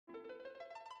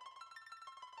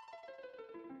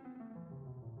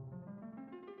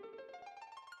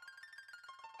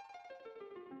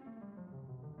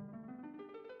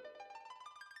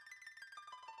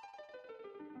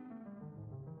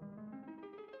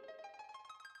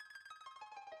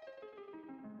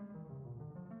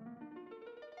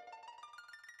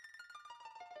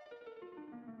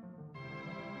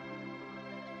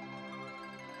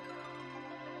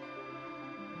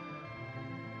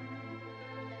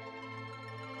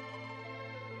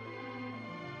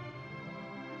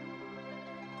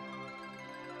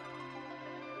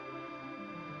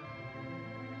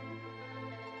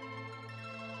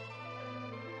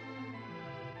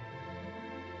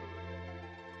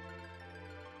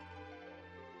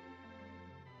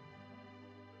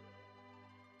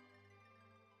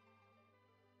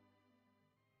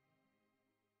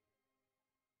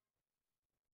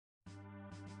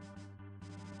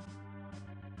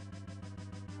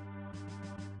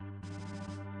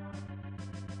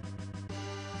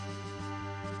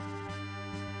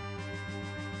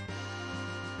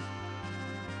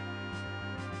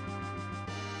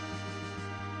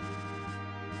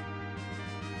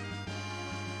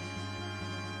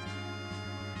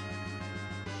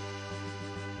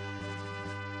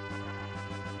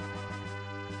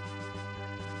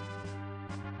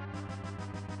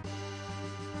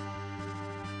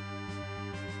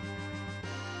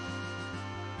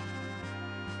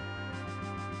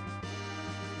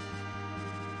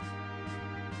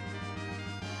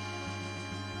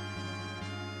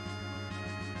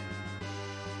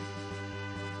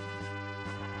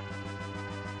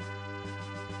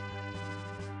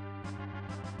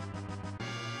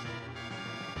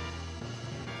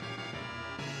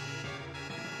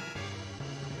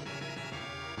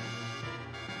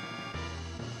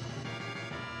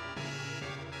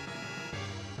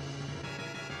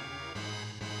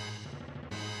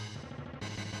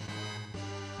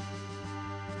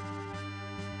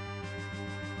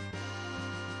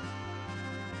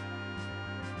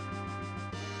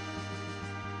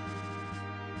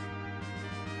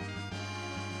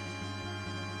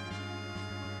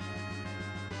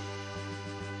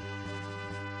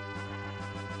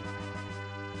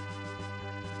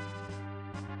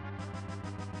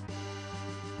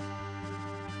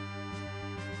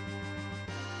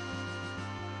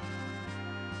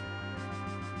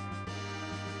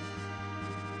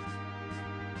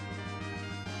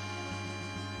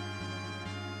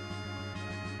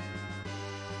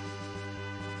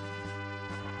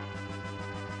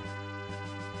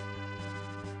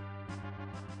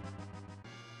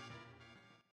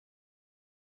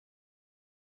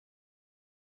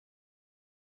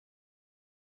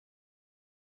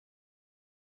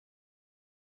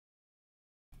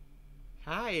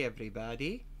Hi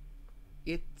everybody,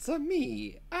 it's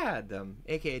me, Adam,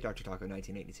 aka Dr. Taco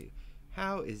 1982.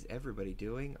 How is everybody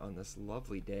doing on this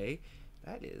lovely day?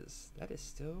 That is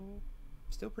still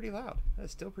pretty loud. That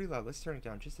is still pretty loud. Let's turn it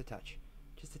down just a touch.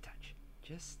 Just a touch.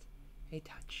 Just a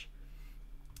touch.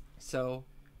 So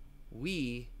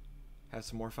we have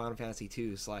some more Final Fantasy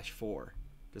 2/4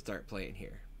 to start playing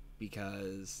here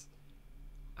because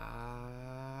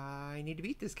I need to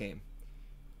beat this game.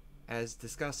 As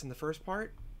discussed in the first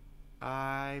part,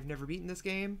 I've never beaten this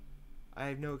game. I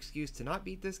have no excuse to not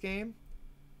beat this game.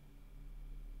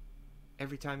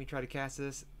 Every time you try to cast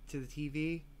this to the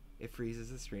TV, it freezes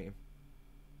the stream.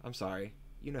 I'm sorry.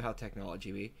 You know how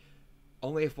technology be.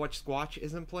 Only if Watch Squatch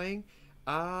isn't playing.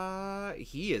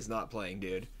 He is not playing,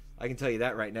 dude. I can tell you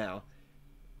that right now.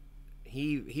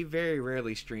 He very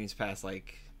rarely streams past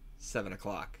like 7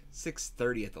 o'clock.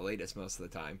 6:30 at the latest most of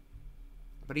the time.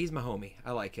 But he's my homie.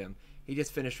 I like him. He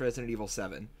just finished Resident Evil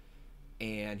 7.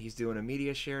 And he's doing a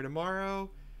media share tomorrow.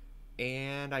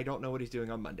 And I don't know what he's doing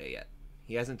on Monday yet.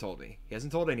 He hasn't told me. He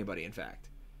hasn't told anybody, in fact.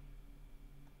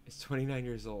 It's 29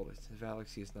 years old. It's a valid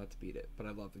excuse not to beat it. But I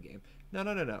love the game.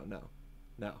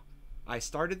 No. I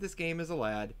started this game as a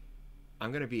lad.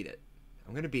 I'm going to beat it.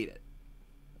 I'm going to beat it.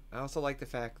 I also like the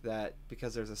fact that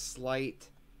because there's a slight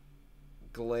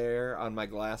glare on my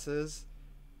glasses,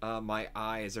 my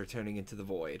eyes are turning into the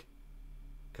void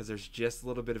because there's just a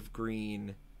little bit of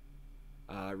green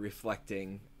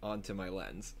reflecting onto my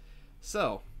lens.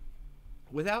 So,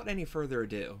 without any further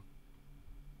ado,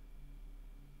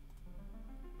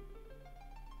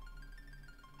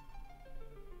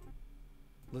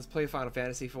 let's play Final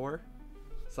Fantasy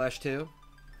 4/2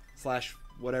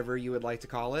 / whatever you would like to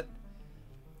call it.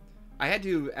 I had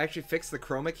to actually fix the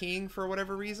chroma keying for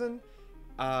whatever reason.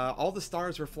 All the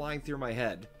stars were flying through my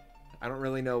head. I don't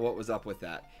really know what was up with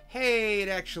that. Hey, it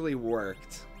actually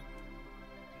worked.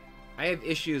 I have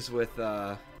issues with,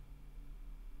 that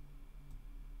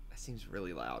seems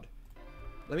really loud.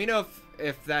 Let me know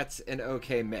if that's an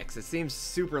okay mix. It seems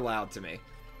super loud to me.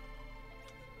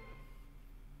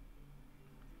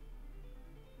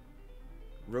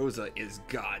 Rosa is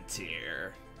god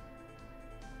tier.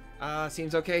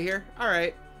 Seems okay here?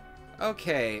 Alright.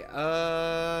 Okay,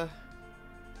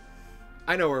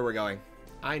 I know where we're going.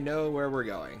 I know where we're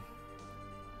going.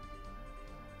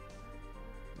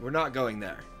 We're not going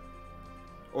there.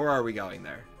 Or are we going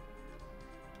there?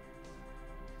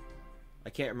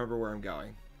 I can't remember where I'm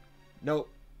going.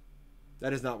 Nope.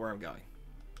 That is not where I'm going.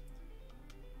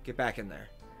 Get back in there.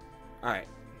 Alright.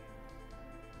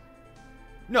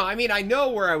 No, I mean, I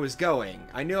know where I was going.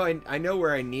 I know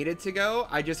where I needed to go.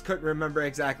 I just couldn't remember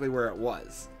exactly where it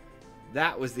was.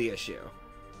 That was the issue.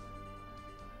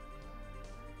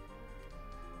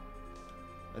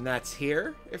 And that's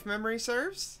here, if memory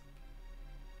serves.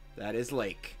 That is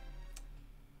Lake.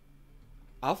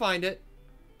 I'll find it.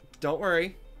 Don't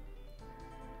worry.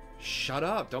 Shut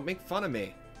up. Don't make fun of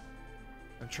me.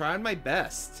 I'm trying my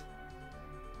best.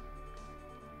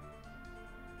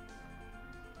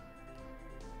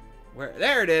 Where?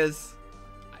 There it is.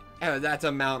 Oh, that's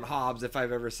a Mount Hobbs if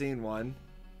I've ever seen one.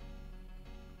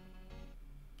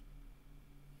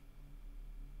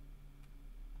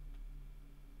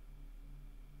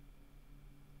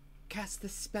 Cast the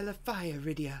spell of fire,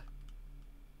 Rydia.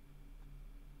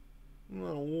 I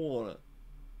don't wanna.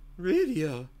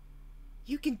 Rydia.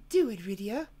 You can do it,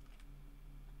 Rydia.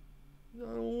 I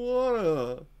don't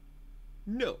wanna.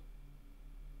 No.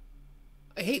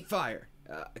 I hate fire.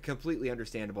 Completely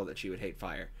understandable that she would hate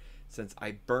fire, since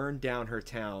I burned down her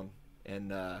town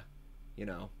and, you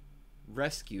know,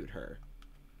 rescued her.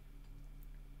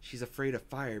 She's afraid of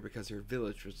fire because her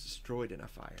village was destroyed in a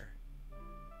fire.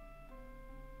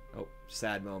 Oh,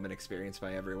 sad moment experienced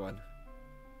by everyone.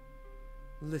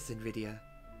 Listen, Rydia.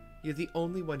 You're the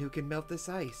only one who can melt this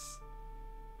ice.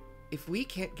 If we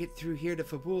can't get through here to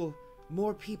Fabul,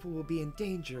 more people will be in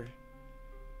danger.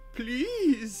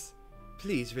 Please!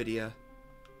 Please, Rydia.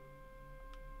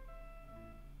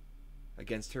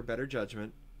 Against her better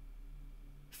judgment.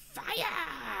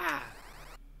 Fire!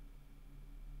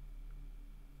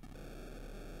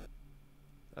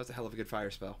 That was a hell of a good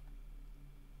fire spell.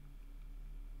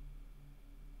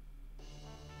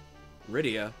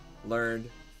 Rydia learned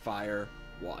Fire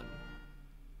 1.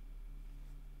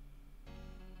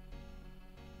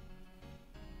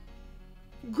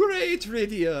 Great,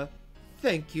 Rydia!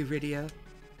 Thank you, Rydia.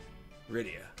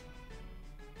 Rydia.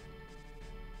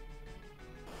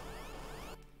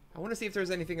 I want to see if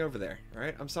there's anything over there.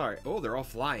 Alright, I'm sorry. Oh, they're all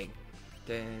flying.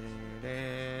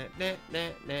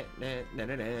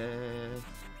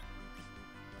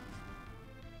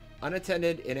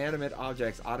 Unattended inanimate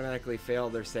objects automatically fail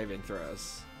their saving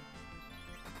throws.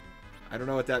 I don't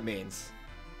know what that means.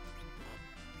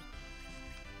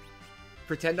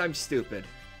 Pretend I'm stupid.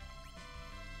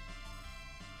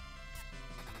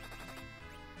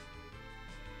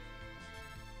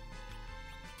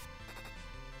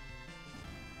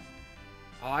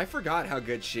 Oh, I forgot how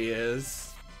good she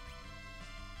is.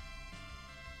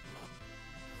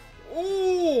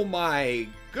 Oh my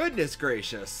goodness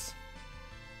gracious.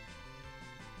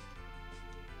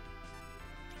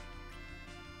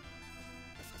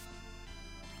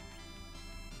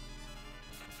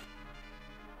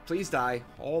 Please die.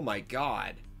 Oh my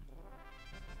god.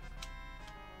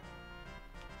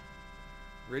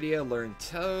 Rydia learned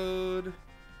Toad.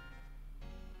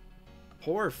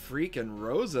 Poor freaking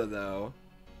Rosa, though.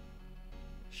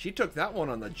 She took that one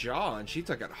on the jaw, and she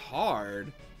took it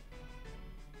hard.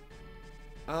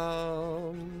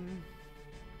 I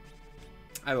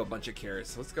have a bunch of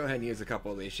cures. Let's go ahead and use a couple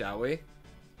of these, shall we?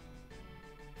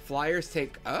 Flyers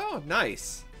take... Oh,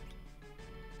 nice.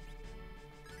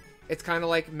 It's kind of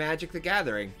like Magic the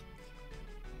Gathering.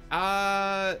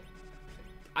 I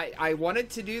wanted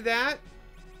to do that,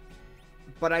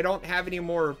 but I don't have any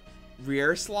more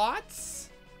rear slots?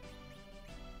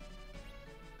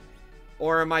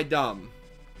 Or am I dumb?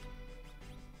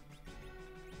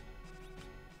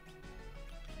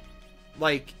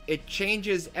 Like, it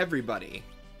changes everybody.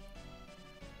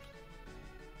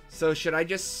 So should I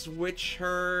just switch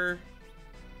her?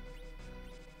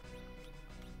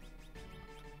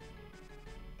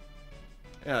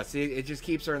 Yeah, see, it just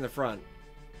keeps her in the front.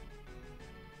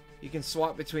 You can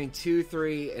swap between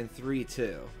 2-3 and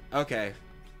 3-2. Okay.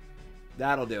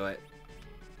 That'll do it.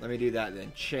 Let me do that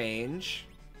then. Change.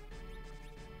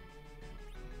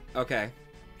 Okay.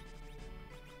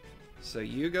 So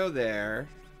you go there.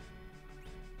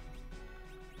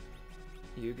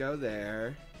 You go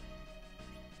there.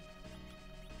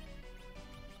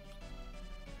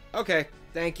 Okay,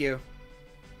 thank you.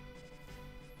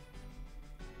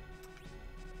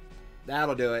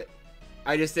 That'll do it.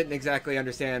 I just didn't exactly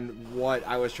understand what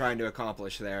I was trying to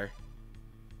accomplish there.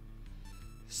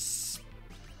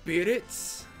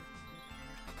 Spirits?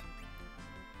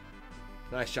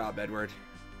 Nice job, Edward.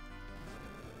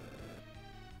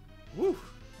 Woo!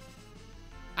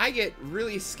 I get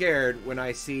really scared when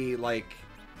I see, like,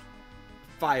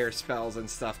 fire spells and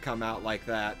stuff come out like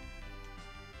that.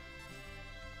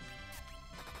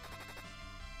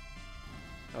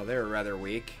 Oh, they were rather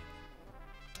weak.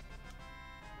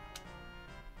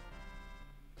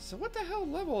 So what the hell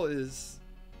level is...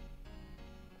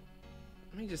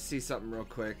 Let me just see something real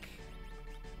quick.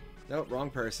 Nope, wrong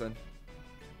person.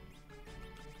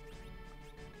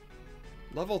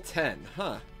 Level 10,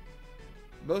 huh.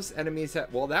 Most enemies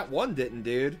have... Well, that one didn't,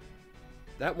 dude.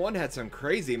 That one had some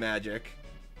crazy magic.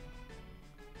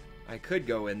 I could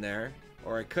go in there.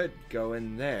 Or I could go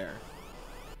in there.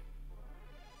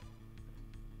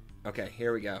 Okay,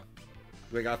 here we go.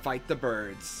 We gotta fight the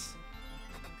birds.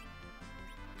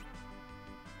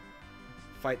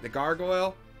 Fight the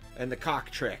gargoyle and the cock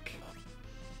trick.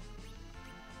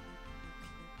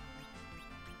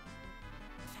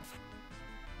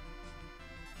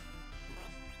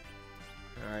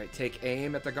 Alright, take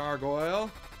aim at the gargoyle.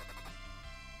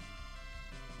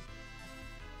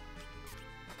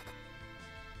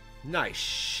 Nice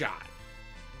shot.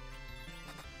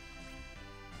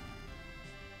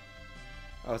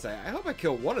 I was like, I hope I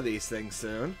kill one of these things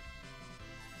soon.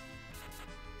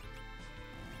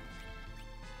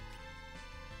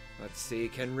 Let's see,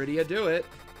 can Rydia do it?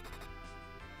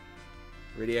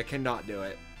 Rydia cannot do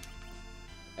it.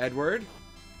 Edward?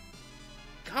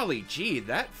 Golly gee,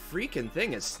 that freaking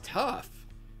thing is tough.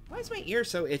 Why is my ear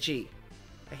so itchy?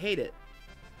 I hate it.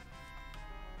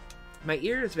 My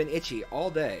ear has been itchy all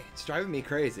day. It's driving me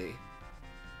crazy.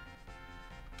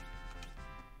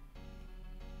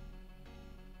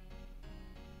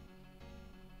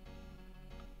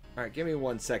 Alright, give me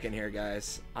 1 second here,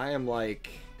 guys. I'm like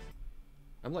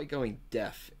going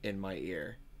deaf in my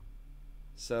ear.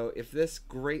 So if this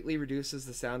greatly reduces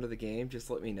the sound of the game, just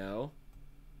let me know.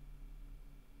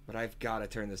 But I've got to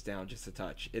turn this down just a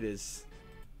touch. It is,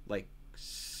 like,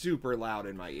 super loud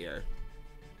in my ear.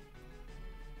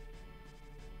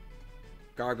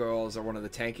 Gargoyles are one of the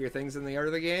tankier things in the art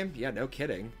of the game? Yeah, no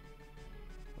kidding.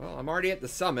 Well, I'm already at the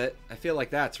summit. I feel like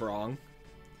that's wrong.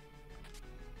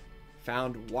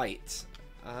 Found white.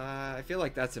 I feel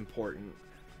like that's important.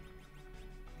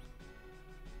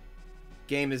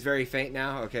 Game is very faint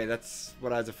now? Okay, that's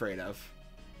what I was afraid of.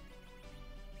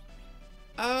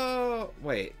 Oh,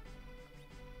 wait.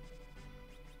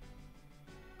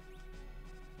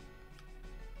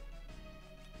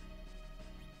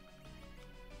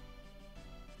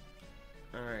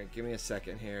 give me a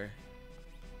second here.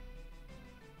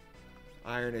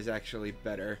 Iron is actually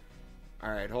better.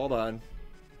 Alright, hold on.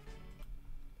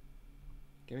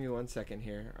 Give me 1 second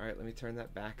here. Alright, let me turn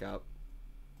that back up.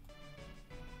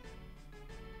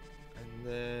 And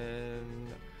then...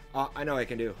 I know I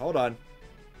can do. Hold on.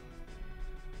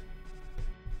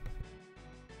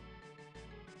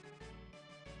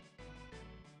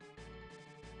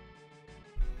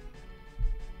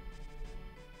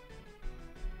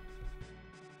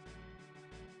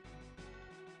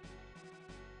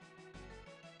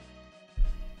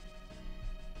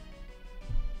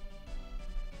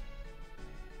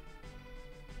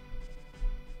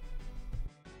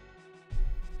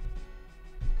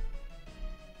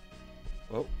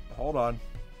 Oh, hold on.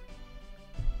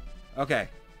 Okay.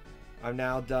 I'm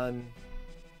now done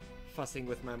fussing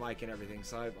with my mic and everything,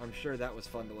 so I'm sure that was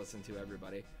fun to listen to,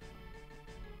 everybody.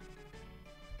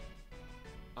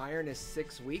 Iron is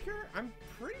 6 weaker? I'm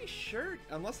pretty sure,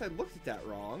 unless I looked at that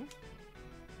wrong.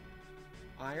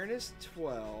 Iron is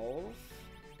 12.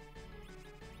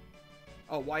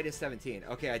 Oh, white is 17.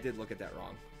 Okay, I did look at that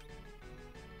wrong.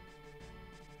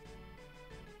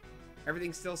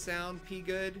 Everything still sound P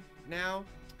good now?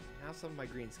 Now some of my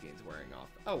green screen's wearing off.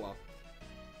 Oh well.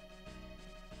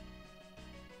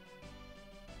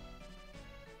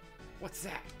 What's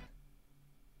that?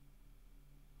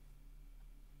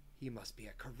 He must be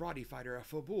a karate fighter of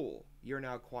Fabul. You're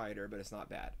now quieter, but it's not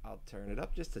bad. I'll turn it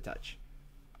up just a touch.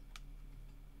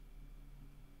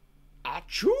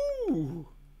 Achoo!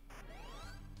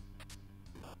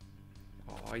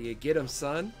 Oh, you get him,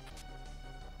 son.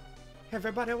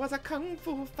 Everybody was a kung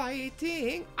fu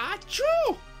fighting.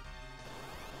 Achoo!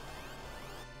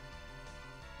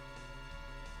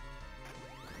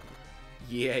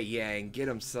 Yeah, Yang. Get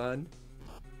him, son.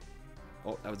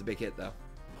 Oh, that was a big hit, though.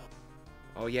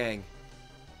 Oh, Yang.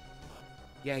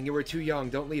 Yang, you were too young.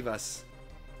 Don't leave us.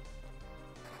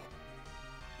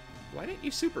 Why didn't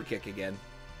you super kick again?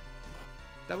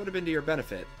 That would have been to your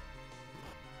benefit.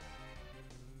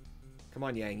 Come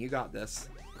on, Yang. You got this.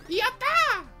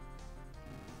 Yatta!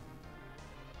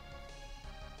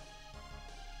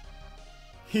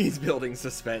 He's building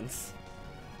suspense.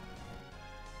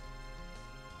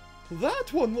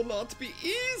 That one will not be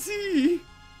easy.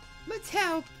 Let's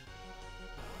help.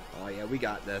 Oh yeah, we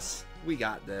got this. We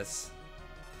got this.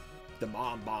 The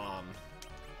mom bomb.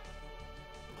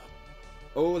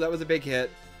 Oh, that was a big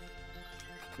hit.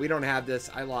 We don't have this.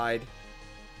 I lied.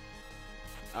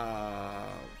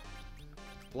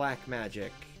 Black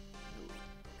magic.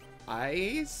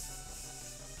 Ice?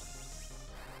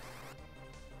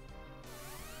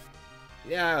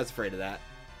 Yeah, I was afraid of that.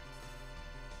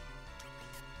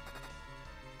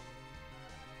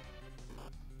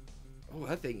 Oh,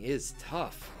 that thing is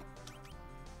tough.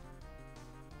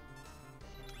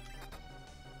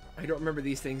 I don't remember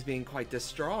these things being quite this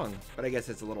strong, but I guess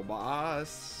it's a little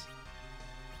boss.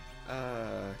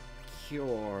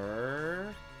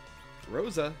 Cure.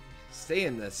 Rosa, stay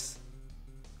in this.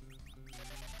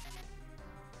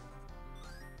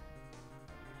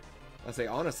 I'll say,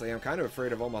 honestly, I'm kind of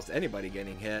afraid of almost anybody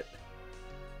getting hit.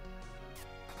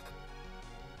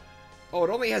 Oh, it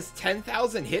only has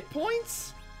 10,000 hit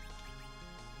points?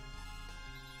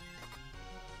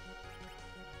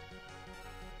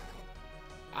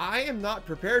 I am not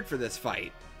prepared for this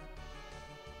fight.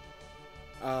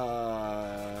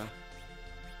 Why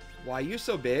are you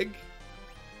so big?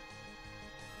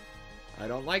 I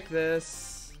don't like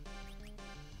this.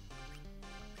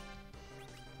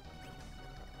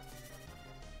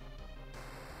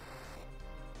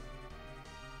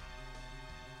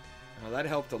 Oh, that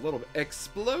helped a little bit.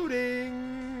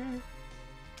 Exploding!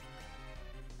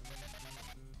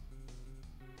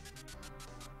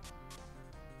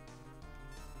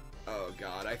 Oh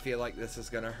god, I feel like this is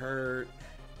gonna hurt.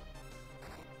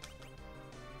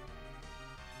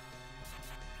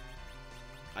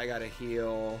 I gotta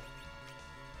heal.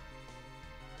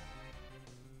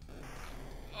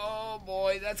 Oh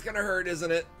boy, that's gonna hurt,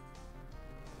 isn't it?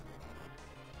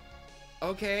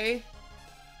 Okay.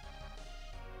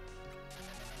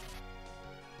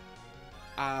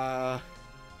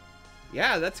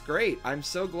 Yeah, that's great. I'm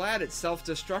so glad it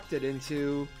self-destructed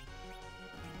into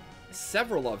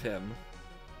several of him.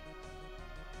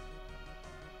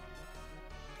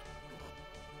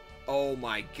 Oh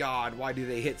my god, why do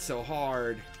they hit so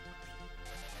hard?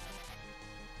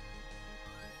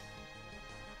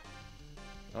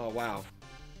 Oh wow.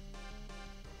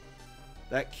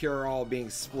 That cure-all being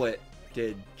split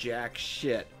did jack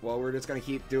shit. Well, we're just gonna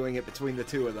keep doing it between the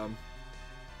two of them.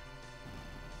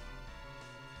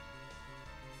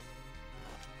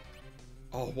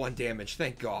 Oh, 1 damage,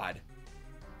 thank god.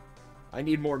 I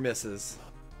need more misses.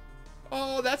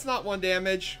 Oh, that's not 1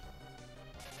 damage.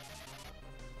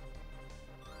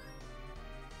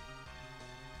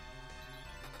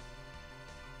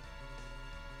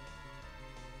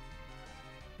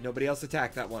 Nobody else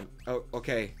attacked that one. Oh,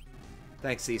 okay.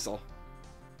 Thanks, Cecil.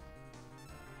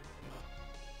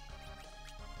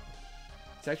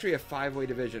 It's actually a 5-way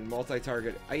division,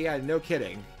 multi-target. Yeah, no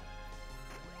kidding.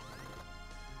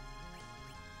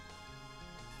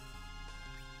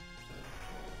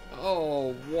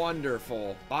 Oh,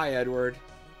 wonderful. Bye, Edward.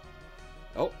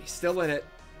 Oh, he's still in it.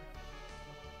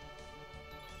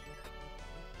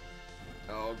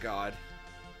 Oh, God.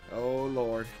 Oh,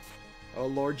 Lord. Oh,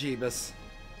 Lord Jeebus.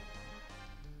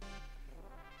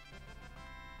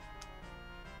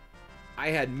 I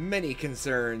had many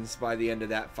concerns by the end of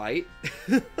that fight.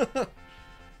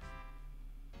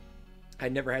 I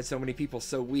never had so many people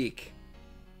so weak.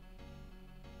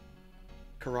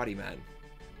 Karate Man.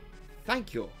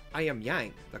 Thank you. I am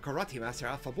Yang, the karate master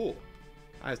at Fabul.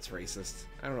 That's racist.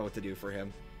 I don't know what to do for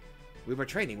him. We were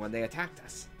training when they attacked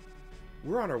us.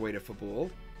 We're on our way to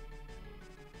Fabul.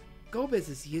 Gobez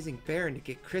is using Baron to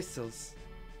get crystals.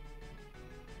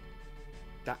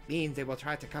 That means they will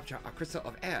try to capture a crystal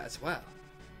of air as well.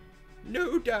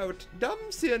 No doubt,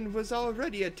 Damsin was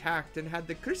already attacked and had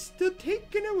the crystal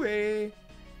taken away.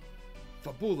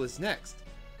 Fabul is next,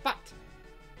 but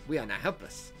we are now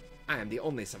helpless. I am the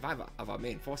only survivor of our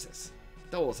main forces.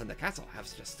 Those in the castle have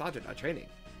just started our training.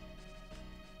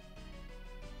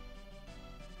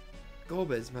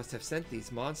 Gobez must have sent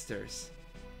these monsters.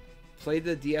 Play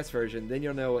the DS version, then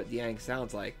you'll know what Yang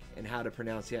sounds like and how to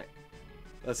pronounce Yang.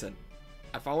 Listen.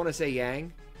 If I want to say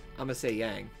Yang, I'm going to say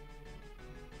Yang.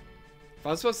 If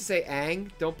I'm supposed to say Ang,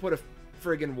 don't put a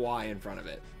friggin' Y in front of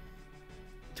it.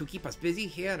 To keep us busy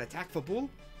here and attack Fabul?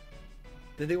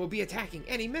 Then they will be attacking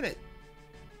any minute.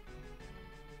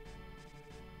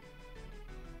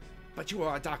 But you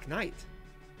are a Dark Knight.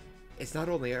 It's not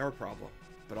only our problem,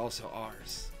 but also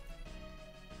ours.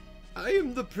 I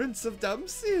am the Prince of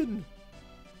Damsin.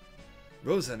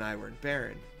 Rosa and I were in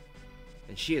Baron,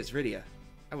 and she is Rydia.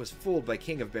 I was fooled by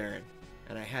King of Baron,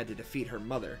 and I had to defeat her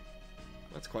mother.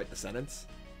 That's quite the sentence.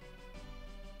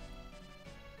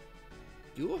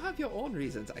 You have your own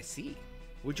reasons, I see.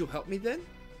 Would you help me then?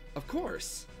 Of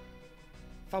course.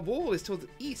 Fabul is to the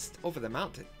east over the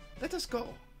mountain. Let us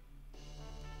go.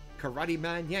 Karate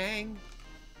Man Yang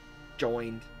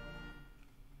joined.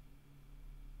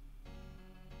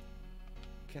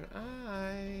 Can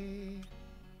I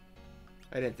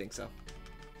didn't think so.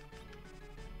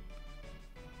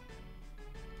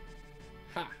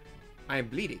 Ha! I am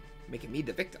bleeding, making me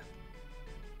the victor.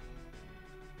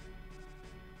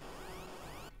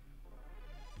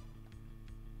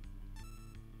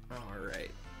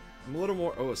 Alright. I'm a little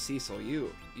more... Oh, Cecil,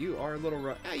 you are a little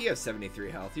rough. You have 73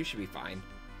 health. You should be fine.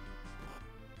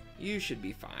 You should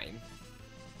be fine.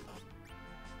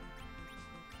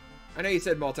 I know you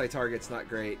said multi-target's not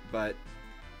great, but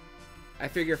I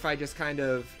figure if I just kind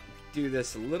of do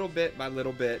this little bit by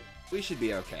little bit, we should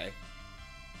be okay.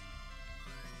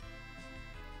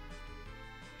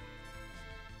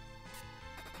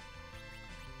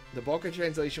 The bulk of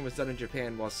translation was done in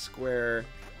Japan while Square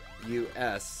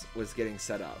US was getting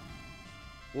set up.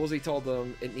 Woolsey told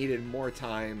them it needed more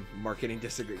time. Marketing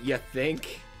disagree. You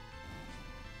think?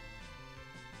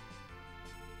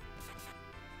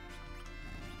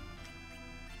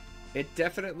 It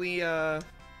definitely,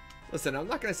 listen, I'm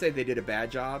not going to say they did a bad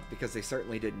job, because they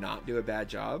certainly did not do a bad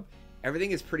job.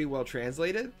 Everything is pretty well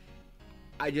translated.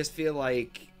 I just feel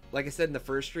like I said in the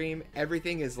first stream,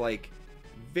 everything is, like,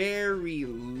 very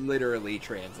literally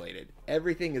translated.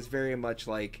 Everything is very much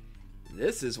like,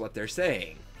 this is what they're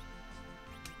saying.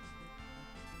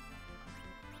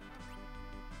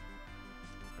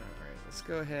 Alright, let's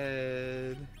go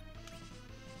ahead.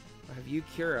 I'll have you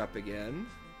cure up again.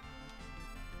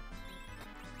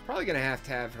 Probably gonna have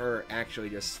to have her actually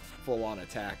just full-on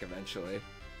attack eventually.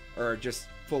 Or just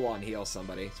full-on heal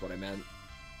somebody, is what I meant.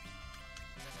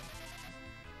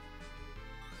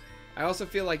 I also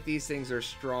feel like these things are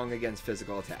strong against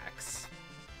physical attacks.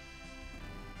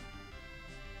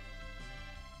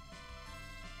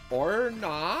 Or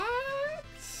not?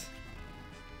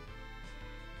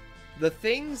 The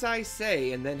things I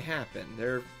say and then happen,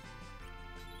 they're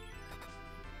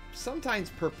sometimes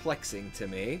perplexing to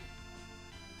me.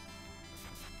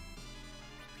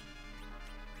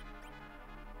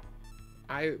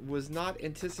 I was not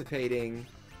anticipating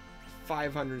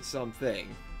 500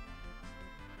 something.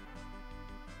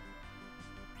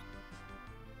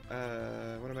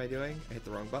 What am I doing? I hit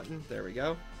the wrong button. There we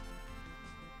go.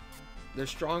 They're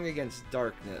strong against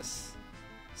darkness.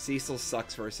 Cecil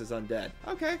sucks versus undead.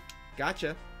 Okay,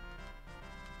 gotcha.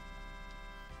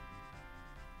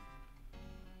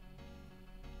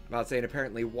 About saying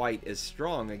apparently white is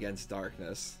strong against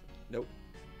darkness. Nope.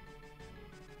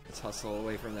 Let's hustle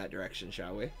away from that direction,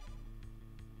 shall we?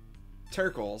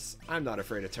 Turkles. I'm not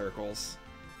afraid of Turkles.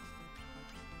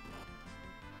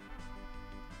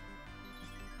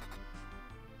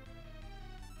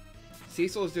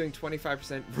 Cecil is doing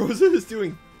 25%. Rosa is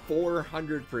doing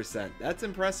 400%. That's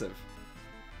impressive.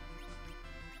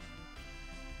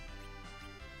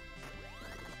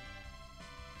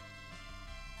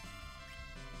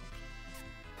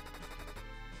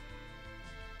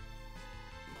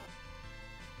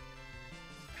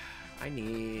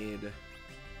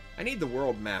 I need the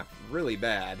world map really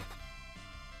bad.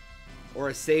 Or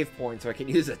a save point so I can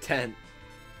use a tent.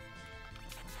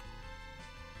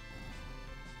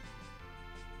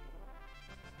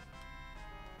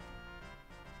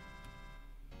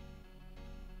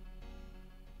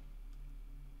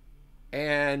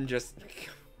 And just...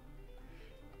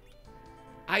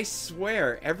 I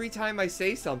swear, every time I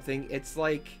say something, it's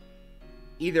like...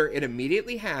 either it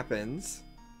immediately happens...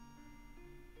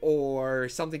 or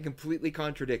something completely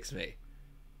contradicts me.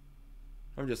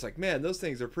 I'm just like, man, those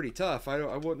things are pretty tough.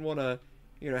 I wouldn't want to,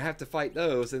 you know, have to fight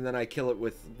those, and then I kill it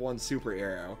with one super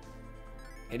arrow.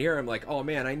 And here I'm like, oh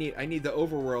man, I need the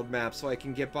overworld map so I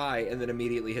can get by, and then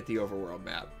immediately hit the overworld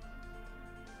map.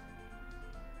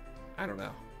 I don't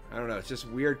know. It's just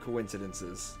weird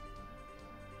coincidences.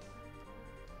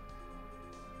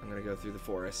 I'm gonna go through the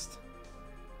forest.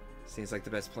 Seems like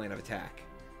the best plan of attack.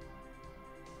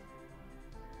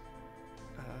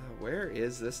 Where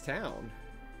is this town?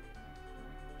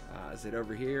 Is it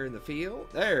over here in the field?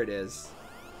 There it is.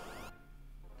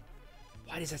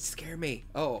 Why does that scare me?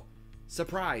 Oh,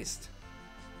 surprised.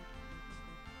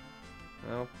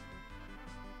 Well,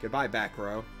 goodbye, back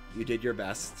row. You did your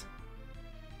best.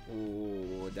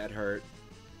 Ooh, that hurt.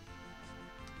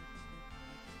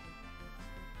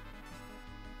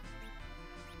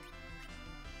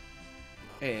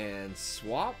 And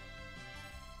swap.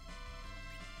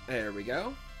 There we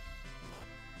go.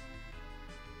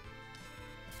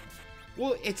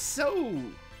 Well, it's so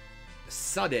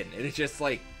sudden, and it just,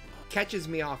 like, catches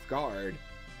me off guard.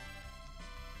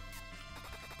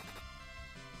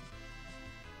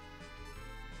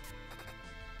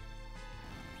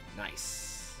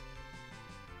 Nice.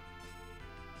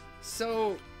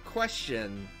 So,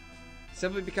 question.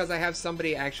 Simply because I have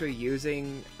somebody actually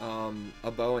using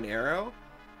a bow and arrow,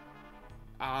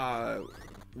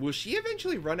 will she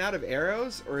eventually run out of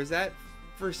arrows, or is that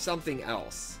for something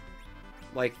else?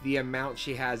 Like the amount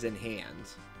she has in hand.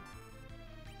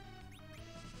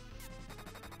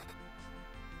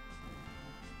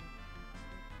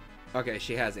 Okay,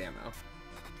 she has ammo.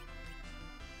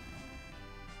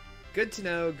 Good to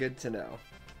know, good to know.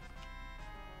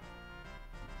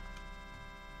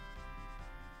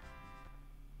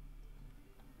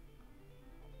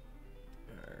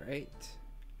 Alright.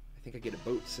 I think I get a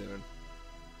boat soon.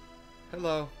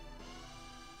 Hello.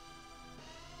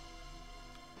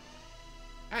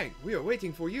 Hey, we are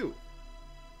waiting for you.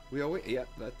 We are wait. Yep,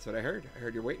 that's what I heard. I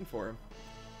heard you're waiting for him.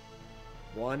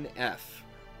 1F.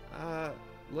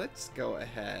 Let's go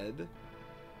ahead.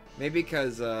 Maybe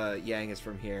because Yang is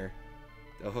from here,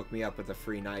 they'll hook me up with a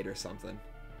free night or something.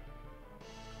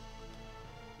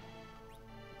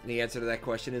 And the answer to that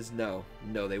question is no.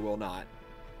 No, they will not.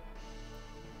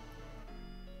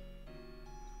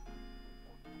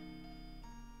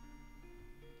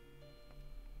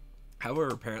 However,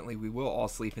 apparently we will all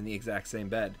sleep in the exact same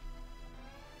bed.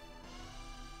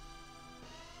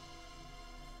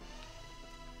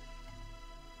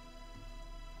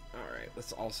 Alright,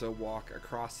 let's also walk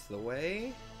across the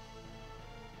way.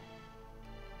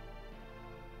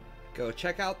 Go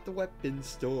check out the weapons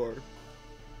store.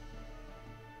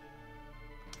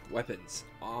 Weapons.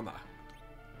 Armor.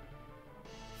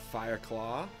 Fire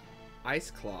Claw. Ice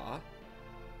Claw.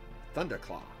 Thunder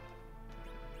Claw.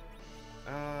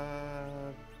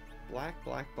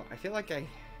 Black. I feel like I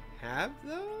have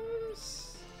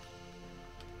those?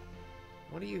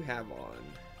 What do you have on?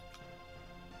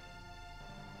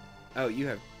 Oh, you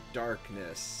have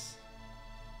darkness.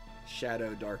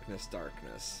 Shadow, darkness.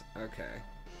 Okay.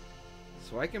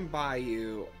 So I can buy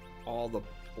you all the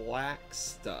black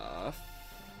stuff.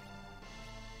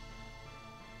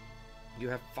 You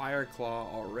have Fire Claw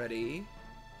already.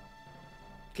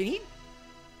 Can he...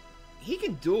 He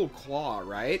can dual claw,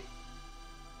 right?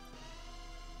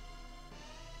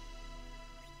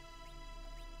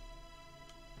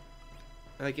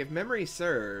 Like, if memory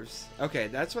serves... Okay,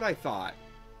 that's what I thought.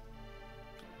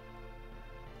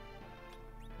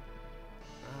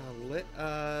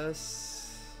 us...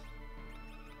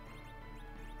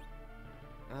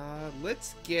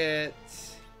 let's get...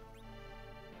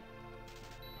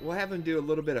 We'll have him do a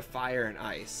little bit of fire and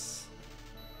ice.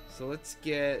 So let's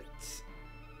get...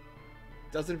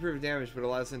 Doesn't improve damage, but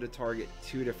allows him to target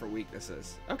 2 different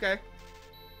weaknesses. Okay.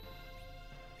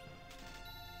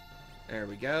 There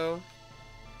we go.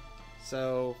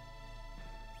 So...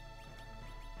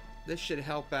 This should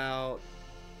help out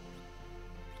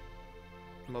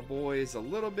my boys a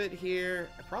little bit here.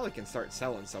 I probably can start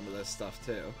selling some of this stuff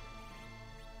too.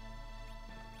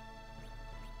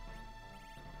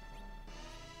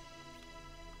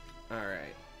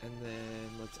 Alright, and then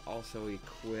let's also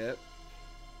equip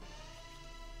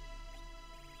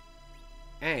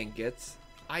Aang gets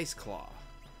Ice Claw.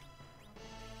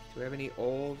 Do we have any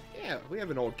old... Yeah, we have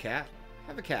an old cap.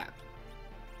 Have a cap.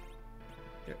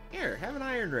 Here, have an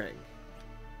iron ring.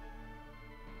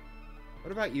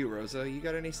 What about you, Rosa? You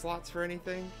got any slots for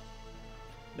anything?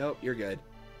 Nope, you're good.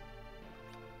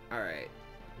 Alright.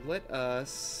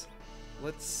 Let's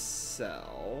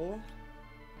sell...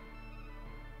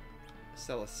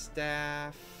 Sell a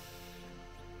staff.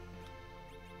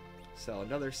 Sell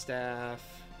another staff.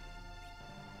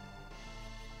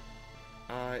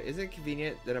 Is it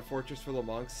convenient that a fortress full of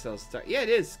monks sells stuff? Yeah, it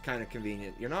is kind of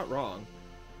convenient. You're not wrong.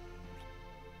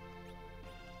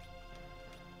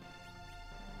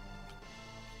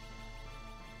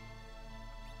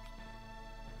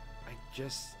 I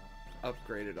just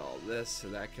upgraded all this, so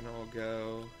that can all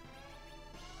go.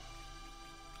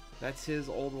 That's his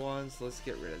old one, so let's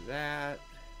get rid of that.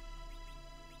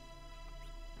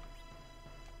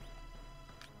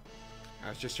 I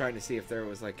was just trying to see if there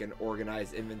was like an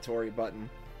organized inventory button.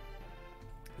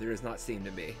 There does not seem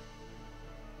to be.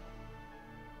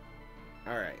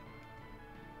 Alright.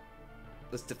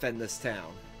 Let's defend this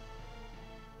town.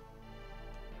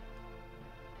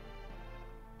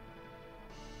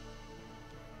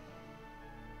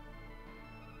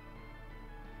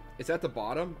 It's at the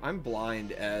bottom? I'm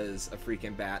blind as a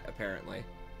freaking bat, apparently.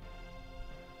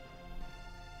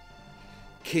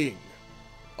 King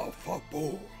of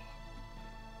Fabul.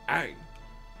 Aang.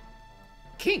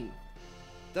 King!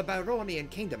 The Baronian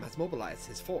Kingdom has mobilized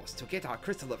his force to get our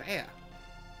Crystal of Air.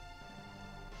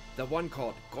 The one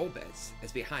called Golbez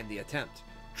is behind the attempt.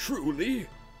 Truly?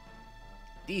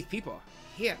 These people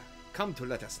here come to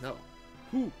let us know.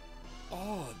 Who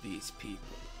are these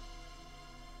people?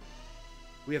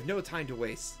 We have no time to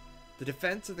waste. The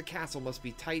defense of the castle must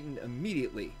be tightened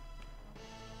immediately.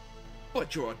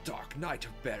 But you're a Dark Knight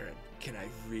of Baron. Can I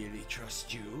really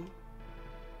trust you?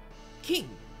 King!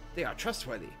 They are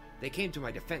trustworthy. They came to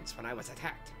my defense when I was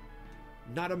attacked.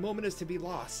 Not a moment is to be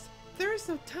lost. There is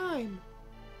no time.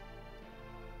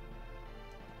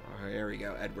 Oh, here we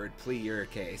go, Edward. Plead your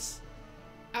case.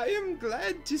 I am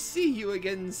glad to see you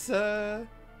again, sir.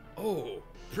 Oh,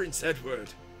 Prince Edward.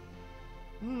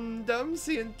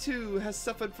 Damsian too has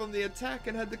suffered from the attack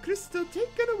and had the crystal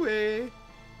taken away.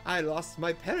 I lost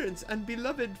my parents and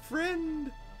beloved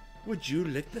friend. Would you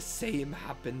let the same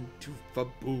happen to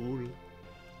Fabul?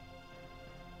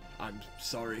 I'm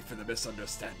sorry for the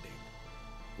misunderstanding.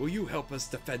 Will you help us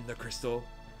defend the crystal?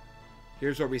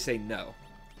 Here's where we say no.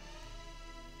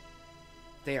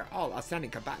 They are all outstanding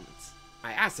combatants.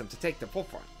 I asked them to take the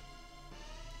forefront.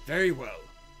 Very well.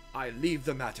 I leave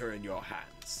the matter in your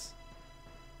hands.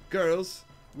 Girls,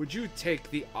 would you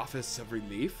take the Office of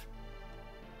Relief?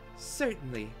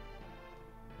 Certainly.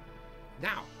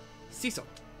 Now, Cecil.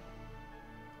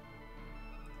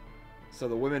 So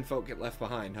the women folk get left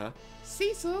behind, huh?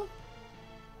 Cecil!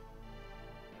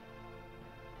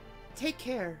 Take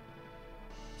care.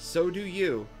 So do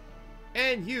you.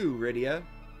 And you, Rydia.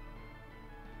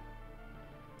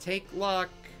 Take luck.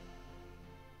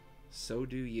 So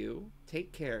do you.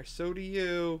 Take care. So do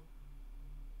you.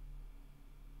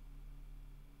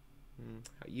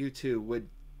 You too would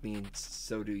mean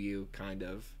so do you, kind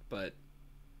of, but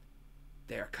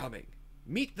they're coming.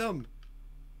 Meet them!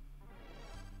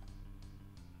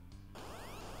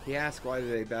 He asked why do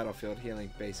they battlefield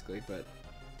healing, basically, but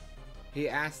he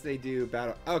asked they do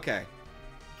battle... Okay.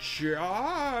 Charge!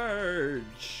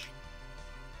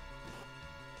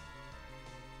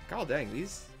 God dang,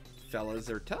 these fellas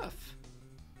are tough.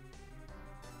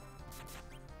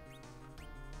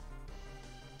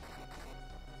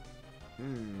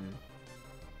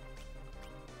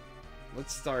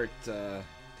 Let's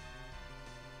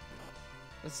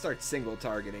start single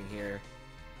targeting here.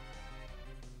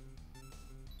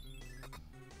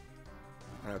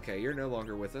 Okay, you're no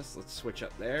longer with us. Let's switch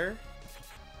up there.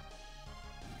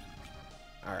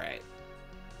 Alright.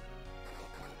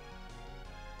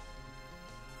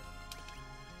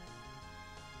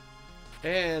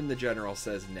 And the general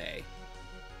says nay.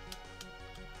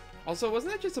 Also,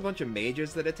 wasn't that just a bunch of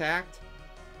mages that attacked?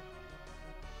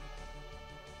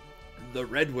 The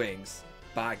Red Wings.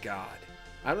 By God.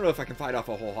 I don't know if I can fight off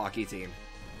a whole hockey team.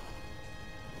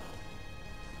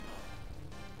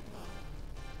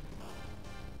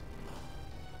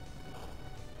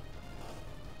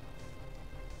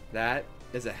 That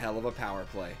is a hell of a power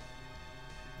play.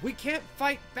 We can't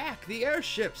fight back the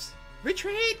airships.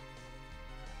 Retreat!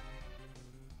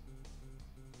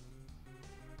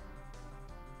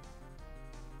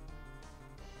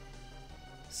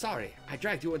 Sorry, I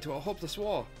dragged you into a hopeless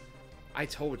war. I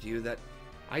told you.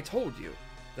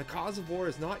 The cause of war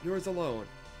is not yours alone,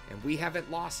 and we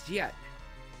haven't lost yet.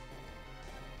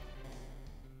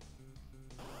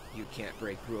 You can't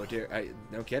break Bruidir.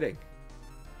 No kidding.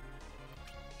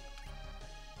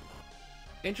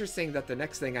 Interesting that the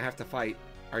next thing I have to fight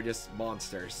are just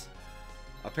monsters.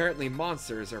 Apparently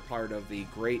monsters are part of the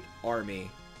great army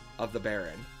of the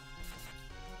Baron.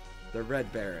 The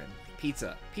Red Baron.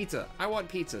 Pizza. Pizza. I want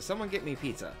pizza. Someone get me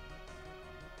pizza.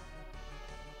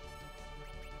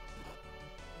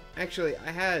 Actually,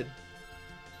 I had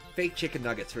fake chicken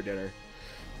nuggets for dinner.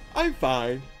 I'm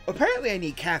fine. Apparently I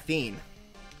need caffeine.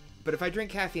 But if I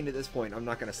drink caffeine at this point, I'm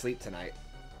not going to sleep tonight.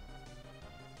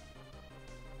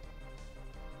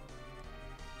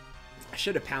 I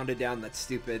should have pounded down that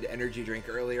stupid energy drink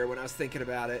earlier when I was thinking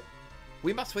about it.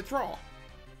 We must withdraw.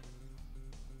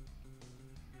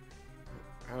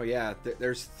 Oh yeah,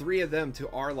 there's 3 of them to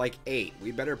our like 8.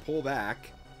 We better pull back.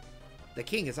 The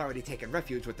king has already taken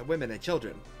refuge with the women and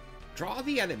children. Draw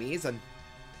the enemies and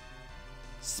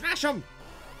smash them!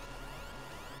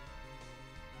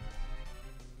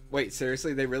 Wait,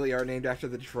 seriously? They really are named after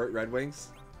the Detroit Red Wings?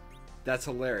 That's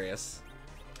hilarious.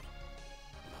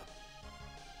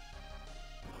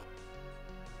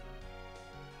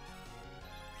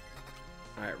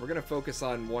 Alright, we're gonna focus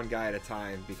on one guy at a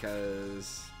time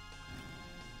because...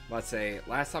 let's say,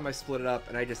 last time I split it up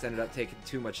and I just ended up taking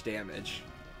too much damage.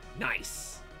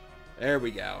 Nice! There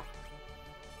we go.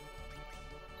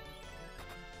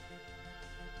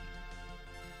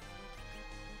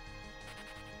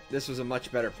 This was a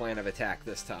much better plan of attack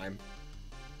this time.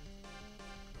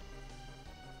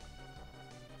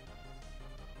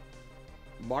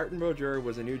 Martin Brodeur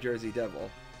was a New Jersey Devil.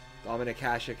 Dominic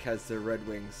Hasek has the Red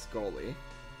Wings goalie.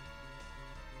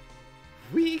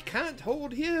 We can't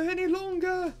hold here any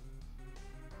longer!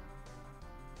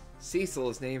 Cecil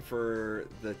is named for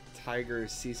the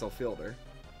Tigers' Cecil Fielder.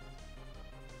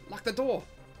 Lock the door!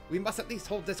 We must at least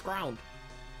hold this ground.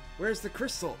 Where's the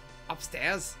crystal?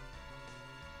 Upstairs?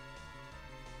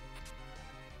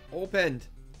 Opened.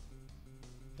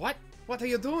 What? What are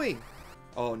you doing?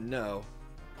 Oh no.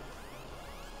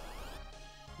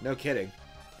 No kidding.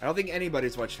 I don't think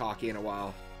anybody's watched hockey in a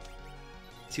while.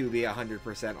 To be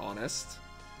 100% honest.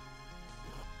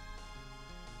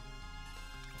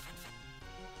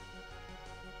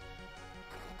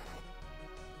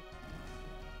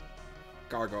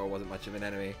 Gargoyle wasn't much of an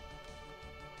enemy.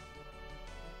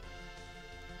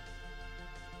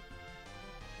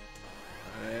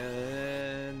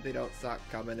 And they don't stop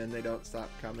coming, and they don't stop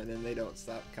coming, and they don't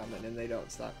stop coming, and they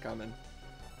don't stop coming.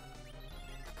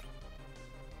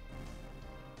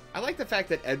 I like the fact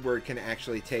that Edward can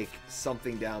actually take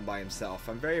something down by himself.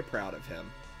 I'm very proud of him.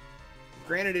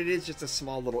 Granted, it is just a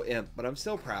small little imp, but I'm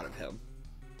still proud of him.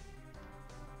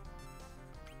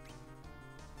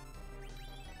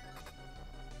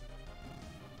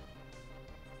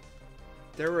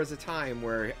 There was a time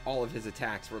where all of his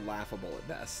attacks were laughable at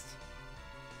best.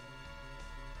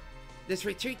 Let's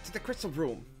retreat to the crystal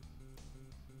room.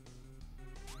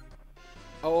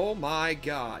 Oh my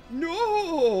god.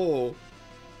 No!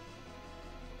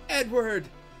 Edward!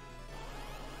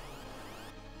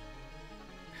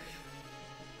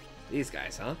 These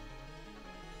guys, huh?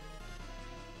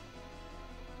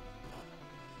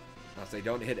 If they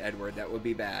don't hit Edward, that would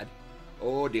be bad.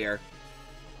 Oh dear.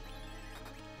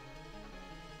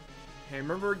 Hey,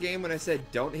 remember a game when I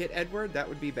said don't hit Edward? That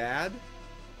would be bad?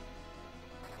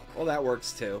 Well, that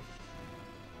works too.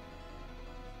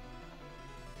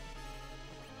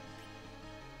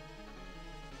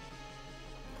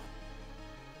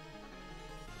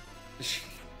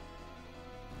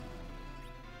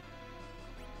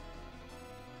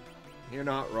 You're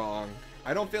not wrong.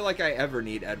 I don't feel like I ever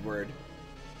need Edward.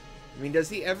 I mean, does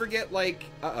he ever get, like...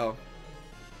 Uh-oh.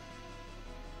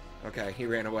 Okay, he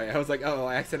ran away. I was like, oh,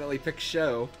 I accidentally picked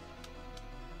show.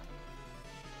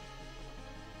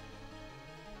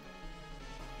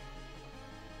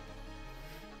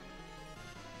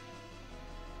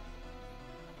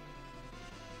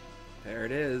 There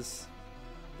it is.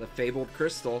 The fabled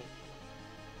crystal.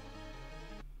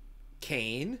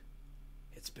 Kane?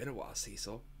 It's been a while,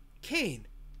 Cecil. Kane,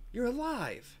 you're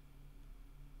alive.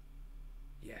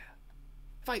 Yeah,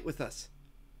 Fight with us.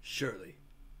 surely.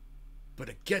 But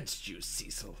against you,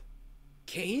 Cecil.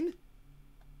 Kane?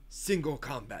 Single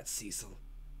combat, Cecil.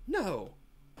 No.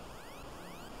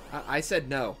 I said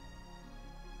no.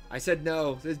 I said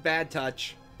no. This is bad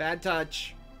touch. Bad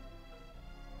touch.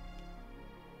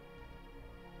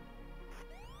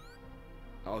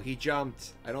 Oh, he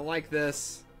jumped. I don't like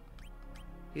this.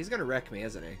 He's gonna wreck me,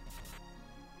 isn't he?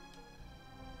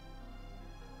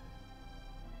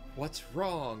 What's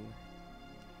wrong?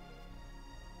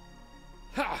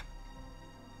 Ha!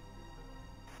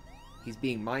 He's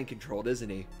being mind controlled, isn't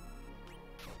he?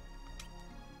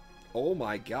 Oh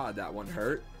my god, that one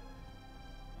hurt.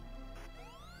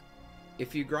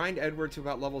 If you grind Edward to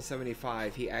about level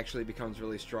 75, he actually becomes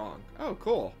really strong. Oh,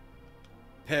 cool.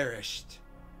 Perished.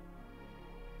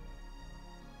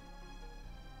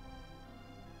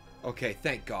 Okay,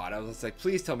 thank God. I was like,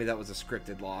 please tell me that was a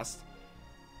scripted loss.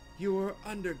 You are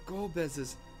under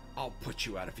Golbez's. I'll put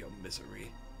you out of your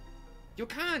misery. You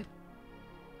can't.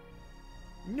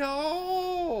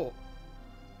 No!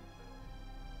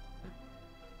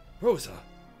 Rosa,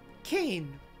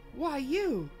 Kane, why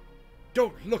you?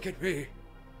 don't look at me.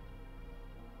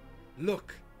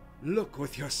 Look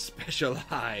with your special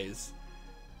eyes.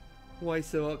 Why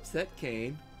so upset,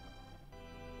 Kane?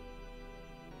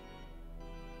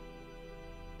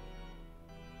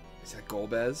 Is that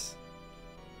Golbez?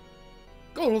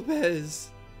 Golbez!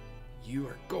 You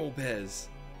are Golbez,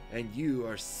 and you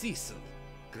are Cecil.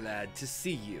 Glad to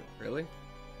see you. Really?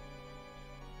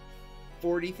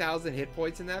 40,000 hit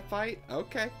points in that fight?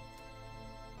 Okay.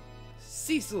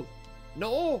 Cecil!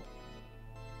 No!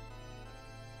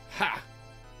 Ha!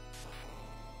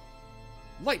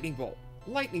 Lightning bolt!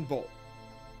 Lightning bolt!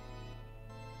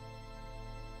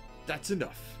 That's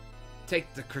enough.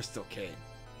 Take the crystal, Kane.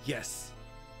 Yes,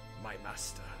 my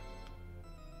master.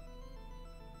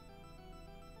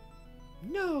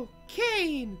 No!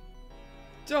 Kane!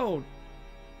 Don't!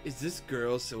 Is this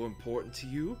girl so important to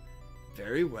you?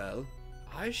 Very well.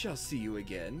 I shall see you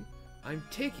again. I'm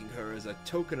taking her as a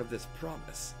token of this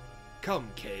promise. Come,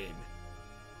 Kane.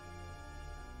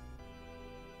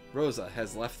 Rosa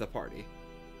has left the party.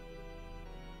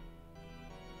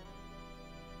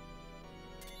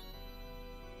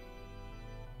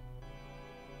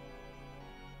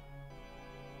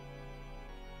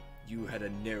 You had a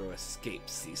narrow escape,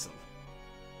 Cecil.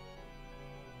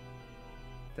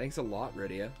 Thanks a lot,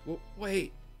 Rydia.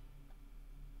 Wait.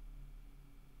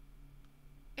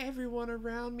 Everyone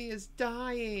around me is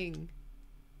dying.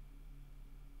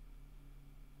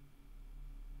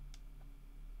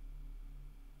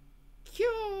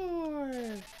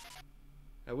 Cure!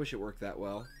 I wish it worked that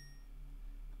well.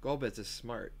 Golbez is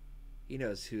smart. He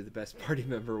knows who the best party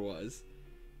member was.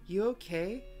 You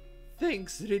okay?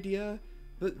 Thanks, Rydia.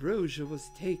 But Rosa was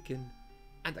taken.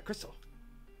 And the crystal.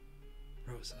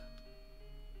 Rosa.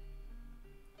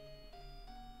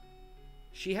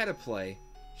 She had a play.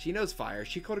 She knows fire.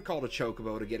 She could have called a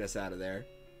chocobo to get us out of there.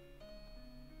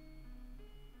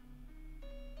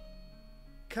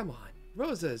 Come on.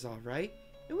 Rosa is alright.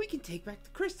 And we can take back the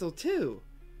crystal, too.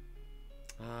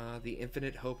 Ah, the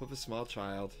infinite hope of a small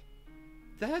child.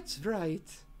 That's right.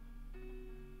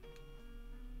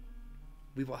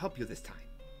 We will help you this time.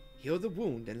 Heal the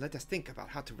wound and let us think about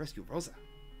how to rescue Rosa.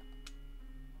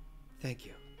 Thank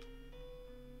you.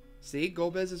 See,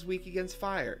 Golbez is weak against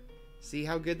fire. See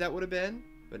how good that would have been?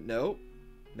 But nope.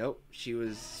 Nope. She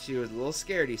was a little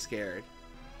scared.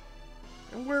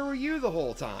 And where were you the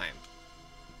whole time?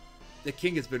 The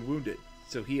king has been wounded,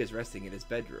 so he is resting in his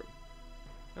bedroom.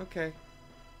 Okay.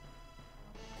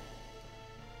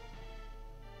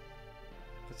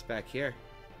 What's back here?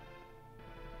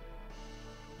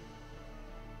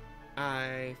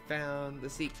 I found the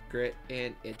secret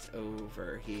and it's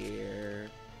over here.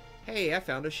 Hey, I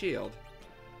found a shield.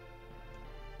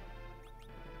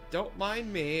 Don't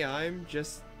mind me, I'm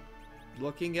just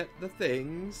looking at the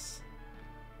things.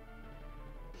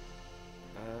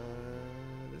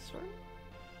 This one?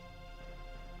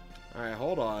 Alright,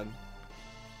 hold on.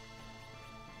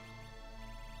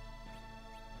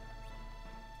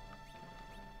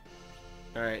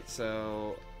 Alright,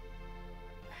 so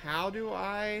how do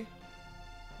I...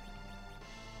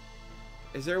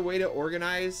 Is there a way to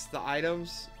organize the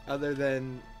items other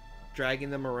than dragging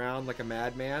them around like a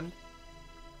madman?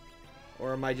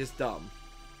 Or am I just dumb?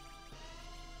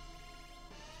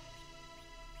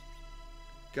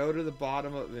 Go to the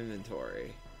bottom of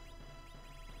inventory.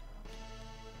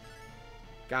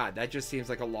 God, that just seems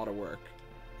like a lot of work.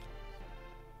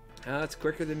 It's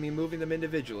quicker than me moving them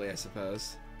individually, I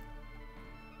suppose.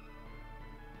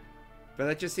 But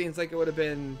that just seems like it would have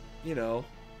been, you know,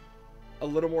 a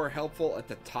little more helpful at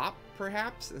the top,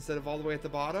 perhaps, instead of all the way at the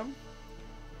bottom.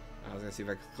 I was going to see if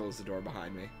I could close the door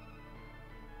behind me.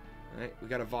 Alright, we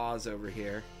got a vase over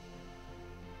here.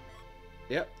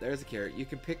 Yep, there's a carrot. You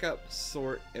can pick up,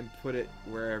 sort, and put it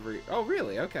wherever... Oh,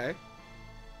 really? Okay.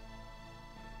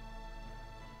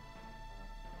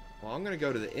 Well, I'm going to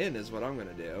go to the inn is what I'm going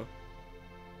to do.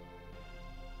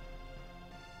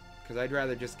 Because I'd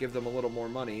rather just give them a little more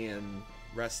money and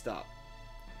rest up.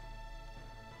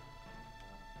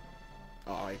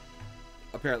 Oh,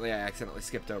 apparently I accidentally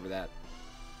skipped over that.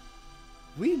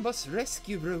 We must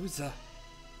rescue Rosa,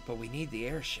 but we need the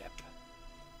airship.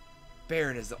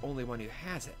 Baron is the only one who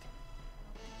has it.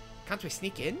 Can't we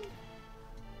sneak in?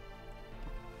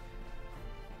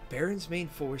 Baron's main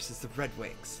force is the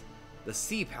Redwings. The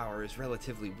sea power is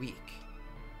relatively weak.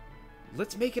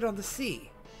 Let's make it on the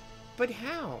sea. But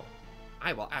how?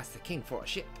 I will ask the king for a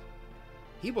ship.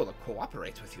 He will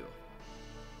cooperate with you.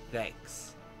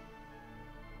 Thanks.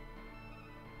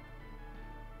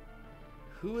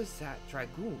 Who is that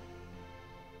dragoon?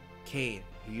 Kane,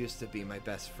 who used to be my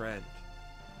best friend.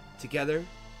 Together,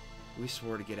 we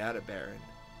swore to get out of Baron.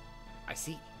 I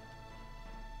see.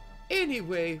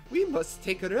 Anyway, we must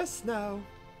take a rest now.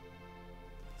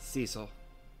 Cecil,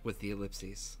 with the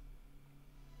ellipses.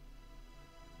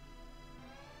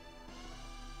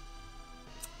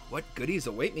 What goodies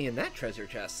await me in that treasure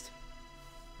chest?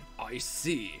 I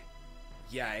see.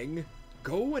 Yang,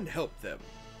 go and help them.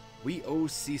 We owe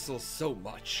Cecil so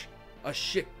much. A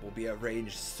ship will be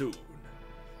arranged soon.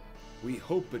 We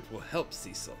hope it will help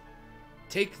Cecil.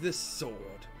 Take this sword.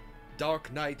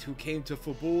 Dark Knight who came to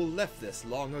Fabul left this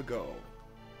long ago.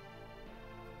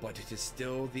 But it is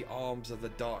still the arms of the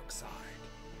dark side.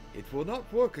 It will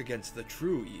not work against the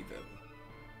true evil.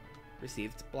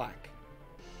 Received black.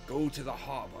 Go to the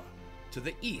harbor, to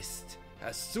the east,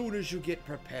 as soon as you get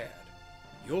prepared.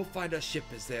 You'll find a ship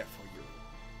is there for you.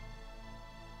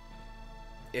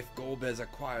 If Golbez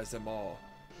acquires them all,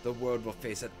 the world will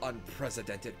face an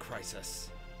unprecedented crisis.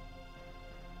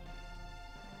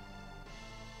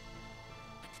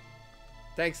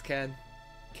 Thanks, Ken.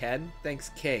 Ken?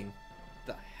 Thanks, King.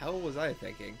 The hell was I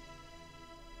thinking?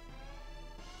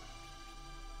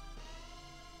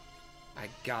 I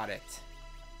got it.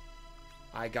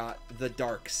 I got the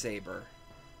dark saber.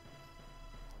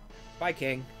 Bye,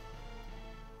 King.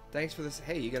 Thanks for this.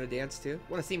 Hey, you gonna dance too?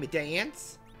 Wanna see me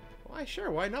dance? Why, sure,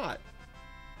 why not?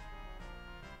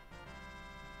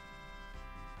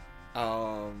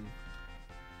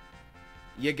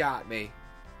 You got me.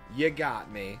 You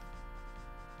got me.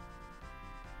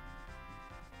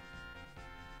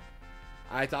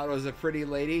 I thought it was a pretty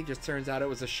lady, just turns out it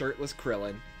was a shirtless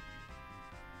Krillin.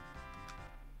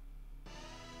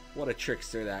 What a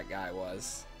trickster that guy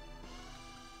was.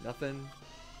 Nothing.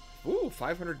 Ooh,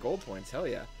 500 gold points, hell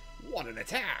yeah. What an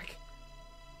attack!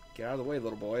 Get out of the way,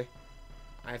 little boy.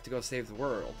 I have to go save the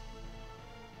world.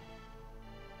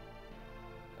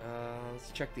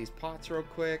 Let's check these pots real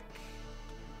quick.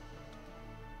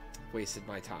 Wasted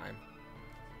my time.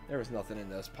 There was nothing in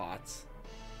those pots.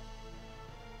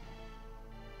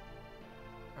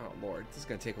 Oh lord, this is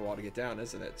gonna take a while to get down,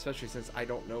 isn't it? Especially since I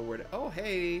don't know where to... Oh,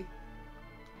 hey!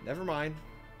 Never mind.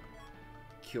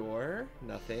 Cure.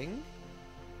 Nothing.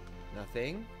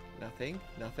 Nothing. Nothing.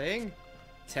 Nothing.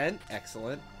 10.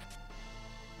 Excellent.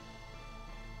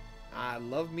 I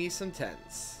love me some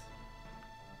tents.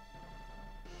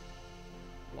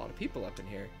 A lot of people up in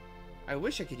here. I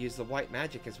wish I could use the white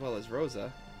magic as well as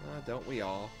Rosa. Don't we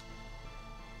all?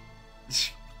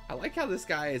 I like how this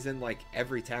guy is in, like,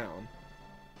 every town.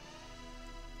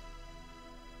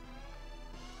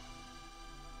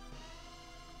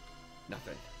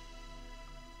 Nothing.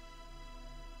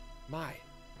 My.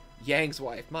 Yang's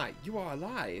wife. My, you are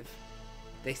alive.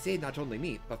 They saved not only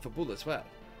me, but Fabul as well.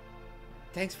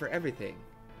 Thanks for everything.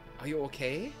 Are you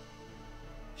okay?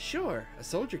 Sure, a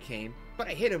soldier came, but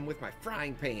I hit him with my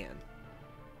frying pan.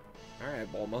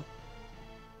 Alright, Bulma.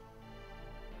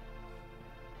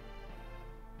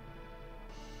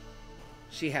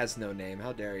 She has no name,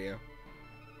 how dare you.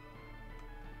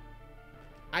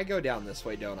 I go down this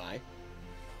way, don't I?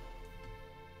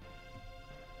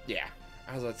 Yeah,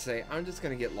 I was about to say, I'm just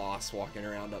gonna get lost walking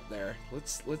around up there.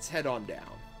 Let's head on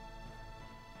down.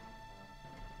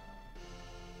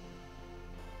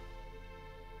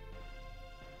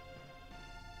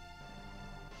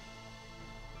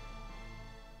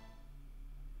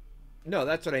 No,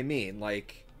 that's what I mean.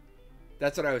 Like,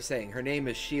 that's what I was saying. Her name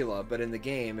is Sheila, but in the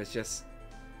game, it's just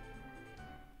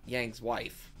Yang's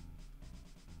wife.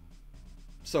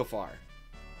 So far.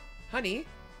 Honey,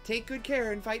 take good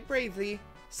care and fight bravely.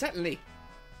 Certainly.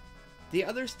 The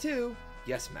others too?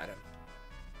 Yes, madam.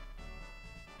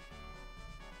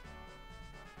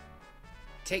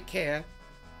 Take care.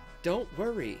 Don't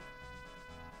worry.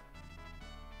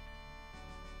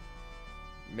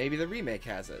 Maybe the remake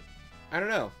has it. I don't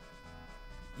know.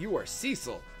 You are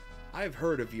Cecil. I've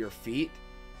heard of your feat.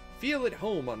 Feel at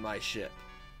home on my ship.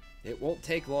 It won't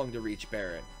take long to reach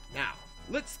Baron. Now,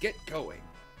 let's get going.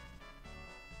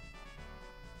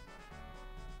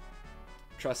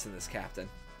 Trust in this, Captain.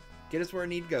 Get us where we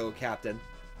need to go, Captain.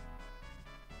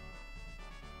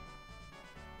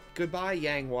 Goodbye,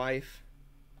 Yang wife.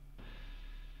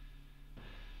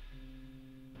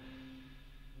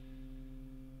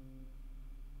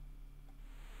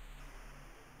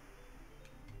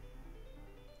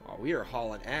 Oh, we are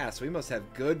hauling ass. We must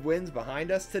have good winds behind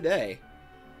us today.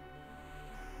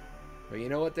 But you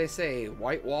know what they say,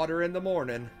 white water in the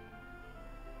morning.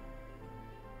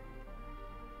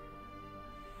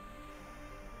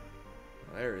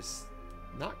 There's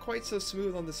not quite so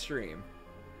smooth on the stream.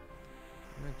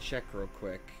 I'm gonna check real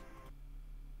quick.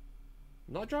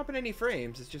 I'm not dropping any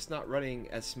frames, it's just not running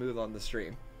as smooth on the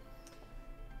stream.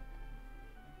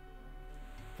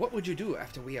 What would you do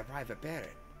after we arrive at Baron?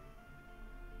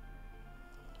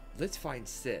 Let's find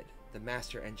Sid, the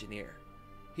master engineer.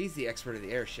 He's the expert of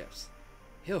the airships.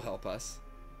 He'll help us.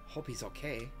 Hope he's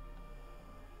okay.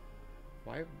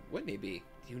 Why wouldn't he be?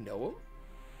 Do you know him?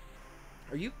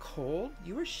 Are you cold?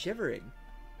 You were shivering.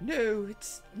 No,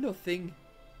 it's nothing.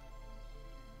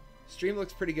 Stream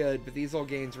looks pretty good, but these old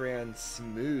games ran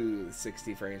smooth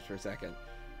 60 frames per second.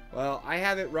 Well, I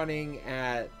have it running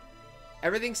at...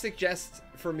 Everything suggests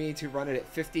for me to run it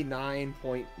at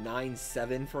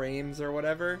 59.97 frames or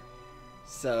whatever.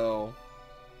 So,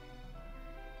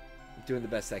 I'm doing the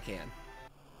best I can.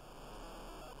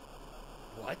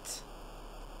 What?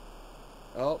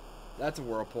 Oh, that's a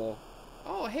whirlpool.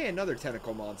 Oh, hey, another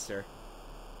tentacle monster.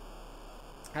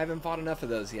 I haven't fought enough of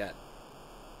those yet.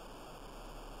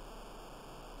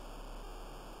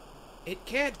 It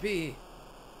can't be.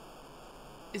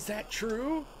 Is that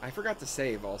true? I forgot to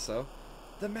save also.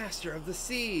 The Master of the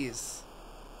Seas.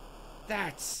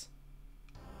 That's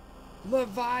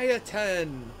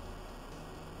Leviathan.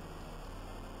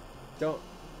 Don't.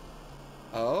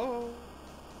 Oh.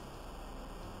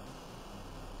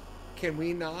 Can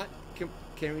we not?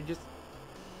 Can we just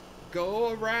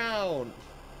go around?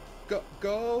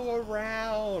 Go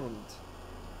around.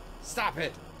 Stop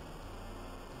it.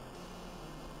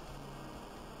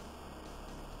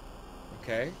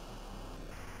 Okay.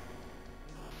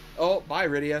 Oh, bye,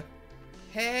 Rydia.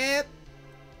 Hep.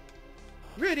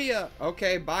 Rydia.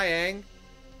 Okay, bye, Aang.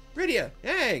 Rydia,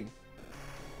 Aang.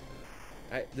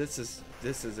 This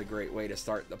is a great way to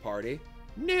start the party.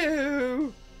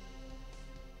 No.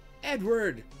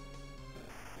 Edward.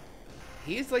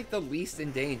 He's like the least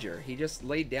in danger. He just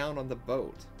laid down on the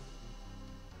boat.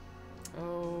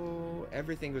 Oh,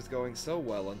 everything was going so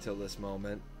well until this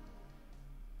moment.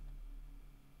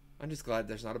 I'm just glad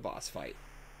there's not a boss fight.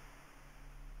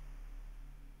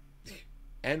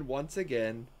 And once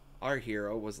again, our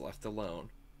hero was left alone.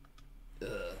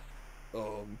 Ugh.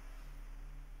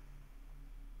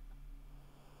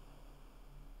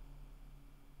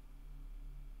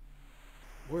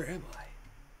 Where am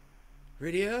I?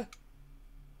 Rydia?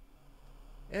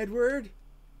 Edward?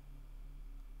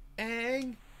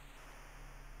 Aang?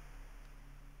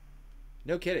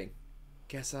 No kidding.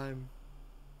 Guess I'm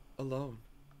alone.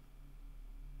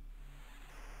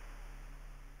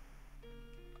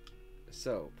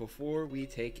 So, before we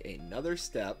take another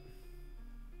step...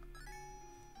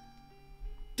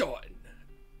 Done!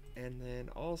 And then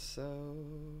also...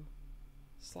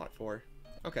 Slot 4.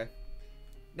 Okay.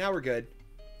 Now we're good.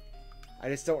 I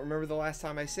just don't remember the last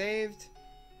time I saved.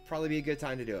 Probably be a good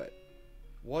time to do it.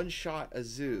 One shot a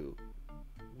zoo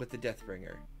with the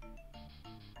Deathbringer.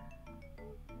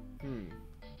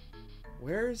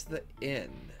 Where's the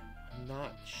inn? I'm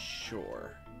not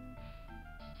sure.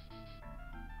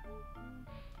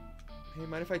 Hey,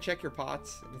 mind if I check your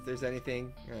pots? If there's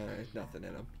anything? There's nothing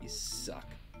in them. You suck.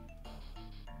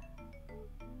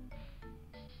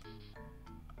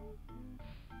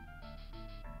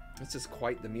 This is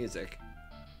quite the music.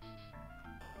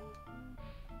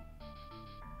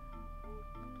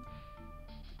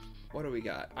 What do we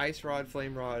got? Ice Rod,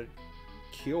 Flame Rod,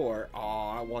 Cure. Oh,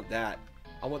 I want that.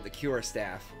 I want the Cure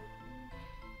Staff.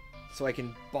 So I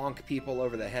can bonk people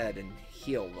over the head and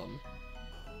heal them.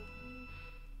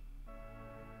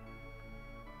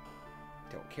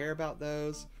 Don't care about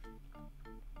those.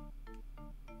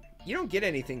 You don't get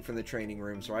anything from the training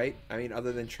rooms, right? I mean,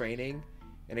 other than training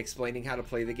and explaining how to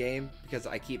play the game because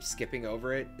I keep skipping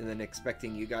over it and then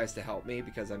expecting you guys to help me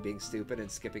because I'm being stupid and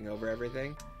skipping over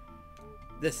everything.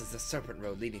 This is the Serpent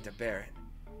Road leading to Baron.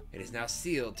 It is now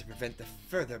sealed to prevent the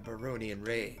further Baronian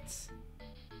raids.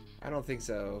 I don't think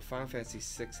so. Final Fantasy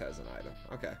VI has an item.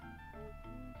 Okay.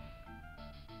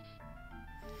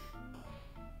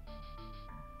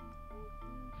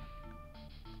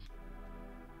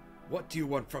 What do you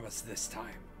want from us this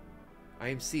time? I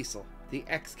am Cecil, the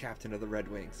ex-captain of the Red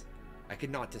Wings. I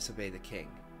could not disobey the king.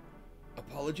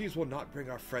 Apologies will not bring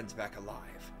our friends back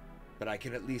alive, but I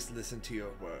can at least listen to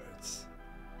your words.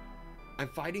 I'm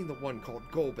fighting the one called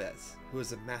Golbez, who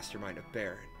is a mastermind of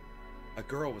Baron. A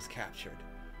girl was captured,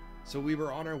 so we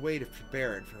were on our way to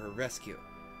Baron for her rescue,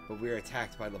 but we were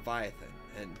attacked by Leviathan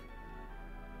and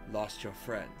lost your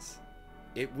friends.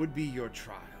 It would be your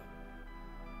trial.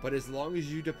 But as long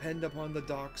as you depend upon the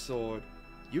Dark Sword,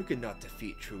 you cannot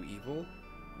defeat true evil.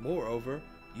 Moreover,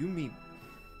 you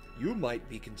might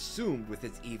be consumed with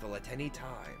its evil at any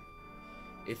time.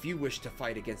 If you wish to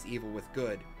fight against evil with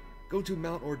good, go to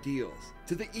Mount Ordeals,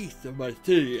 to the east of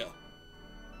Martyria.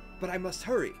 But I must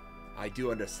hurry. I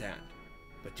do understand,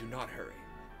 but do not hurry.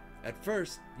 At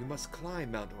first, you must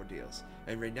climb Mount Ordeals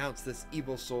and renounce this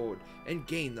evil sword and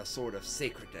gain the Sword of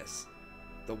Sacredness.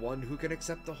 The one who can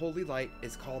accept the holy light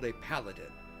is called a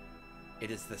paladin.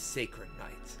 It is the sacred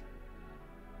knight.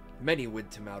 Many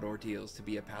went to Mount Ordeals to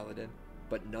be a paladin,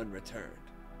 but none returned.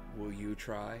 Will you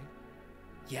try?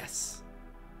 Yes.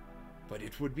 But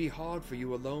it would be hard for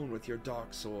you alone with your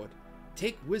dark sword.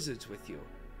 Take wizards with you.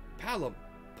 Palom,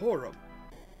 Porum.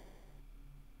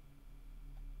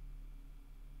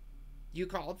 You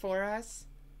called for us?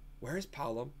 Where's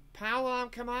Palom?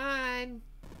 Palom, come on!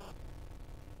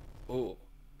 Oh.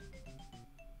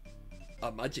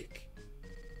 A magic.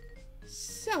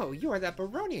 So, you are that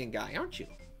Baronian guy, aren't you?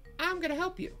 I'm gonna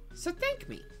help you, so thank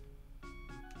me.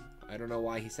 I don't know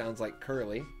why he sounds like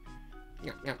Curly.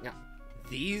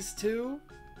 These two?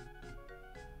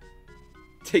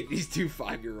 Take these two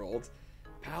 5-year-olds,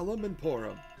 Palom and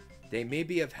Porum. They may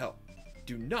be of help.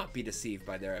 Do not be deceived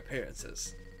by their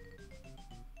appearances.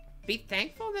 Be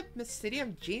thankful that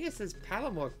Mystidium Genius's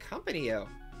Palom will accompany you.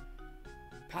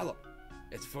 Palom,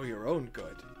 it's for your own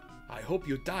good. I hope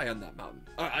you die on that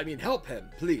mountain. Help him,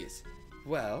 please.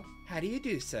 Well, how do you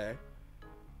do, sir?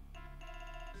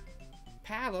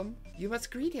 Palom, you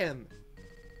must greet him.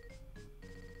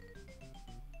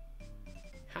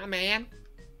 Hi, man.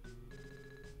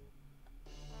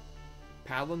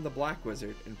 Palom the Black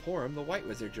Wizard and Porum the White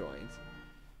Wizard joins.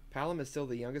 Palom is still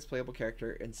the youngest playable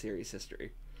character in series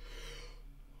history.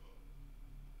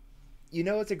 You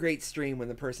know it's a great stream when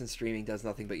the person streaming does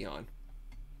nothing but yawn.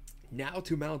 Now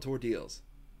to Mount Ordeals.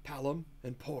 Palom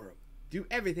and Porum. Do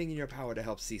everything in your power to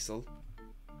help Cecil.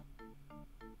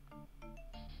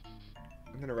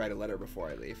 I'm gonna write a letter before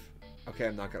I leave. Okay,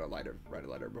 I'm not gonna write a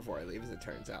letter before I leave, as it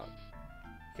turns out.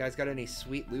 You guys got any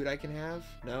sweet loot I can have?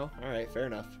 No? Alright, fair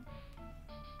enough.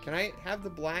 Can I have the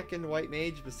black and white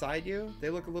mage beside you? They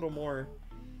look a little more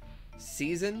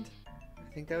seasoned.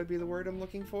 I think that would be the word I'm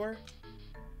looking for.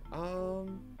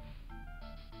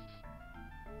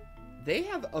 They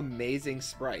have amazing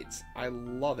sprites. I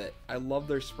love it. I love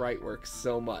their sprite work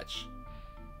so much.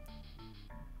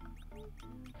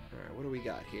 Alright, what do we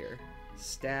got here?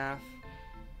 Staff.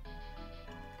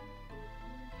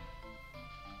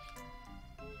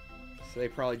 So they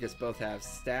probably just both have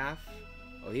staff.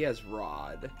 Oh, he has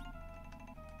rod.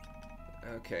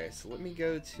 Okay, so let me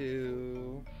go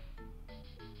to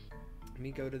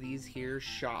these here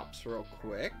shops real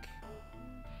quick.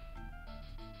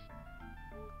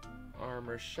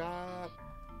 Armor shop.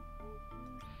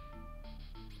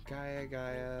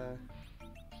 Gaia.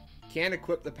 Can't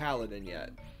equip the paladin yet.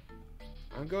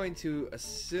 I'm going to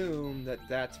assume that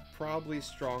that's probably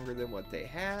stronger than what they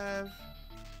have.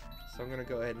 So I'm going to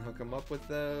go ahead and hook them up with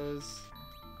those.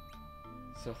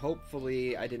 So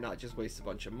hopefully I did not just waste a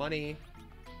bunch of money.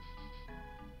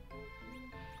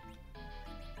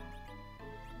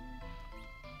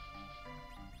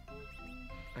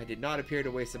 I did not appear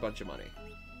to waste a bunch of money.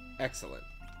 Excellent.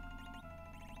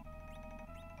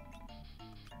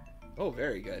 Oh,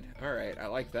 very good. Alright, I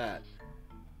like that.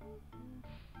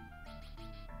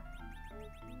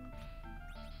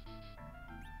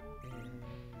 And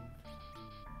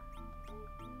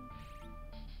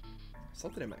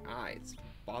something in my eye. It's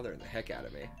bothering the heck out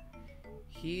of me.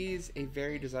 He's a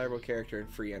very desirable character in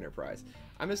Free Enterprise.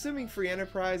 I'm assuming Free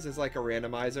Enterprise is like a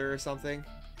randomizer or something.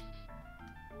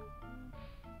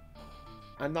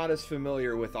 I'm not as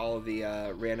familiar with all of the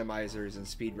randomizers and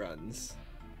speedruns.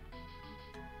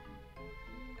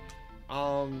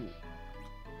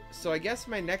 So I guess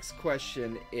my next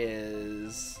question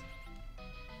is...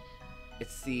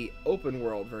 It's the open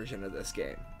world version of this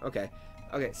game. Okay.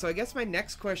 Okay, so I guess my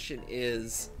next question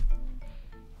is...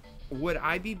 Would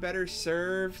I be better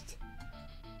served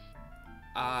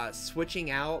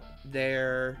switching out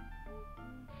their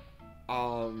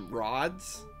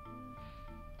rods?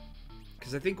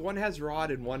 Because I think one has rod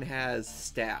and one has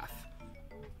staff.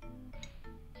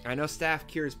 I know staff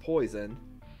cures poison.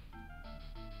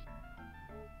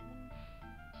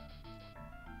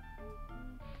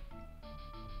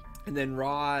 And then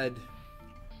rod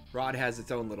has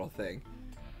its own little thing.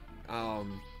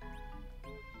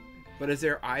 But is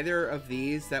there either of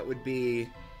these that would be...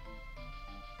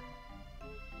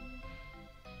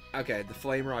 Okay, the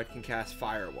flame rod can cast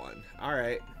fire one.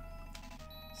 Alright.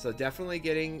 So definitely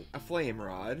getting a flame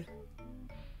rod.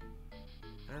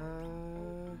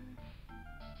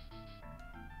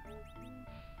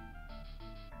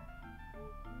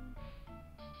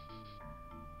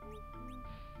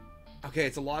 Okay,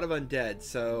 it's a lot of undead,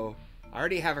 so I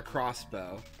already have a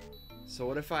crossbow. So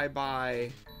what if I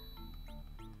buy...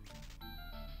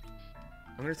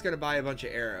 I'm just gonna buy a bunch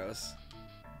of arrows.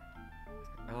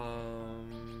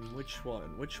 Which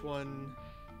one? Which one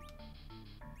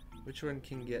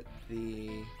can get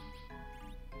the...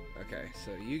 Okay,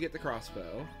 so you get the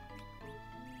crossbow.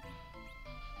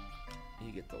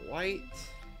 You get the white.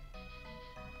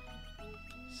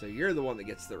 So you're the one that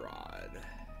gets the rod.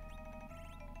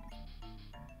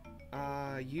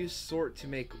 Use sort to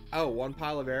make... Oh, one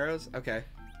pile of arrows? Okay.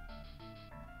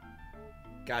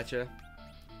 Gotcha.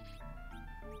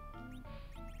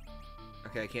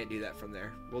 Okay, I can't do that from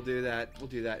there. We'll do that. We'll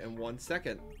do that in 1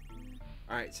 second.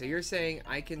 Alright, so you're saying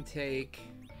I can take...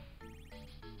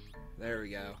 There we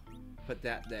go. Put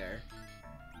that there.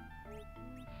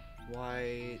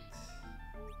 White...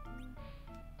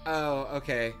 Oh,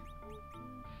 okay.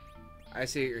 I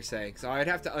see what you're saying. So I'd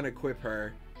have to unequip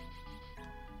her.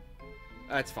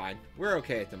 That's fine. We're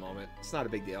okay at the moment. It's not a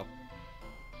big deal.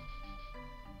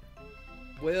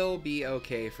 We'll be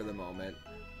okay for the moment.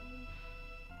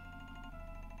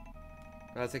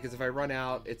 That's because if I run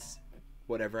out, it's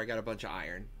whatever. I got a bunch of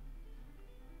iron.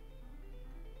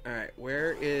 Alright,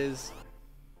 where is...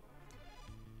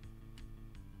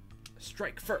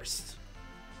 Strike first.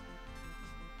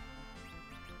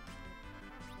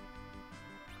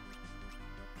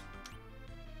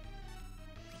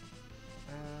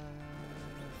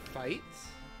 Fight.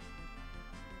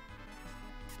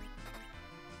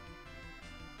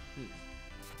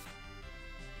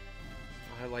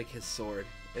 I like his sword.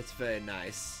 It's very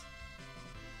nice.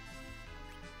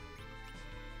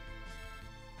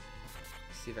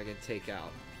 See if I can take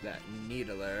out that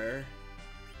needler.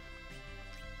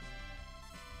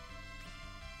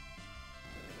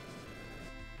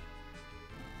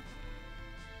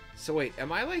 So wait,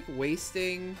 am I like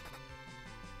wasting...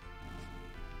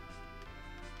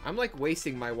 I'm like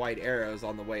wasting my white arrows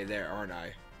on the way there, aren't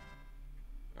I?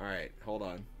 Alright, hold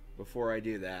on. Before I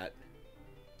do that.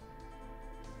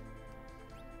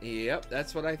 Yep,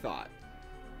 that's what I thought.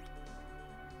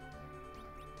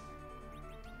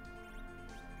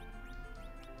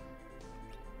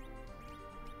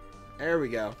 There we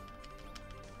go.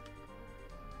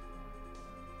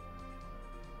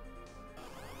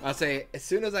 I'll say, as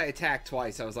soon as I attacked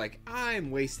twice, I was like,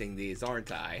 I'm wasting these,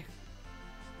 aren't I?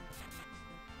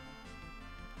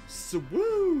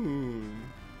 Swoon!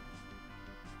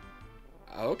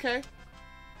 Okay.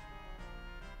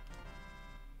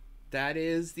 That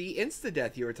is the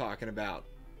insta-death you were talking about.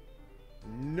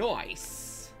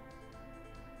 Nice.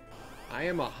 I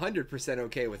am 100%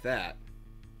 okay with that.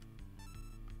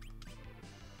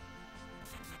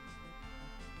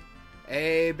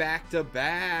 Hey, back to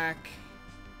back.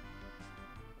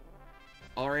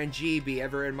 RNG be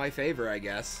ever in my favor, I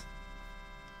guess.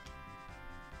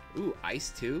 Ooh,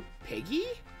 Ice 2. Piggy?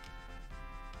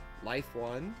 Life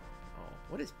 1. Oh,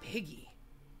 what is Piggy?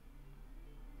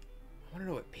 I want to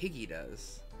know what Piggy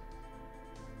does.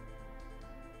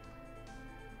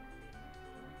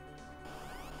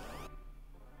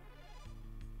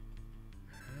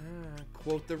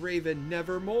 Quote the Raven,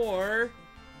 nevermore.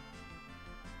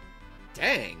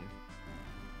 Dang.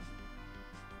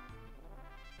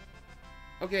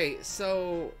 Okay,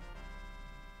 so...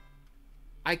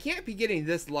 I can't be getting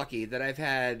this lucky that I've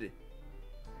had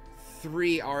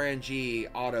 3 RNG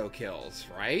auto kills,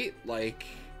 right? Like...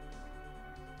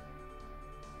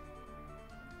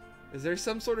 Is there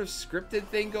some sort of scripted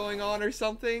thing going on or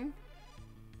something?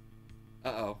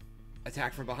 Uh-oh.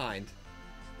 Attack from behind.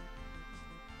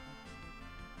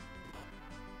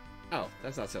 Oh,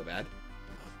 that's not so bad.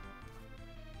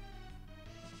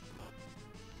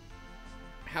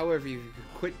 However, if you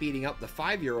could quit beating up the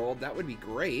 5-year-old, that would be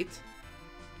great.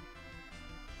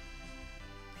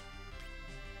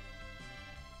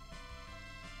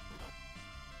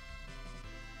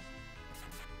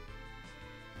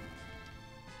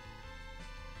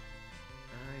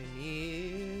 I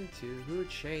need to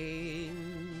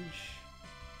change.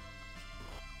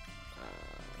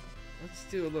 Let's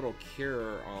do a little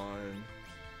cure on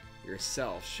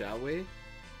yourself, shall we?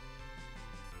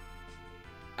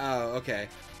 Oh, okay.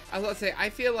 I was about to say, I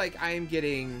feel like I am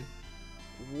getting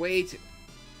way too...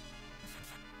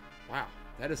 Wow,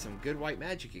 that is some good white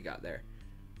magic you got there.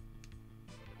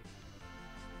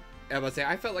 I was about to say,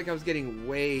 I felt like I was getting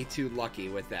way too lucky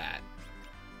with that.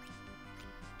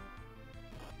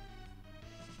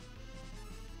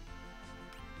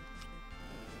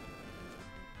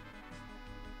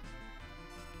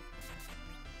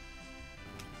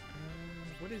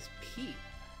 What is Peep?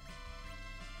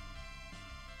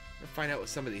 Let's find out what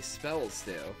some of these spells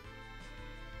do.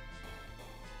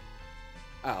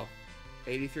 Oh.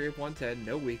 83 of 110,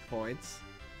 no weak points.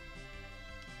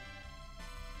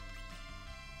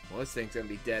 Well, this thing's gonna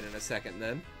be dead in a second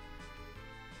then.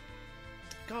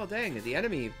 God dang, the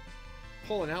enemy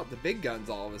pulling out the big guns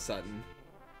all of a sudden.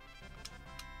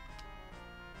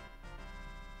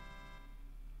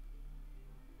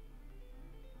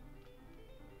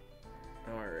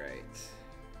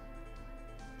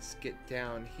 Get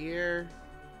down here.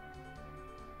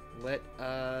 Let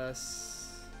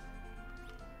us...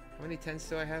 How many 10s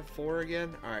do I have? 4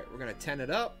 again? Alright, we're going to 10 it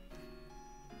up.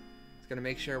 It's going to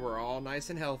make sure we're all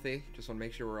nice and healthy. Just want to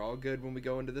make sure we're all good when we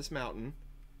go into this mountain.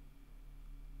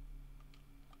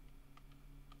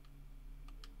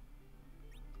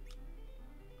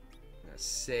 Gonna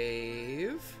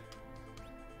save.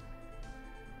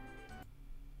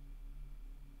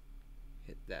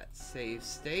 Hit that save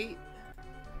state.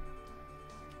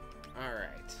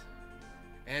 Alright.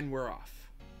 And we're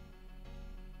off.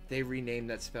 They rename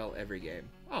that spell every game.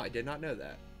 Oh, I did not know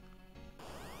that.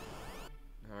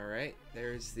 Alright,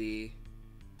 there's the...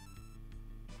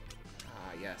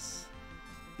 Ah, yes.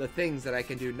 The things that I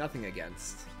can do nothing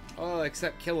against. Oh,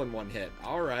 except kill in one hit.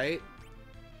 Alright.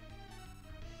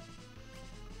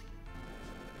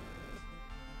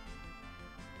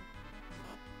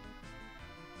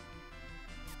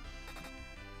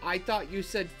 I thought you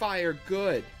said fire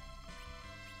good.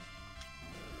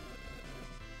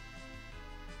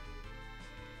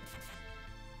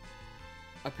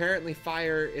 Apparently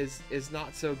fire is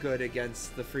not so good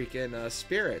against the freaking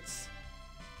spirits,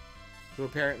 who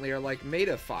apparently are like made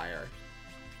of fire.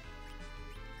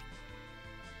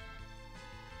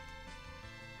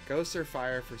 Ghosts are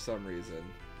fire for some reason.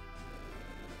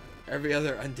 Every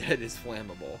other undead is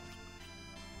flammable.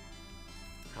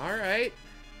 Alright.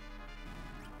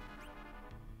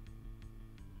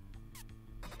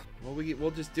 Well,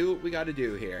 we'll just do what we gotta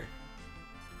do here.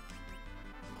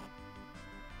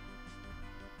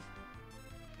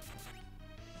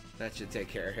 That should take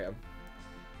care of him.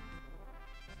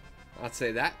 I'd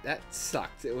say that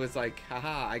sucked. It was like,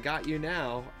 haha, I got you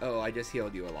now. Oh, I just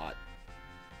healed you a lot.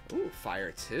 Ooh,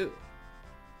 fire too.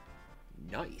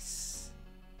 Nice.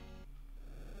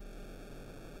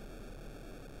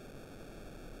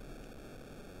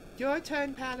 Your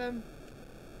turn, Padam.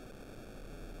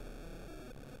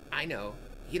 I know.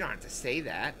 You don't have to say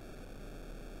that.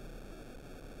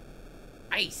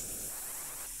 Ice.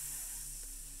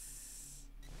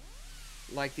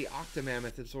 Like the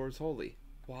Octomammoth absorbs holy.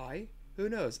 Why? Who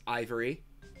knows? Ivory.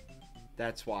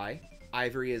 That's why.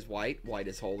 Ivory is white. White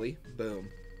is holy. Boom.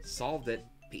 Solved it.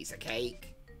 Piece of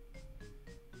cake.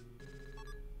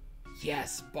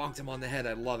 Yes! Bonked him on the head.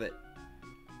 I love it.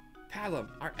 Palom,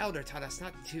 our elder taught us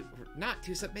not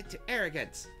to submit to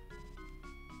arrogance.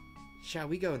 Shall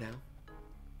we go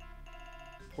now?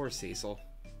 Poor Cecil.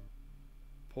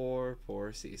 Poor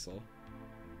Cecil.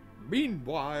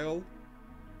 Meanwhile...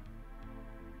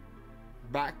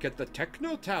 back at the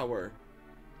Techno Tower.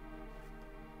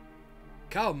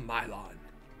 Come, Mylon.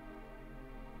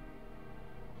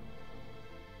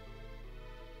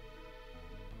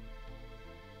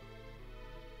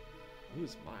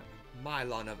 Who's Mylon?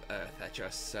 Mylon of Earth at your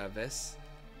service.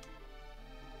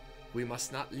 We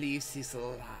must not leave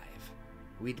Cecil alive.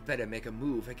 We'd better make a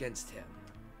move against him.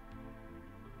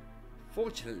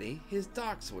 Fortunately, his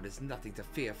dark sword is nothing to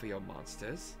fear for your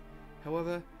monsters.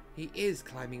 However, he is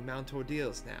climbing Mount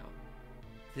Ordeals now.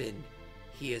 Then,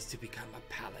 he is to become a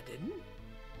paladin?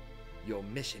 Your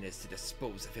mission is to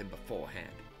dispose of him beforehand.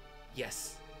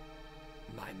 Yes,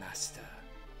 my master.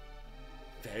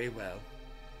 Very well.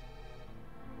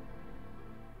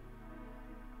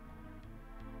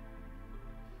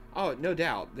 Oh, no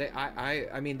doubt.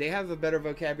 I mean, they have a better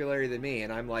vocabulary than me,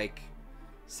 and I'm like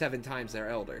 7 times their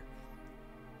elder.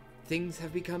 Things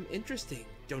have become interesting,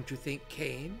 don't you think,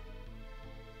 Kane?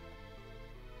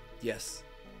 Yes,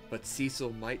 but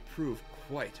Cecil might prove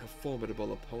quite a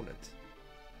formidable opponent.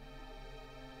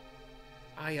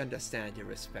 I understand your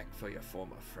respect for your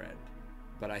former friend,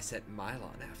 but I set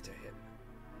Mylon after him.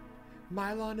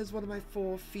 Mylon is one of my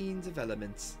 4 fiends of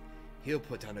elements. He'll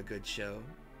put on a good show.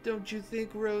 Don't you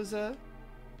think, Rosa?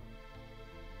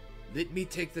 Let me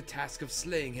take the task of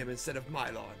slaying him instead of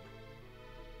Mylon.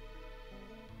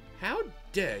 How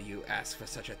dare you ask for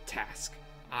such a task?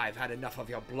 I've had enough of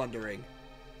your blundering.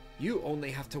 You only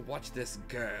have to watch this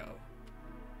girl.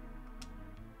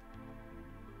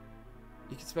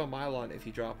 You can spell Mylon if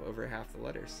you drop over half the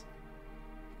letters.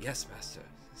 Yes, Master.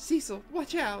 Cecil,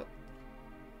 watch out!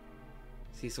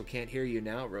 Cecil can't hear you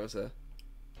now, Rosa.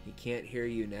 He can't hear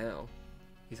you now.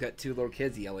 He's got 2 little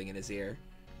kids yelling in his ear.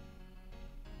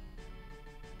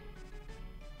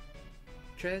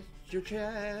 Treasure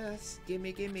chest.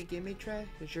 Gimme, gimme, gimme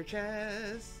treasure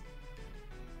chest.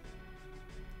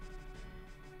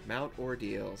 Mount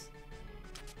ordeals.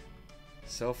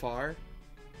 So far,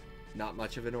 not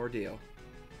much of an ordeal.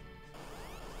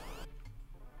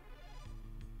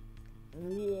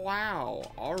 Wow,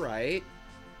 alright.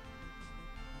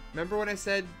 Remember when I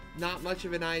said not much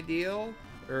of an ideal?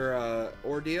 Or,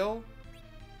 ordeal?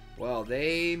 Well,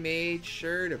 they made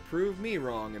sure to prove me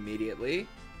wrong immediately.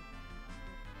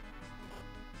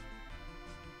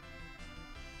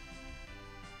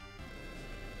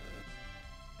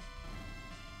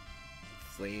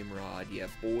 Flame rod, yeah,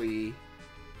 boy.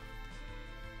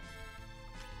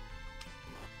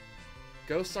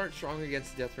 Ghosts aren't strong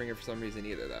against Deathbringer for some reason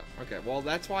either, though. Okay, well,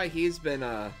 that's why he's been,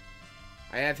 I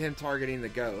have him targeting the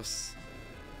ghosts.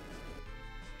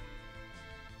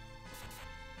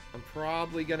 I'm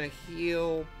probably gonna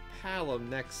heal Palom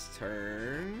next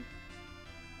turn.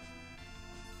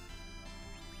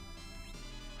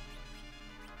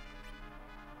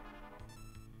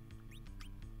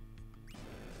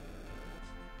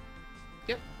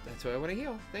 Yep, that's what I want to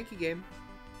heal. Thank you, game.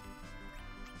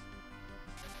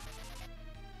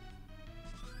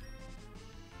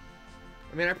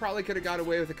 I mean, I probably could have got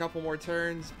away with a couple more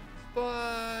turns,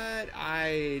 but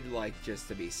I'd like just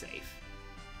to be safe.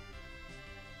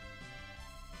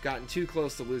 Gotten too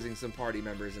close to losing some party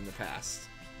members in the past.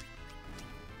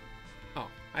 Oh,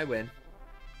 I win.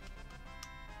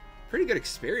 Pretty good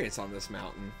experience on this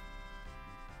mountain.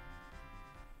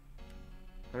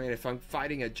 I mean, if I'm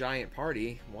fighting a giant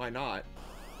party, why not?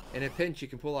 In a pinch, you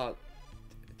can pull out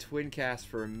Twin Cast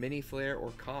for a Mini Flare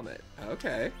or Comet.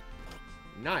 Okay.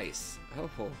 Nice.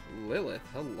 Oh, Lilith,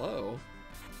 hello.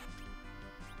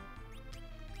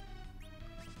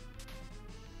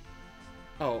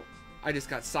 Oh, I just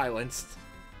got silenced.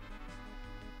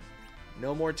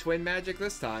 No more twin magic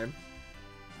this time.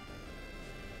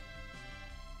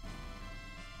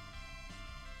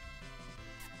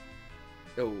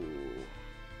 Oh.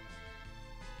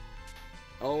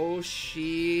 Oh,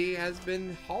 she has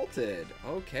been halted.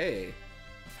 Okay.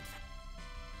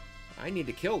 I need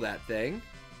to kill that thing.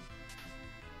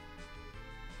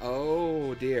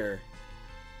 Oh, dear.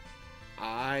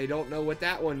 I don't know what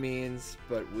that one means,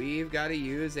 but we've got to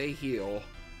use a heal.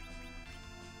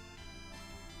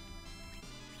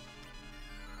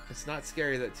 It's not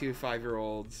scary that 2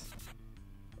 5-year-olds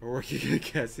are working at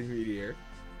casting Meteor.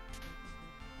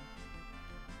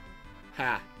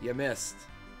 Ha! You missed.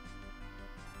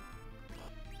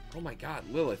 Oh my god,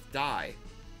 Lilith, die.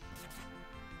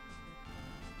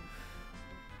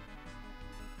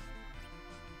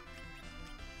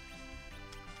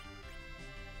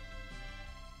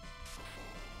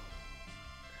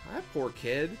 That poor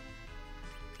kid.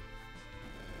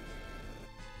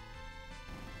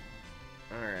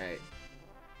 Alright.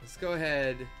 Let's go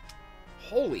ahead.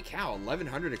 Holy cow,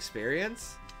 1100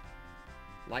 experience?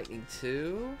 Lightning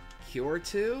 2? Cure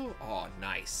 2? Oh,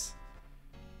 nice.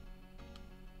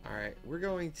 Alright, we're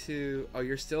going to... Oh,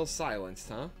 you're still silenced,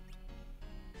 huh?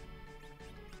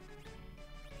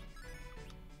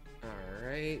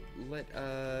 Alright, let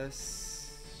us...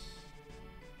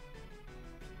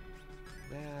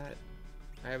 That.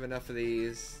 I have enough of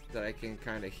these that I can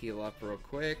kind of heal up real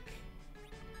quick.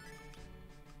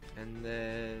 And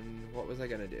then... What was I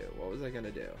gonna do? What was I gonna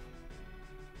do?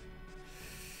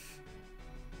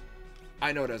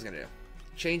 I know what I was gonna do.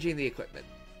 Changing the equipment.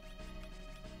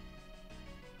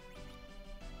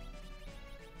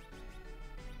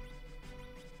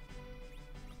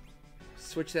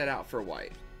 Switch that out for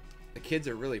white. The kids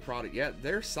are really proud of... Yeah,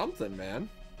 there's something, man.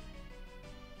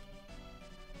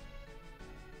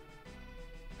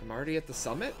 I'm already at the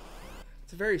summit?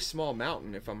 It's a very small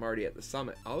mountain if I'm already at the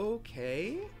summit.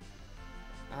 Okay.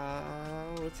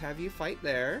 Let's have you fight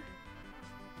there.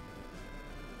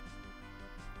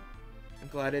 I'm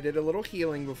glad I did a little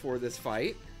healing before this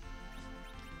fight.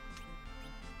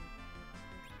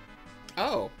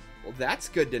 Oh, well that's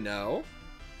good to know.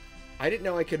 I didn't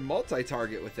know I could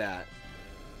multi-target with that.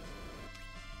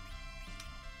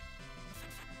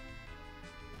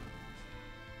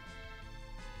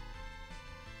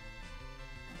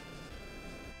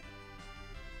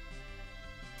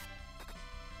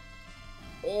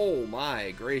 Oh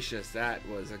my gracious, that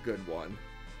was a good one.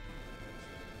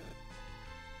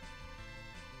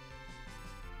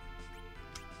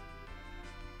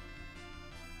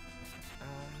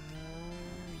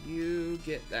 You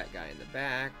get that guy in the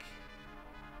back.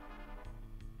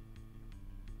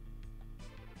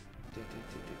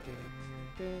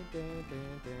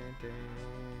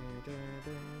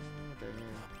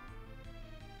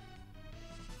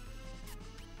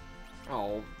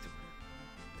 Oh,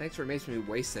 thanks for making me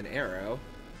waste an arrow.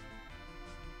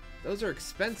 Those are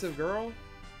expensive, girl.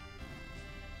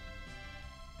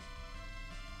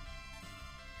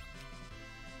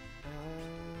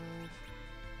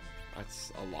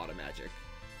 That's a lot of magic.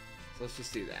 So let's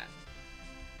just do that.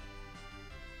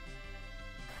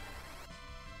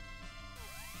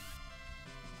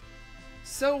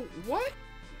 So what?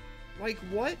 Like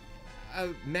what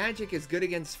magic is good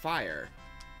against fire?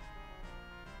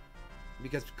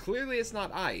 Because clearly it's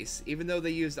not ice, even though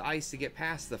they used ice to get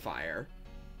past the fire.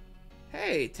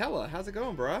 Hey, Tella, how's it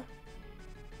going, bruh?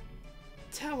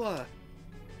 Tella!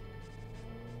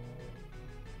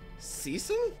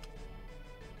 Cecil?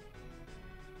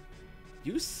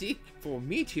 You seek for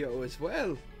Meteo as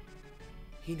well.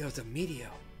 He knows of Meteo.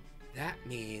 That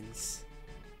means...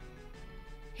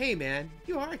 Hey man,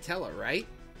 you are Tella, right?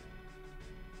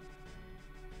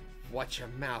 Watch your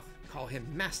mouth. Call him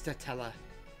Master Tella.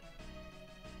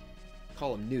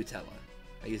 Call him Nutella.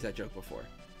 I used that joke before.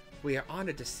 We are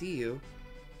honored to see you.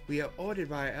 We are ordered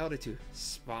by our elder to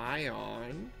spy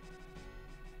on.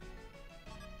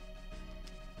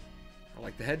 I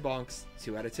like the head bonks.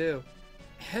 2 out of 2.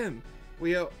 Ahem.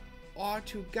 We are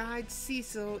to guide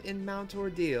Cecil in Mount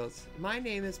Ordeals. My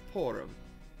name is Porum.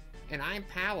 And I'm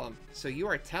Palom, so you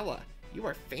are Tella. You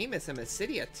are famous in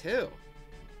Mysidia too.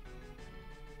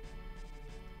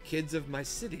 Kids of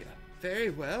Mysidia. Very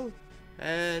well.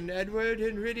 And Edward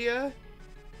and Rydia?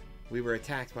 We were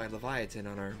attacked by Leviathan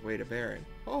on our way to Baron.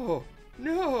 Oh,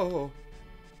 no!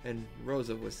 And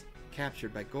Rosa was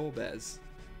captured by Golbez.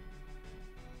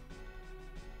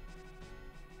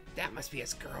 That must be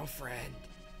his girlfriend.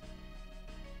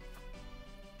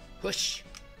 Hush!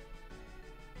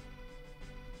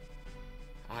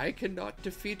 I cannot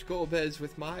defeat Golbez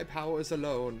with my powers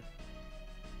alone.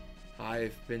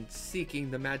 I've been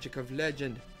seeking the magic of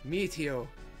legend, Meteo.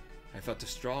 I felt a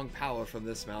strong power from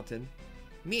this mountain.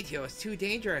 Meteo is too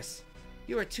dangerous.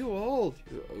 You are too old.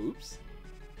 Oops.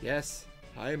 Yes,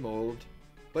 I'm old.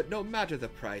 But no matter the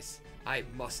price, I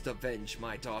must avenge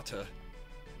my daughter.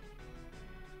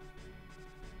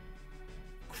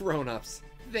 Grown-ups,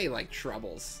 they like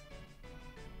troubles.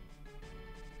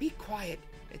 Be quiet.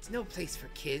 It's no place for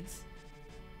kids.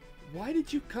 Why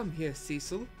did you come here,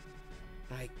 Cecil?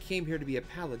 I came here to be a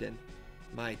paladin.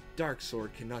 My dark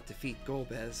sword cannot defeat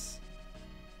Golbez.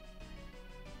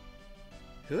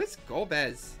 Who is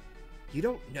Golbez? You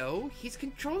don't know? He's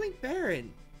controlling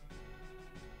Baron.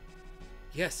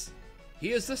 Yes,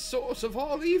 he is the source of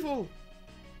all evil.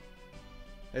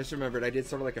 I just remembered I did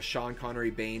sort of like a Sean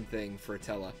Connery Bane thing for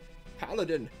Tella.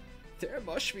 Paladin, there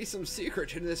must be some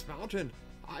secret in this mountain.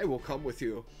 I will come with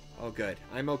you. Oh good,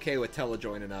 I'm okay with Tella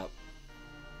joining up.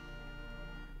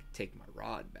 Take my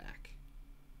rod back.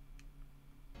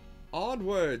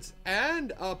 Onwards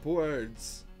and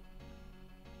upwards.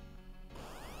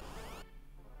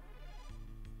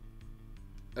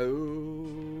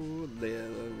 Oh,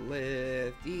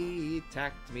 Lilith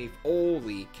attacked me.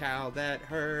 Holy cow, that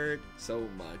hurt so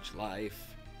much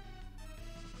life.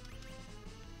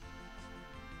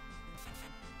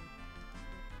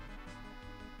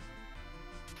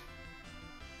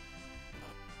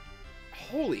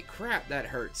 Holy crap, that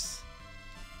hurts.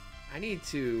 I need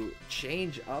to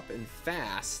change up and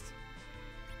fast.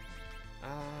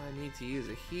 I need to use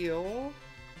a heal.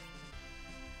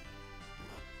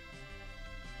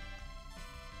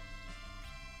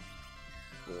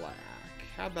 Black.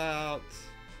 How about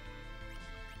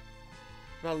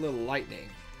a little lightning?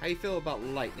 How you feel about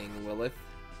lightning, Lilith?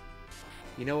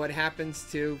 You know what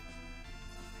happens to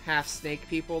half snake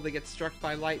people that get struck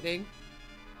by lightning?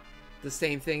 The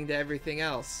same thing to everything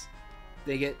else.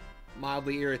 They get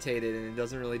mildly irritated and it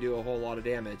doesn't really do a whole lot of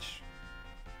damage.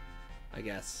 I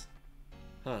guess.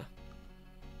 Huh.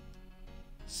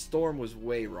 Storm was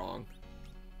way wrong.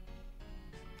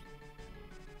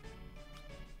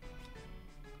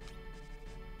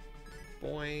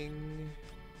 Boing.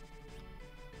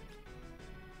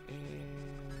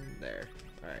 And there.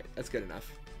 Alright, that's good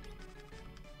enough.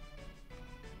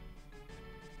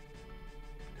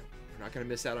 We're not going to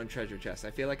miss out on treasure chests.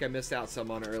 I feel like I missed out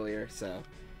some on earlier, so...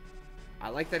 I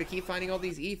like that I keep finding all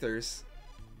these ethers.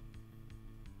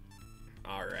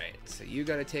 Alright, so you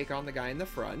got to take on the guy in the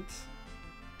front.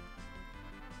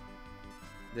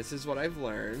 This is what I've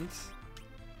learned.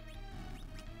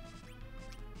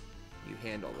 You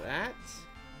handle that.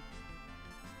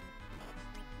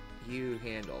 You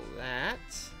handle that.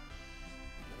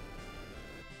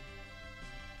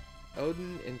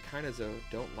 Odin and Kainazo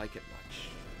don't like it much.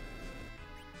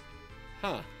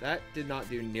 Huh, that did not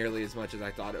do nearly as much as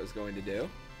I thought it was going to do.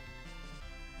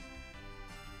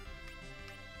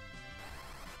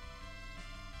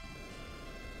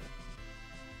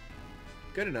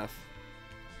 Good enough.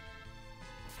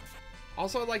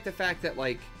 Also, I like the fact that,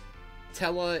 like,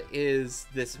 Tella is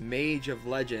this mage of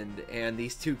legend, and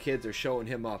these two kids are showing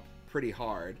him up pretty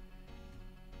hard.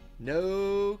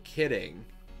 No kidding.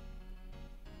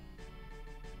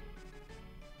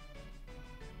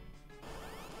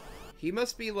 He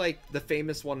must be, like, the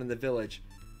famous one in the village.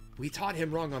 We taught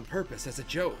him wrong on purpose as a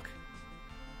joke.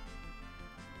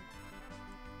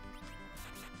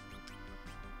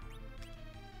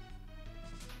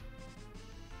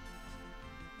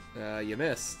 You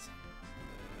missed.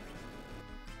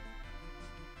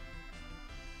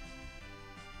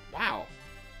 Wow,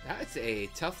 that's a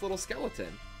tough little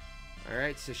skeleton.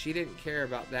 Alright, so she didn't care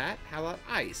about that. How about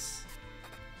ice?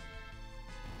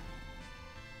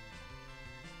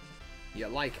 You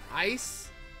like ice?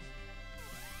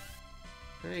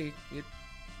 Hey,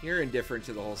 you're indifferent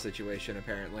to the whole situation,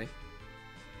 apparently.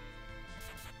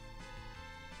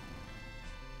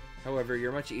 However,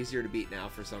 you're much easier to beat now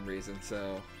for some reason,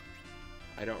 so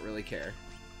I don't really care.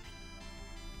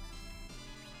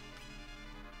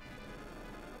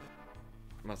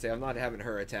 I'm gonna say I'm not having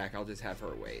her attack, I'll just have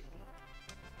her wait.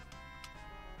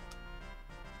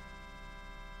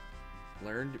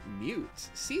 Learned mute.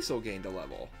 Cecil gained a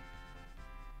level.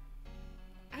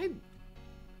 I'm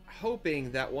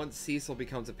hoping that once Cecil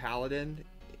becomes a paladin,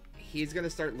 he's gonna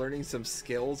start learning some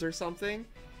skills or something.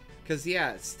 Because,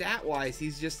 yeah, stat-wise,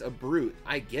 he's just a brute.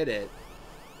 I get it.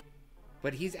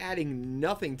 But he's adding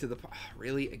nothing to the...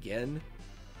 Really? Again?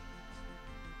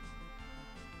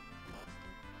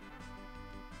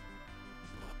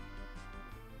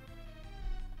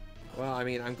 Well, I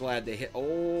mean, I'm glad they hit...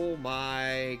 Oh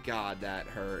my god, that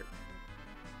hurt.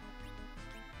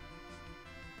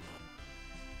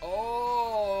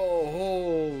 Oh,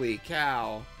 holy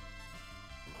cow.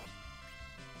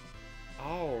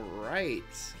 Alright.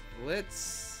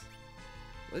 Let's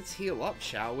heal up,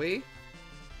 shall we?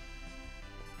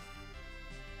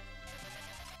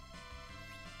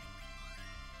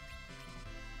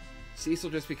 Cecil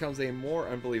just becomes a more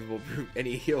unbelievable brute, and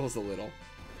he heals a little.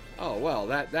 Oh, well,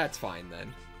 that's fine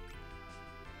then.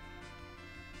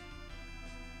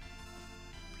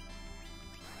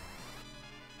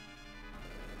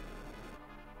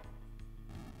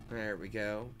 There we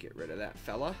go. Get rid of that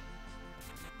fella.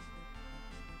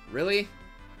 Really?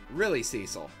 Really,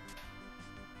 Cecil?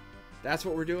 That's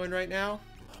what we're doing right now?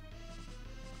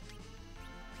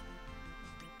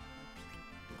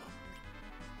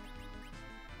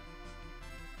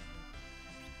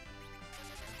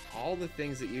 All the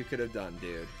things that you could have done,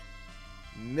 dude.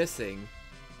 Missing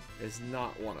is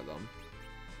not one of them.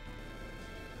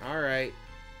 Alright.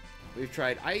 We've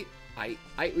tried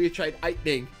we've tried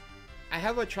lightning. I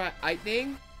have a try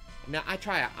lightning. Now I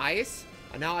try ice.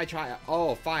 And now I try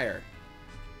oh, fire.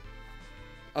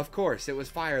 Of course, it was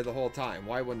fire the whole time.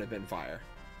 Why wouldn't it have been fire?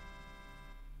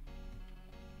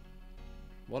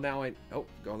 Well, now oh,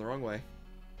 going the wrong way.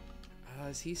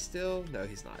 Is he still? No,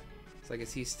 he's not. It's like,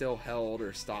 is he still held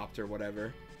or stopped or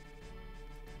whatever?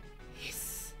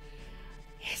 Yes.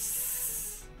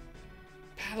 Yes.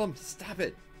 Palom, stop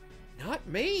it. Not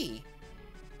me.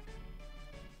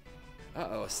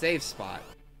 Uh-oh, a save spot.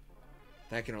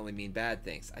 That can only mean bad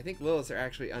things. I think Liliths are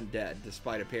actually undead,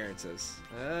 despite appearances.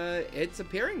 It's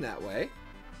appearing that way.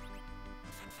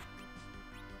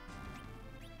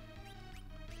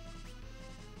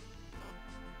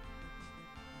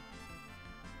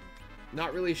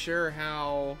 Not really sure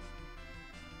how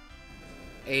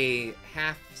a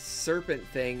half-serpent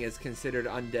thing is considered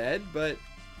undead, but,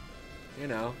 you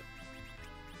know.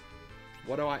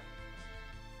 What do I...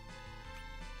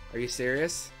 Are you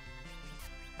serious?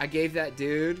 I gave that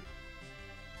dude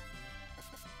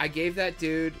I gave that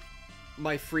dude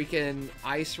my freaking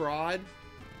ice rod,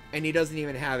 and he doesn't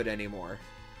even have it anymore.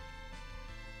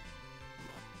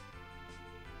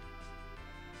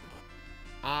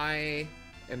 I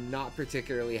am not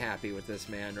particularly happy with this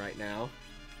man right now.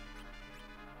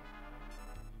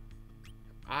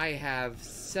 I have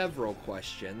several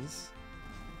questions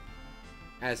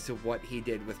as to what he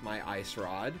did with my ice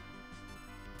rod.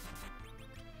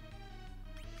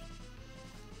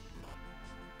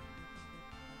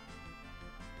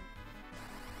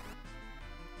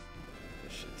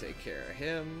 This should take care of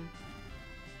him.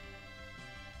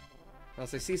 I'll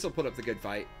say Cecil put up the good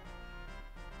fight.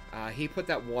 He put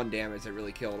that 1 damage that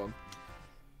really killed him.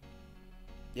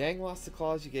 Yang lost the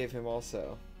claws you gave him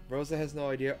also. Rosa has no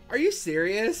idea. Are you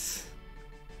serious?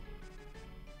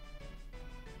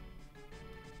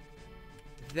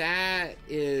 That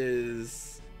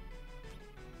is...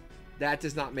 That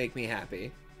does not make me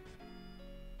happy.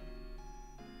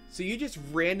 So you just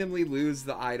randomly lose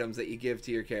the items that you give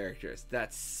to your characters.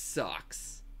 That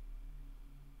sucks.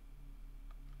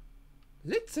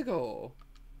 Let's go.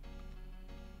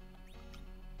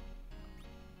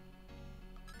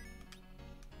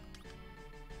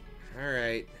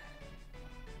 Alright.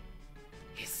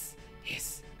 Hiss,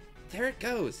 hiss. There it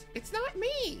goes. It's not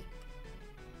me!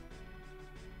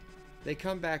 They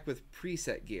come back with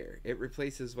preset gear. It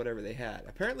replaces whatever they had.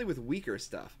 Apparently with weaker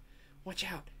stuff. Watch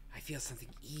out. I feel something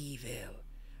evil.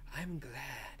 I'm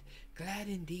glad. Glad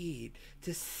indeed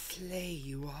to slay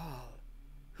you all.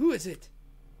 Who is it?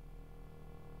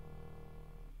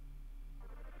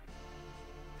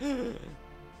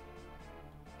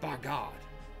 By God.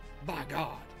 By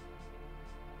God.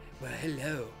 Well,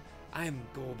 hello. I'm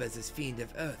Golbez's Fiend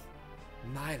of Earth,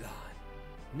 Mylon.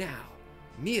 Now,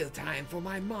 mealtime for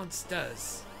my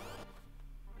monsters.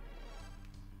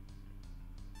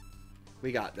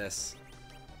 We got this.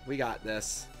 We got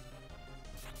this.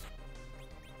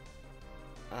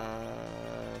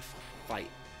 Fight.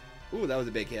 Ooh, that was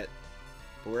a big hit.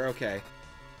 But we're okay.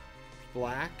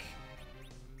 Black.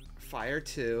 Fire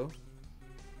 2.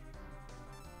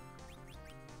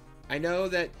 I know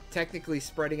that technically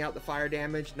spreading out the fire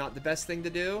damage, not the best thing to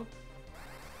do.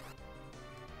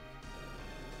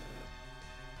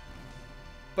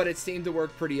 But it seemed to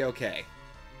work pretty okay.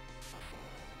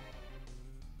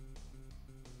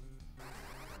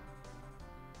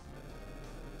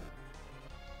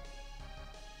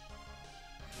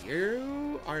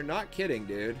 You are not kidding,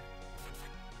 dude.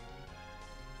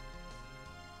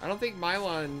 I don't think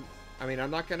Mylon... I mean,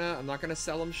 I'm not gonna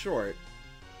sell him short.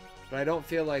 But I don't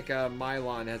feel like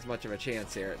Mylon has much of a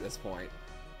chance here at this point.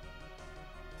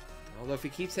 Although if he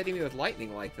keeps hitting me with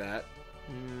lightning like that,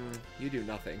 you do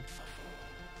nothing.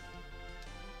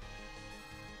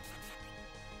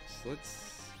 So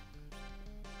let's...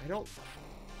 I don't...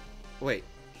 Wait,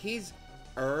 he's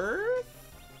Earth?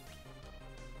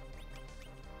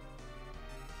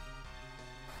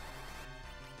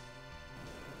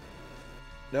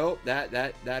 Nope,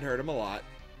 that hurt him a lot.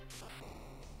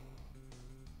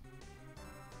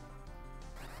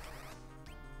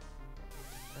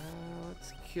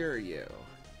 Let's cure you.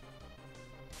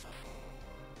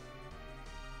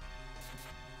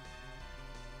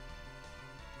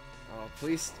 Oh,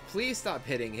 please stop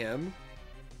hitting him.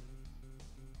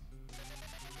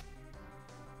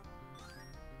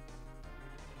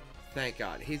 Thank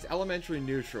God. He's elementary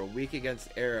neutral, weak against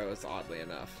arrows, oddly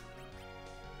enough.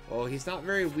 Well, he's not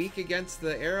very weak against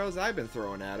the arrows I've been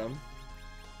throwing at him.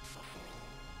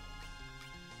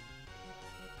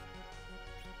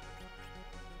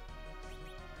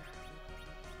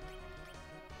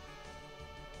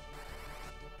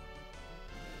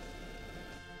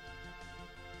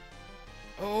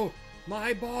 Oh,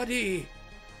 my body!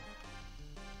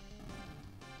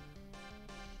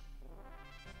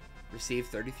 Receive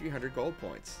 3,300 gold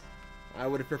points. I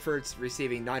would have preferred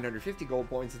receiving 950 gold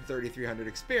points and 3,300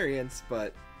 experience,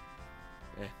 but...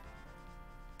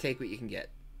 take what you can get.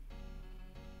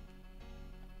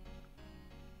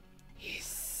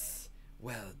 Yes,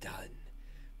 well done.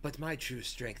 But my true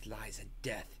strength lies in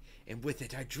death, and with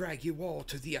it I drag you all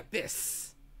to the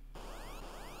abyss.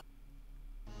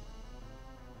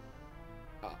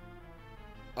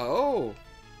 Oh.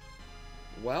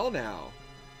 Well now.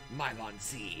 Mylon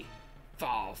Z.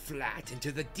 Fall flat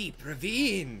into the deep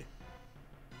ravine.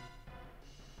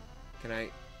 Can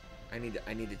I need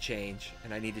to change,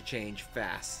 and I need to change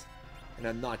fast. And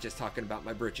I'm not just talking about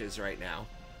my britches right now.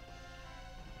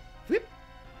 Whip.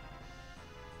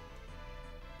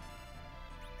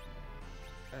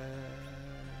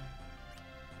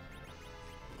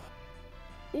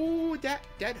 Ooh, that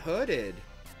hooded.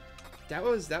 That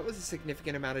was a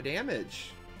significant amount of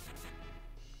damage.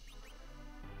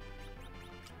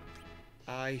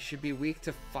 I should be weak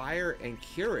to fire and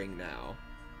curing now.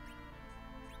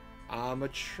 I'ma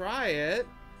try it.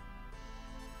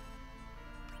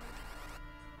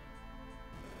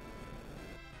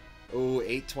 Ooh,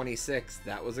 826.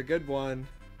 That was a good one.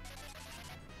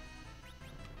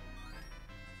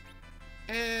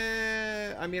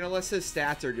 I mean, unless his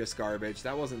stats are just garbage.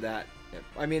 That wasn't that.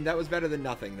 I mean, that was better than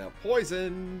nothing, though.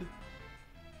 Poisoned!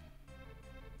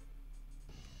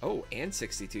 Oh, and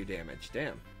 62 damage.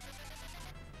 Damn.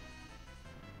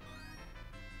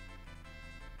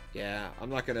 Yeah, I'm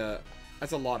not gonna...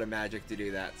 That's a lot of magic to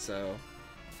do that, so...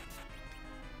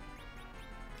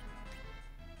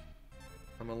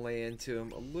 I'm gonna lay into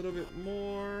him a little bit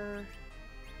more.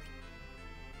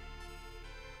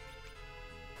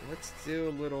 Let's do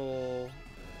a little...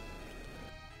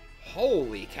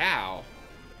 Holy cow!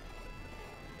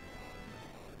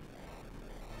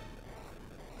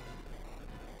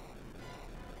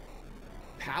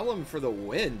 Palom for the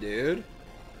win, dude.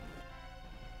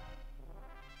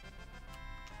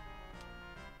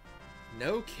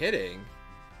 No kidding.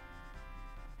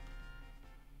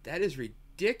 That is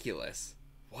ridiculous.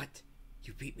 What?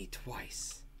 You beat me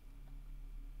twice.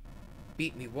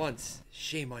 Beat me once.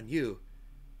 Shame on you.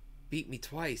 Beat me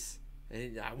twice.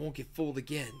 And I won't get fooled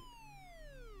again.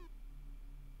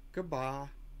 Goodbye.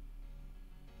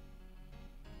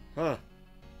 Huh.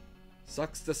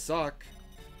 Sucks to suck.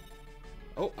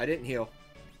 Oh, I didn't heal.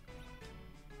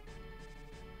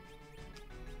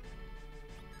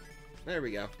 There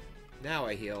we go. Now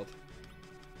I healed.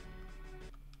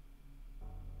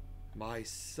 My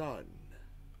son.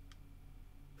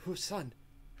 Son?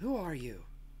 Who are you?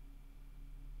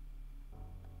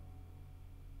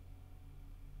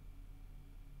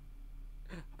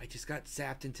 I just got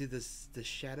zapped into the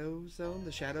shadow zone,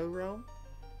 the shadow realm.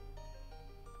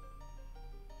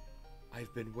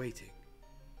 I've been waiting.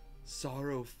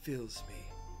 Sorrow fills me.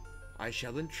 I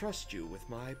shall entrust you with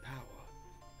my power,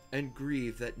 and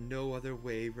grieve that no other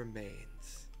way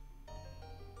remains.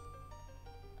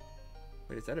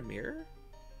 Wait, is that a mirror?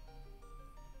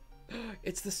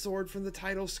 It's the sword from the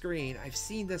title screen. I've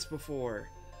seen this before.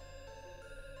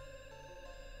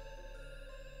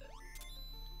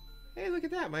 Hey, look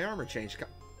at that. My armor changed.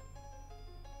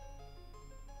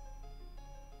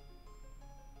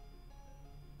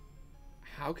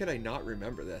 How could I not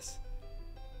remember this?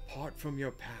 Part from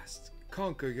your past.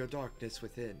 Conquer your darkness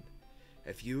within.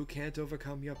 If you can't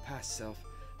overcome your past self,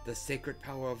 the sacred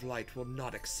power of light will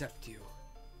not accept you.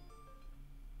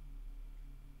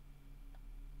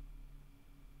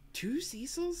 2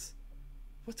 Cecils?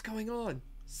 What's going on?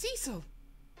 Cecil!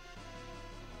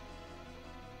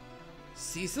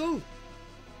 Cecil?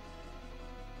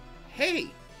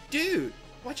 Hey, dude!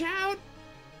 Watch out!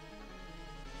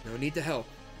 No need to help.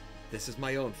 This is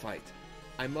my own fight.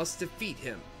 I must defeat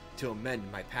him to amend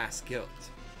my past guilt.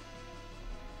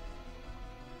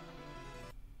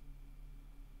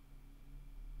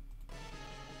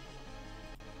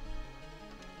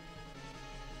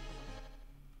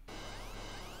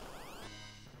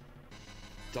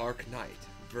 Dark Knight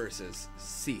versus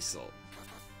Cecil.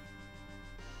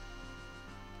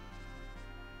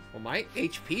 Well, my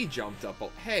HP jumped up.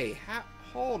 Hey,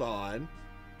 hold on.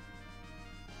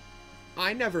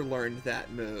 I never learned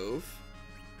that move.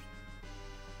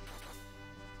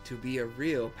 To be a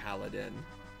real paladin.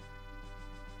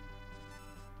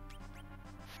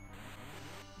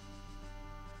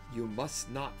 You must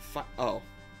not fight. Oh.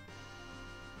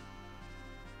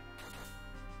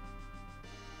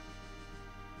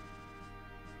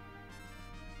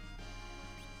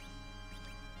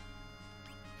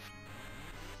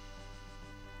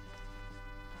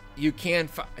 You can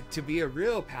fight to be a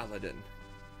real paladin.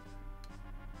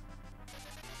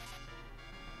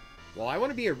 Well, I want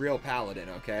to be a real paladin,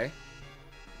 okay?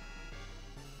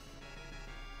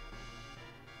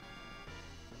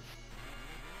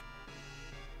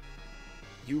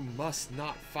 You must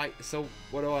not fight. So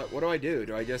what do I do?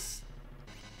 Do I just...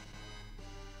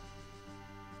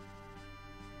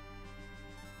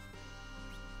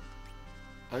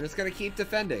 I'm just gonna keep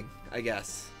defending, I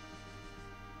guess.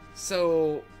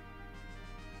 So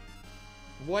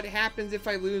what happens if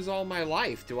I lose all my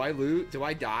life? Do I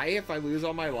die if I lose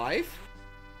all my life?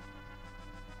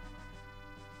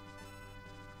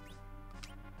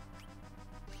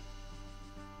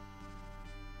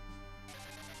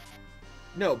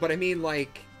 No, but I mean,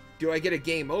 like, do I get a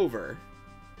game over?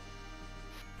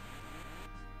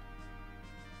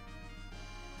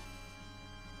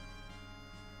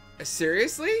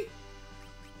 Seriously?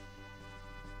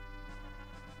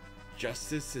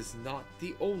 Justice is not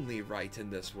the only right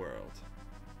in this world.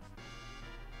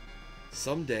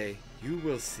 Someday, you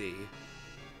will see.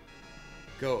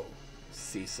 Go,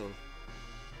 Cecil.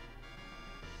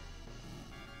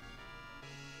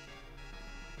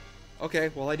 Okay,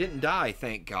 well I didn't die,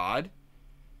 thank God.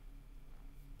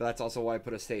 But that's also why I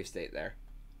put a save state there.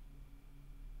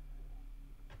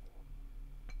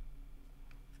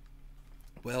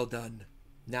 Well done.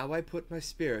 Now I put my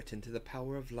spirit into the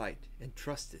power of light and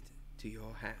trust it to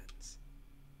your hands.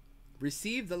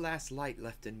 Receive the last light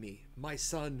left in me, my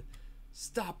son.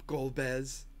 Stop,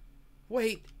 Golbez.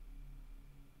 Wait.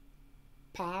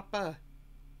 Papa.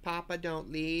 Papa,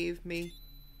 don't leave me.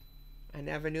 I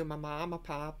never knew my mama,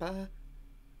 Papa.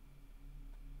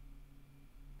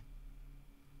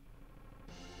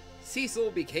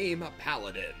 Cecil became a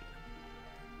paladin.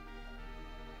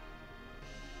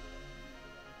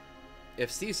 If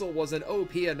Cecil wasn't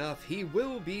OP enough, he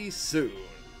will be soon.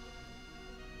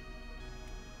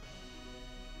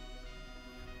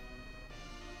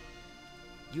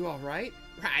 You alright?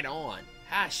 Right on.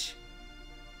 Hush.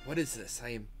 What is this I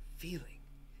am feeling?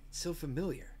 It's so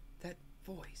familiar. That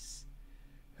voice.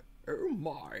 Oh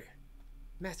my.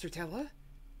 Master Tella?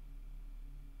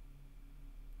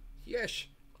 Yes,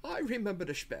 I remember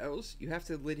the spells. You have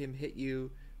to let him hit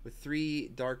you with 3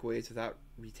 dark waves without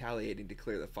retaliating to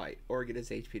clear the fight, or get his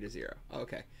HP to 0.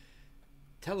 Okay.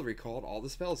 Tella recalled all the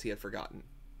spells he had forgotten.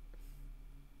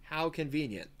 How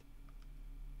convenient.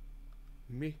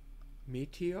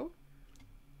 Meteo?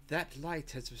 That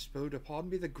light has bestowed upon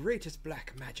me the greatest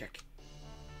black magic.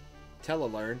 Tella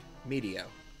learned Meteo.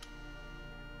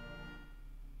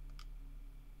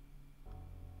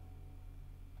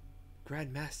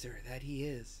 Grandmaster, that he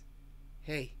is.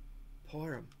 Hey,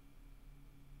 pour him.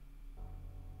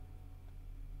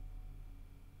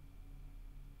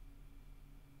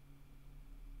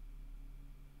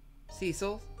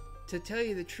 Cecil, to tell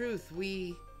you the truth,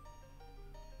 we...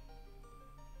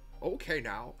 Okay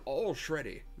now, all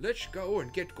shreddy. Let's go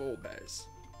and get Golbez.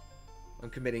 I'm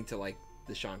committing to, like,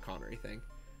 the Sean Connery thing.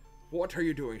 What are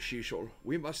you doing, Cecil?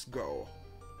 We must go.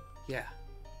 Yeah.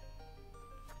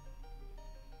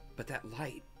 But that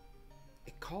light,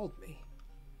 it called me.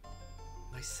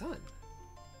 My son.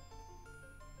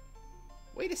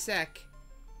 Wait a sec.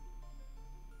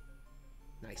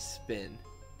 Nice spin.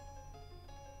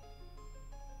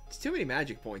 It's too many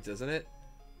magic points, isn't it?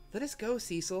 Let us go,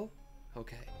 Cecil.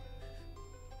 Okay.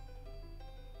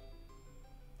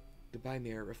 Goodbye,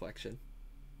 mirror reflection.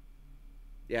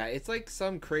 Yeah, it's like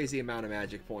some crazy amount of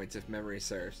magic points if memory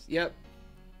serves. Yep.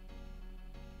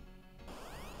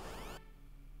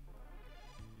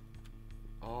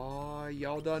 Aw,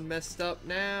 y'all done messed up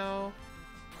now.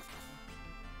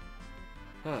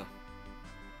 Huh.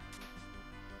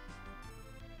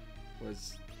 I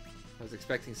was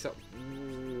expecting something.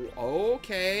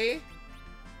 Okay.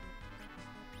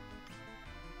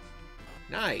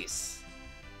 Nice.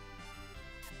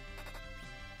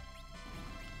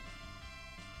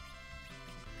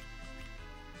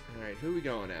 Alright, who are we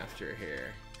going after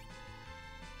here?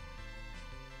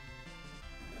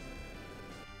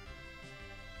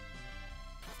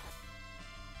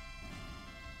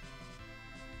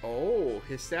 Oh,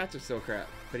 his stats are still crap,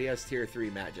 but he has tier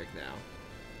 3 magic now.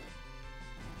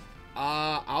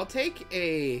 I'll take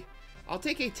a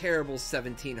terrible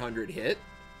 1700 hit.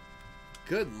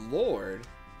 Good lord.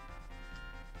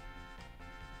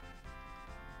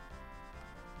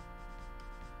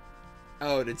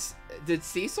 Oh, did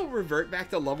Cecil revert back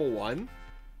to level 1?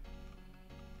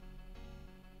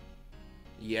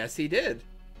 Yes, he did.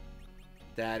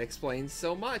 That explains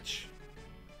so much.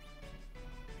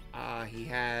 He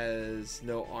has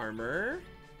no armor.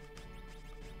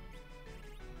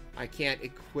 I can't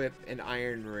equip an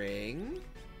iron ring.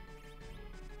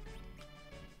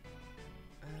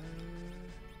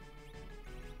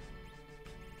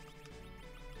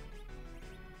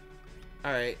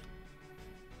 Alright.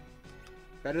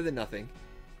 Better than nothing.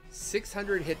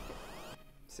 600 hit...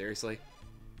 Seriously?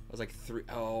 I was like 3...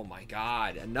 Oh my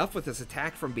god. Enough with this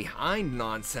attack from behind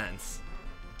nonsense.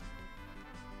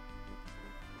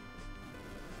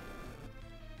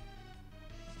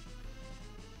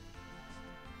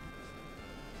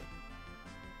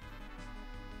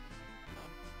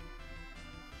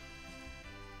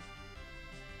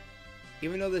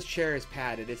 Even though this chair is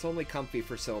padded, it's only comfy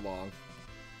for so long.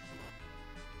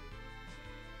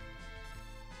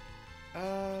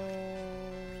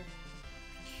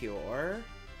 Cure.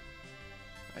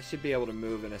 I should be able to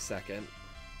move in a second.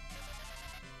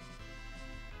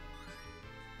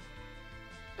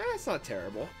 It's not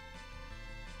terrible.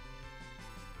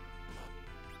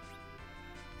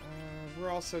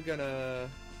 We're also gonna...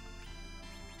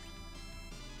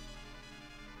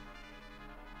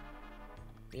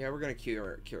 Yeah, we're gonna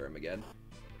cure him again.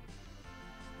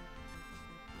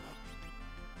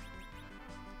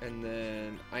 And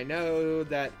then I know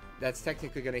that that's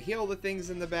technically going to heal the things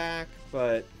in the back,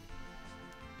 but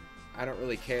I don't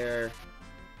really care.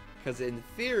 Because in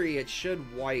theory, it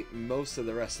should wipe most of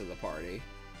the rest of the party.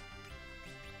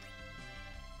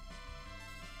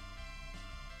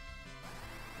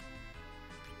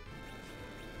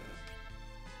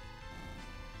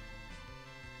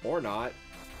 Or not.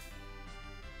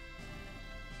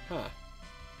 Huh.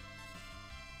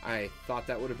 I thought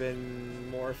that would have been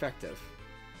more effective.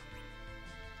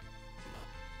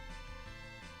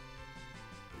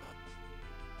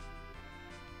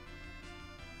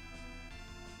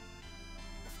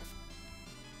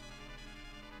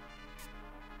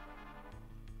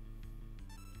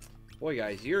 Boy,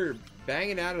 guys, you're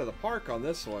banging out of the park on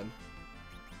this one.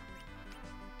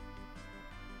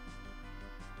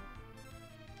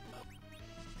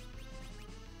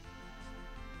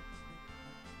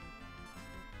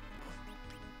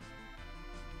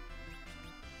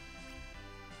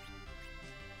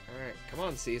 Alright, come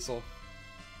on, Cecil.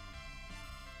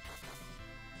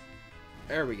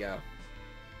 There we go.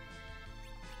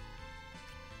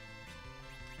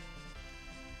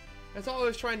 That's all I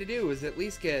was trying to do, was at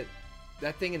least get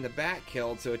that thing in the back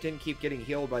killed so it didn't keep getting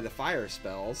healed by the fire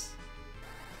spells.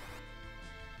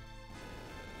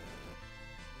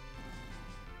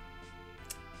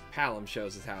 Palom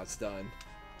shows us how it's done.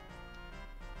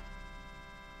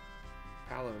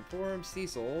 Palom informs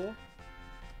Cecil.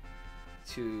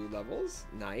 2 levels.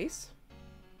 Nice.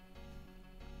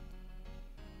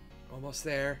 Almost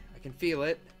there. I can feel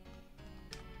it.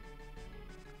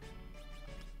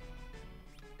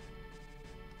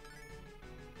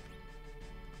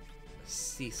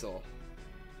 Cecil,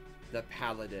 the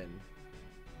Paladin.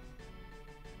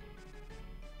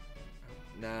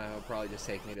 Nah, he'll probably just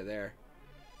take me to there.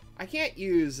 I can't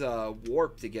use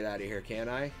warp to get out of here, can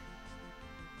I?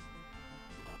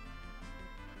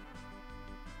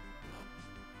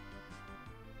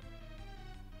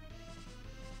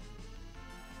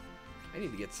 I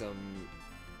need to get some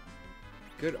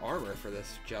good armor for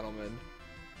this gentleman.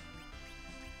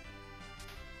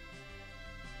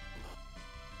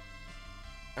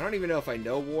 I don't even know if I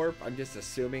know warp. I'm just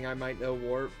assuming I might know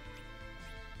warp.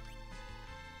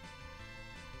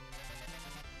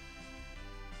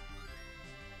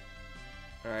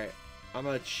 Alright, I'm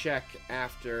gonna check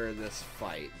after this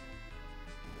fight.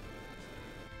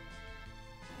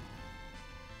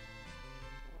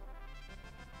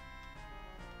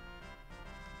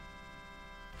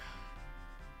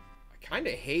 I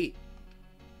kinda hate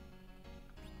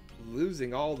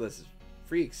losing all this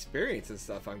free experience and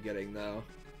stuff I'm getting, though.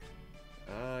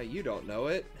 You don't know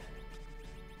it.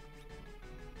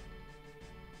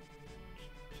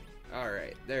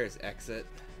 Alright, there's exit.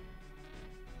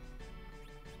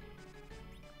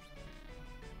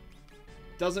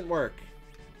 Doesn't work.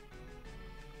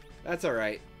 That's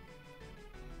alright.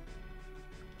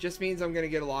 Just means I'm gonna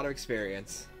get a lot of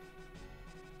experience.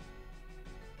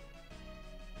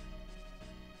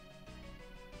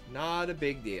 Not a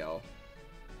big deal.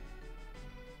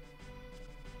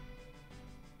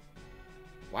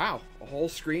 Wow, a whole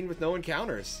screen with no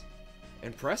encounters.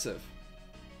 Impressive.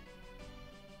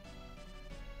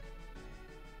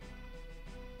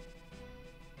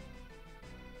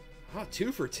 Ah,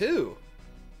 2 for 2.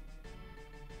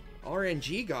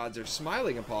 RNG gods are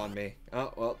smiling upon me.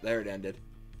 Oh, well, there it ended.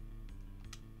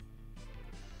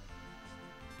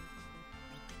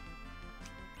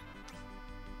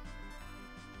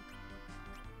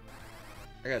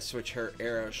 I gotta switch her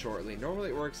arrow shortly. Normally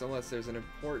it works unless there's an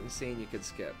important scene you could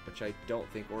skip, which I don't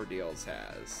think Ordeals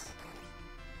has.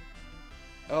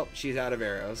 Oh, she's out of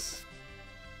arrows.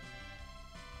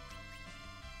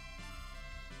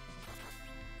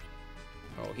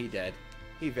 Oh, he dead.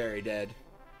 He very dead.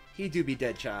 He do be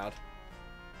dead, child.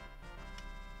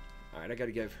 Alright, I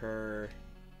gotta give her...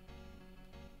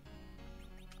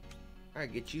 I gotta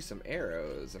get you some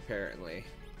arrows, apparently.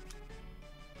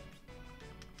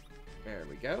 There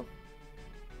we go.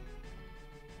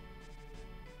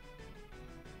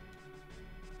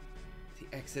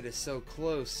 The exit is so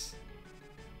close.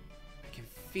 I can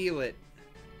feel it.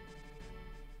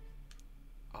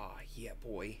 Ah, yeah,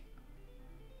 boy.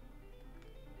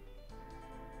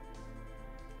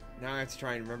 Now I have to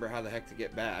try and remember how the heck to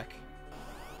get back.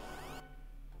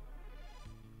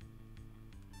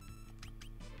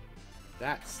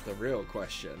 That's the real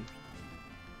question.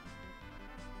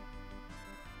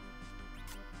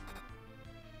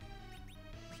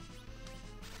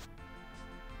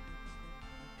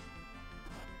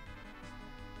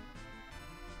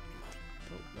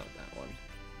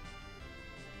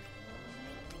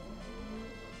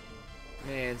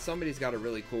 Man, somebody's got a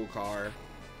really cool car.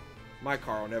 My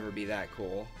car will never be that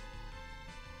cool.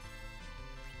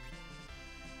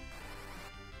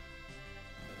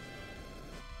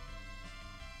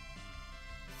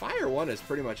 Fire 1 is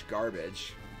pretty much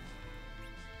garbage.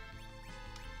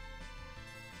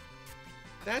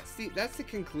 That's the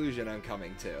conclusion I'm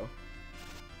coming to.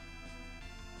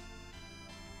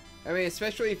 I mean,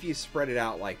 especially if you spread it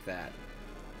out like that.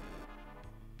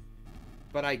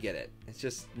 But I get it. It's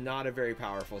just not a very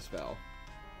powerful spell.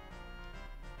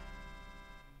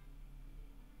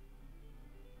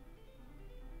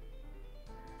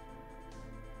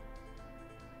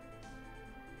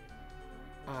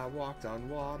 I walked on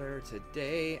water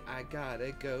today. I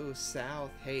gotta go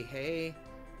south. Hey, hey.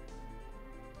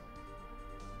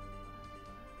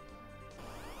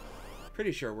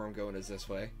 Pretty sure where I'm going is this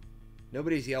way.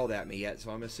 Nobody's yelled at me yet,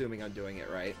 so I'm assuming I'm doing it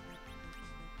right.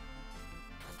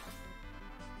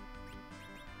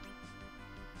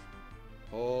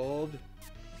 Hold.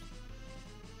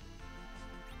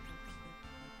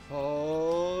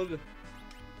 Hold. Let's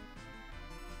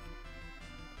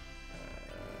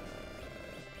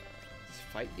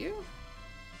fight you?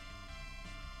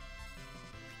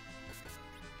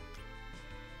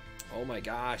 Oh my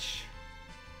gosh.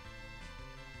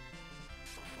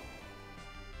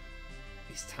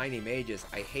 These tiny mages,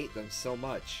 I hate them so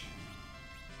much.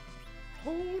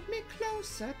 Hold me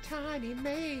closer, tiny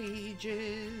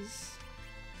mages.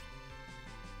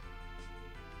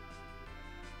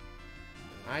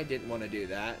 I didn't want to do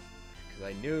that, because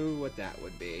I knew what that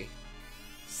would be.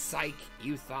 Psych,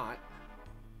 you thought.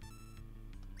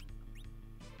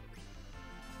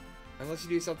 Unless you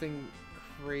do something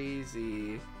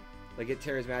crazy, like get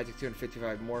Terra's Magic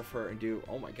 255 more for and do...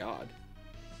 Oh my god.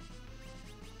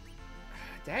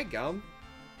 Dadgum.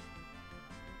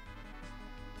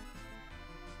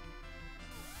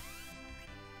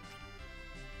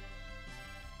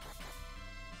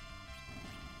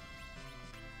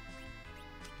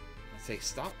 Say,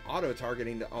 stop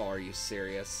auto-targeting the... Oh, are you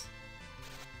serious?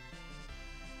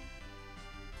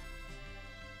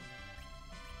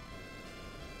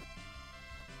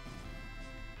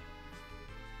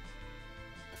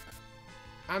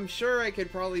 I'm sure I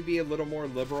could probably be a little more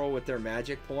liberal with their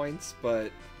magic points,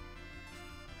 but...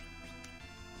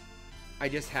 I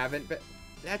just haven't been...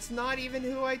 That's not even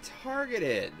who I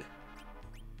targeted!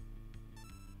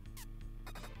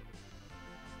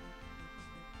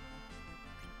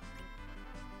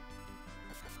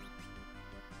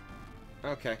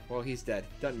 Okay, well, he's dead.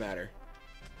 Doesn't matter.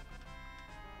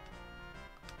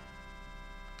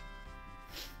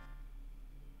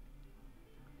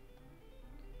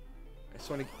 I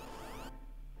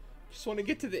just want to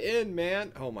get to the end,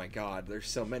 man. Oh my god, there's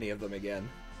so many of them again.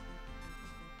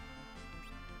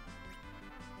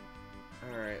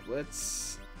 Alright,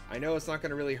 let's... I know it's not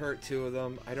going to really hurt two of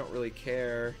them. I don't really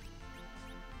care.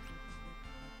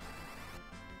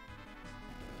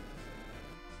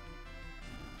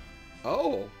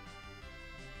 Oh!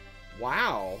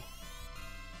 Wow!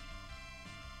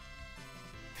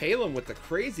 Palin with the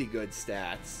crazy good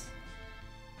stats.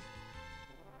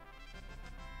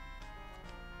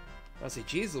 I'll say,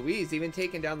 geez Louise, even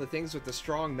taking down the things with the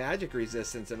strong magic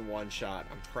resistance in one shot.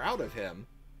 I'm proud of him.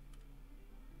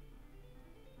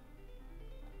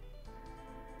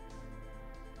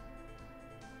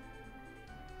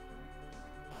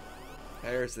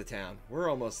 There's the town. We're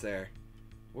almost there.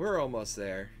 We're almost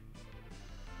there.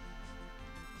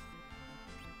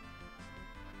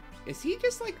 Is he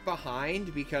just, like,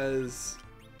 behind because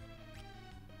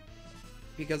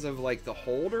of, like, the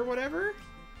hold or whatever?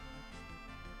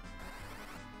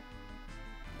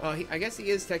 Oh, I guess he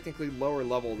is technically lower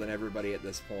level than everybody at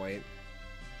this point.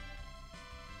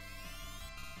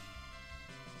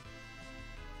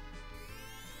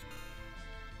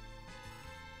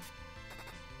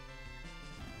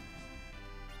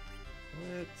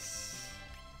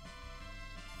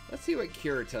 Let's see what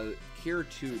Cure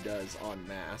 2 does en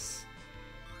masse.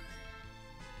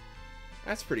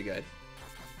 That's pretty good.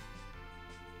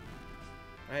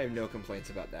 I have no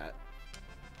complaints about that.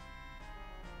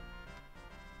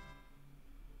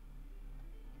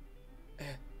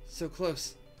 So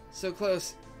close. So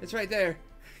close. It's right there.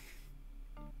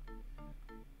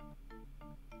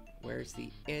 Where's the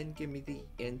end? Give me the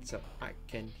end so I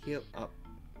can heal up.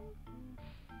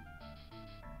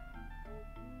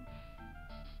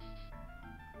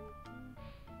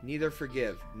 Neither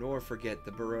forgive nor forget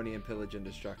the Baronian pillage and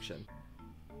destruction.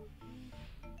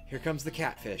 Here comes the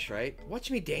catfish, right?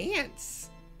 Watch me dance!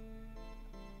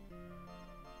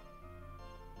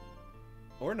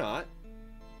 Or not.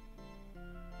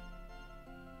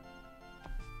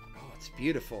 Oh, it's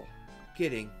beautiful.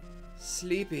 Getting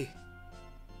sleepy.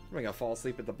 Am I gonna fall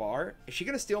asleep at the bar? Is she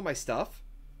gonna steal my stuff?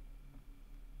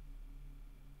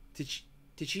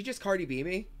 Did she just Cardi B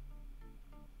me?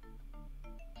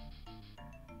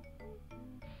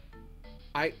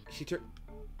 She turned...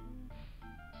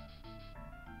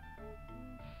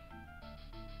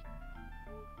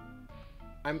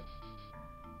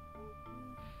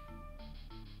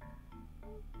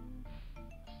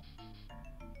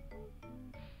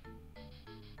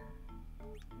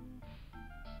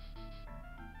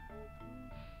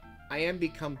 I am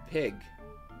become pig.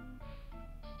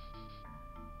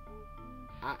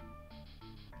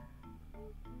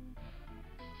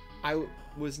 I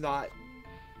was not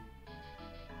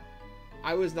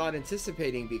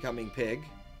anticipating becoming pig.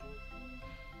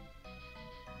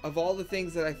 Of all the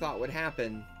things that I thought would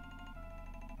happen,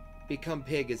 become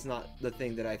pig is not the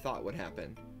thing that I thought would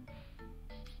happen.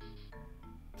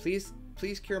 Please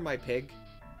cure my pig.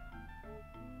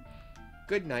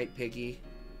 Good night, piggy.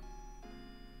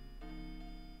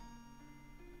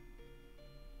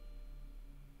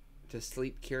 To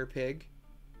sleep cure pig?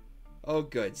 Oh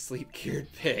good, sleep cured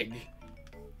pig.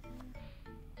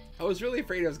 I was really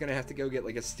afraid I was gonna have to go get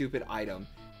like a stupid item.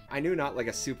 I knew not like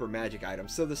a super magic item.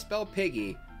 So the spell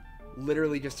piggy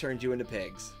literally just turns you into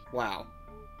pigs. Wow.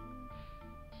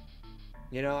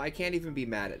 You know, I can't even be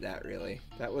mad at that really.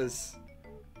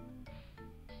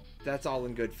 That's all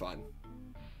in good fun.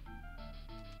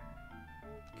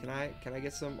 Can I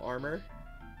get some armor?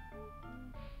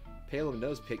 Palem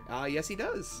knows pig. Yes he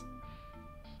does.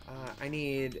 I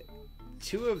need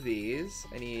 2 of these.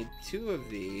 I need 2 of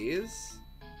these.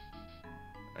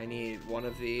 I need 1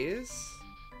 of these.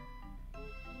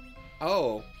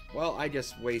 Oh, well, I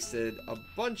just wasted a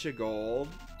bunch of gold.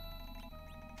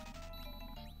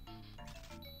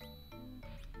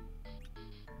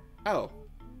 Oh,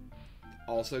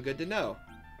 also good to know.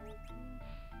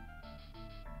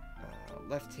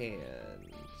 Left hand.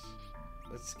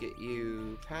 Let's get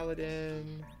you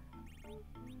paladin.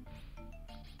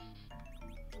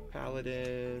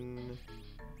 Paladin.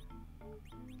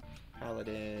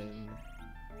 Paladin.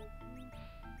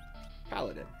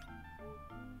 Paladin.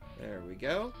 There we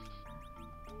go.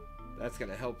 That's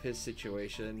gonna help his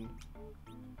situation.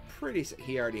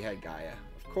 He already had Gaia.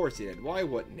 Of course he did. Why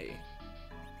wouldn't he?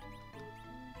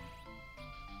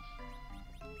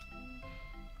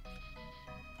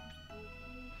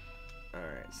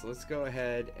 Alright, so let's go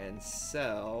ahead and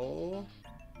sell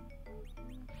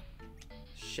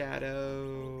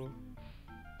Shadow,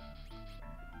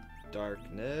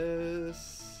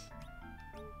 Darkness.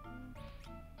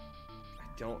 I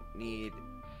don't need...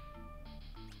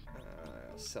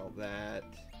 I'll sell that.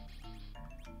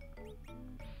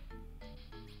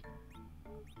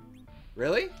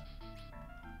 Really?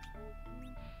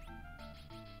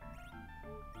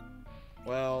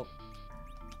 Well,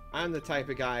 I'm the type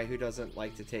of guy who doesn't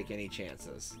like to take any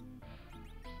chances.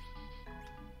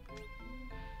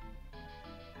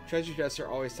 Treasure chests are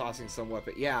always tossing some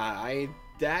weapon. Yeah,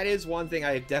 that is one thing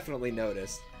I've definitely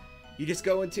noticed. You just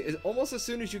go into... Almost as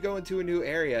soon as you go into a new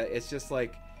area, it's just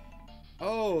like...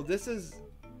 Oh, this is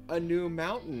a new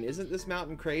mountain. Isn't this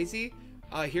mountain crazy?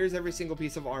 Here's every single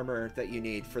piece of armor that you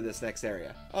need for this next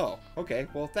area. Oh, okay.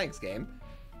 Well, thanks, game.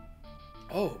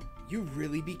 Oh, you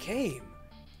really became.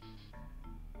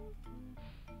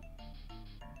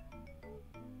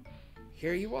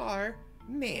 Here you are.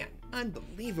 Man,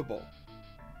 unbelievable.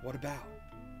 What about?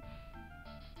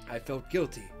 I felt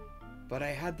guilty, but I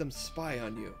had them spy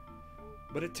on you.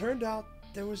 But it turned out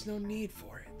there was no need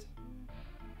for it.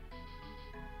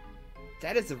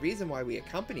 That is the reason why we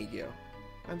accompanied you.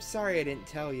 I'm sorry I didn't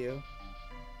tell you.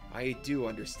 I do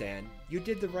understand. You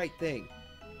did the right thing.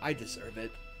 I deserve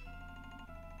it.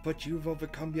 But you've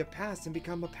overcome your past and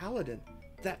become a paladin.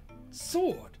 That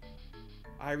sword!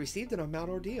 I received it on Mount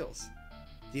Ordeals.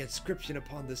 The inscription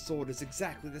upon this sword is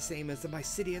exactly the same as the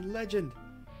Mysidian legend.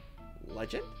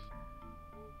 Legend?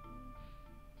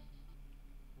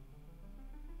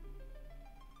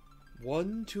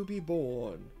 One to be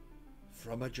born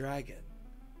from a dragon,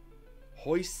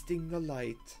 hoisting the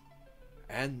light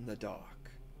and the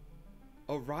dark,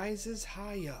 arises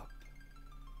high up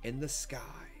in the sky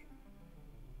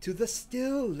to the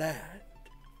still land,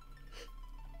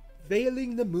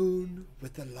 veiling the moon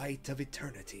with the light of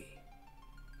eternity.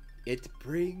 It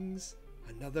brings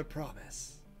another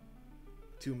promise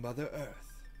to Mother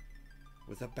Earth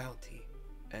with a bounty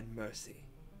and mercy.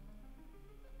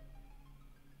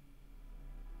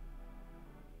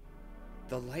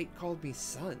 The light called me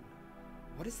son.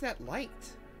 What is that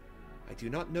light? I do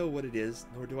not know what it is,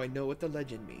 nor do I know what the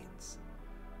legend means.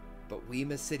 But we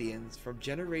Mysidians, from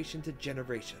generation to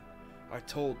generation, are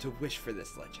told to wish for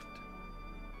this legend.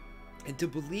 and to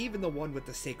believe in the one with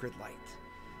the sacred light.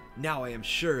 Now I am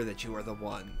sure that you are the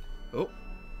one. Oh.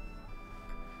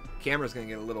 Camera's gonna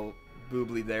get a little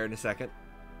boobly there in a second.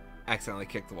 Accidentally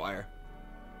kicked the wire.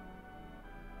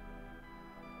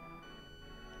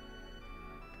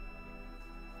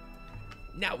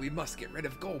 Now we must get rid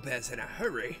of Golbez in a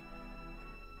hurry.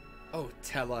 Oh,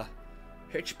 Tella,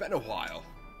 it's been a while.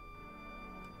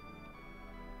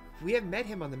 We have met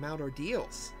him on the Mount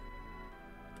Ordeals.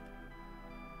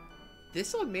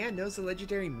 This old man knows the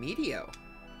legendary Meteo.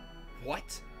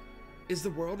 What? Is the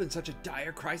world in such a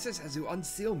dire crisis as to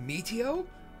unseal Meteo?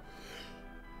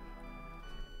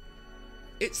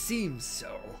 It seems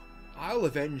so. I'll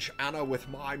avenge Anna with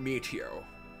my Meteo.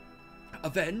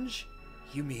 Avenge?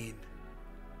 You mean...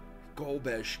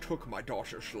 Golbez took my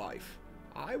daughter's life.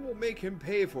 I will make him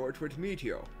pay for it with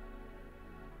Meteo.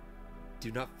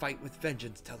 Do not fight with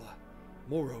vengeance, Tella.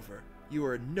 Moreover, you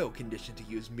are in no condition to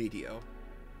use Meteo.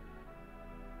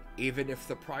 Even if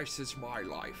the price is my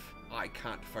life, I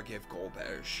can't forgive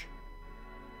Golbez.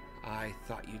 I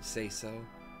thought you'd say so.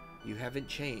 You haven't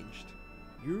changed.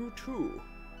 You too.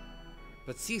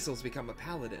 But Cecil's become a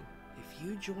paladin. If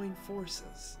you join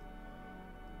forces...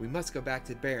 We must go back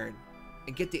to Baron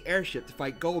and get the airship to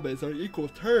fight Golbez on equal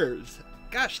terms.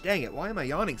 Gosh dang it, why am I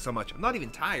yawning so much? I'm not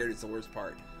even tired is the worst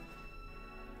part.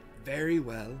 Very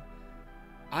well.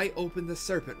 I open the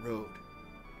Serpent Road.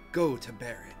 Go to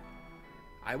Baron.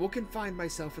 I will confine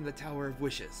myself in the Tower of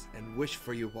Wishes and wish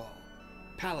for you all.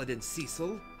 Paladin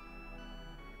Cecil.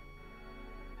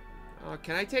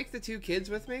 Can I take the two kids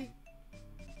with me?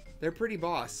 They're pretty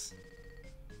boss.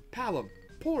 Palom,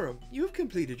 Porum, you have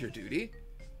completed your duty.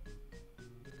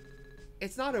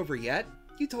 It's not over yet.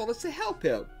 You told us to help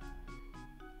him.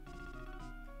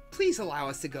 Please allow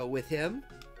us to go with him.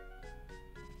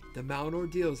 The Mount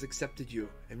Ordeals accepted you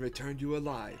and returned you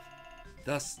alive.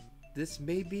 Thus, this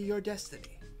may be your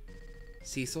destiny.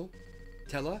 Cecil,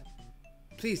 Tella,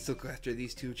 please look after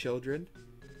these two children.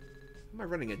 Am I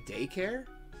running a daycare?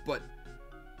 But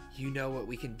you know what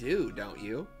we can do, don't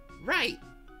you? Right!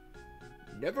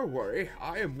 Never worry,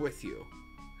 I am with you.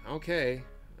 Okay,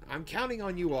 I'm counting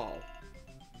on you all.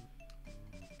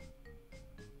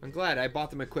 I'm glad I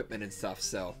bought them equipment and stuff,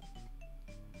 so...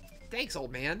 Thanks,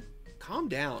 old man. Calm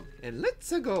down, and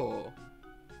let's-a go.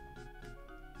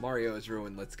 Mario is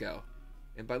ruined, let's go.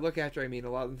 And by look after, I mean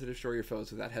allow them to destroy your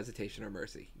foes without hesitation or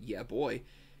mercy. Yeah, boy.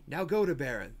 Now go to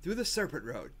Baron, through the Serpent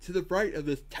Road, to the right of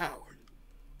this tower.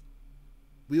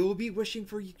 We will be wishing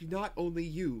for not only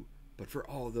you, but for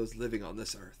all those living on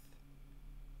this earth.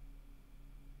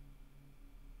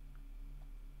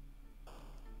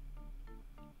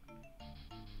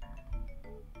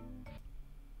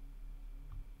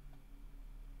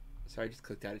 Sorry, I just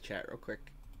clicked out of chat real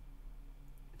quick.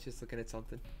 Just looking at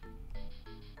something.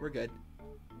 We're good.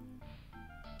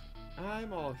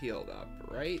 I'm all healed up,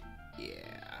 right?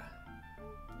 Yeah.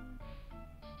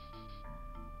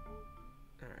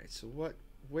 Alright, so what...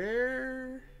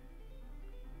 Where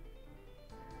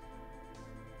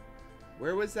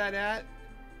was that at?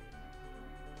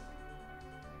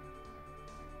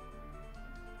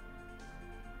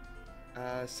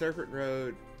 Serpent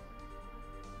Road.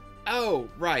 Oh,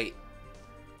 right.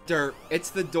 Dirt. It's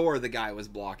the door the guy was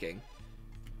blocking.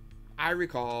 I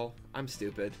recall. I'm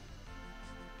stupid.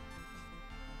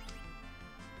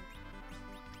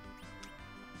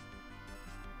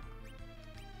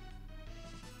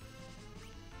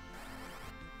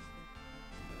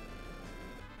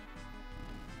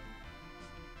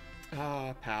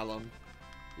 Ah, Palom.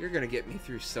 You're gonna get me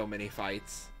through so many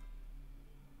fights.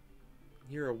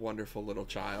 You're a wonderful little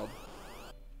child.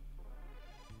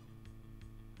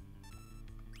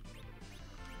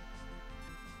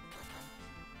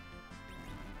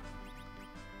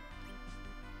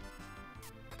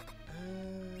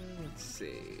 Let's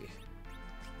see.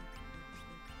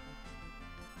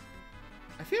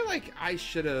 I feel like I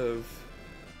should have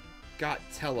got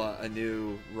Tella a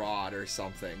new rod or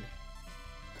something.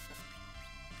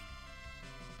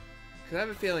 Because I have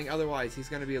a feeling otherwise he's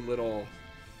going to be a little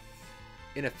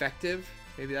ineffective.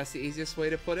 Maybe that's the easiest way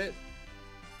to put it.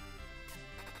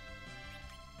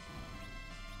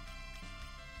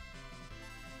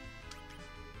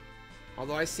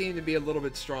 Although I seem to be a little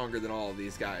bit stronger than all of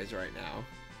these guys right now.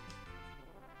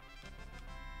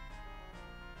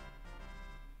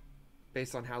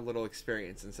 Based on how little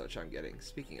experience and such I'm getting.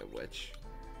 Speaking of which.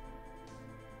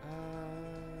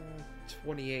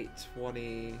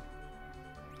 2820.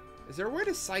 Is there a way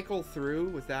to cycle through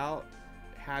without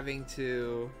having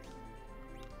to...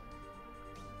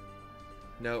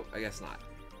 Nope, I guess not.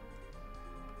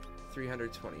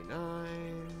 329...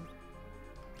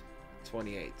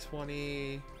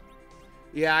 2820.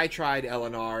 Yeah, I tried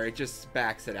LNR. It just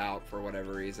backs it out for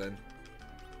whatever reason.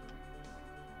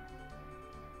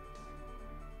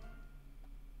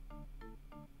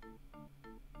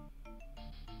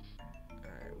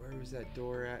 Alright, where was that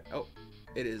door at? Oh,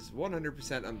 it is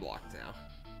 100% unblocked now.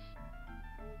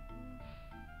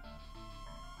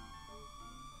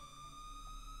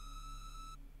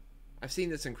 I've seen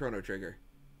this in Chrono Trigger.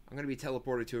 I'm going to be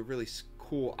teleported to a really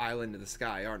cool island in the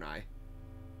sky, aren't I?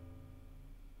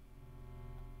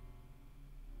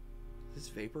 Is this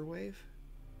Vaporwave?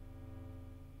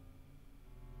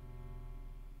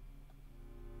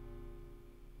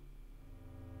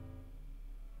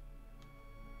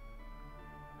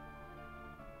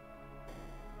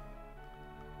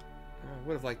 I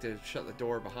would have liked to shut the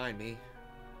door behind me.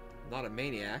 I'm not a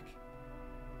maniac.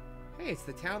 Hey, it's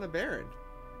the town of Baron.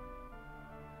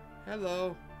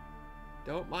 Hello.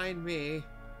 Don't mind me.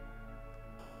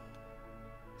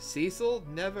 Cecil?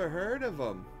 Never heard of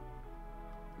him.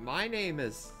 My name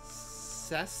is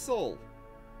Cecil.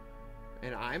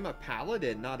 And I'm a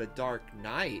paladin, not a dark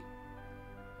knight.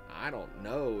 I don't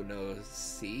know no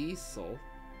Cecil.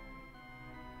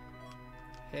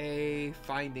 Hey,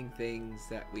 finding things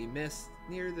that we missed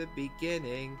near the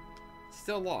beginning.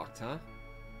 Still locked, huh?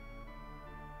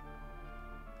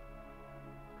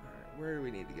 Alright, where do we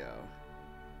need to go?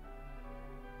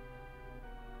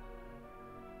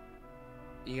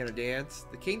 You gonna dance?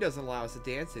 The king doesn't allow us to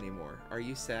dance anymore. Are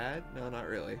you sad? No, not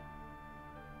really.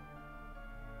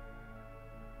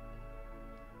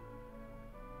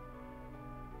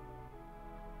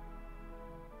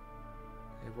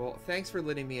 Okay, well, thanks for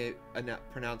letting me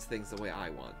pronounce things the way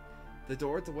I want. The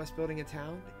door at the west building in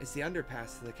town is the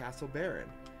underpass to the Castle Baron.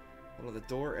 Well, the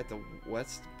door at the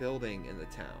west building in the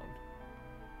town.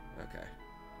 Okay.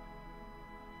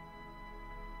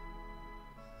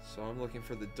 So I'm looking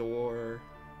for the door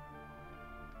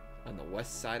on the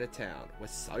west side of town.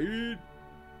 West side?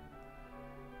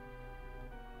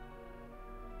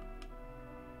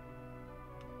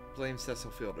 Blame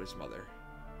Cecil Fielder's mother.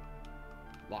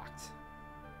 Locked.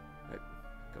 Right.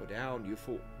 Go down, you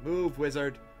fool. Move,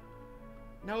 wizard.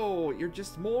 No, you're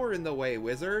just more in the way,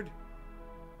 wizard.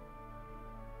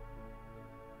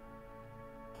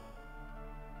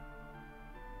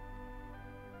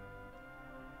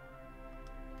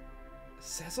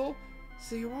 Cecil?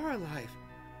 So you are alive.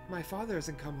 My father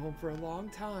hasn't come home for a long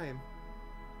time.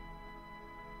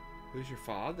 Who's your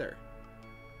father?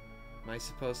 Am I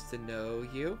supposed to know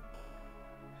you?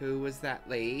 Who was that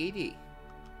lady?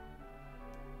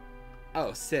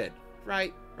 Oh, Sid.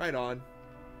 Right on.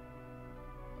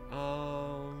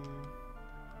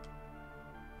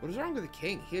 What is wrong with the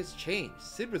king? He has changed.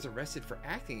 Sid was arrested for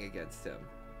acting against him.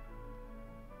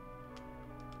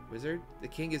 Wizard, the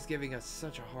king is giving us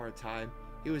such a hard time.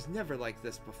 He was never like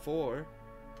this before.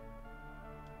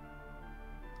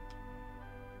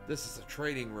 This is a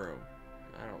training room.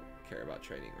 I don't care about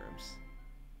training rooms.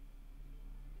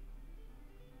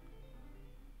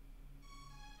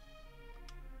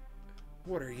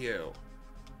 What are you?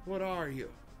 What are you?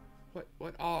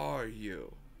 What are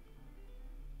you?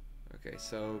 Okay,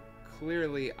 so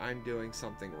clearly I'm doing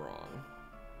something wrong.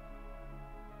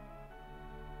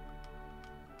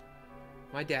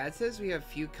 My dad says we have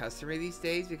few customers these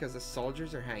days because the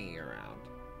soldiers are hanging around.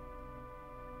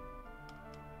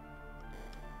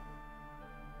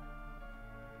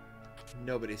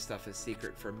 Nobody's stuff is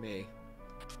secret from me.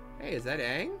 Hey, is that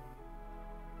Aang?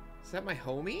 Is that my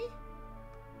homie?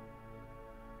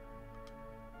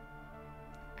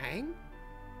 Aang?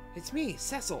 It's me,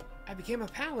 Cecil. I became a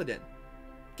paladin.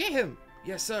 Get him!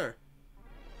 Yes, sir.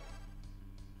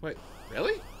 Wait,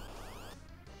 really?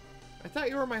 I thought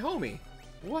you were my homie.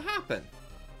 What happened?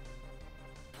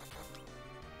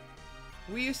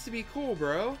 We used to be cool,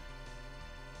 bro.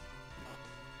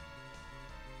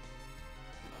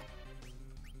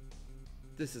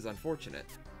 This is unfortunate.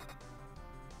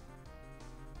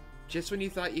 Just when you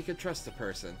thought you could trust a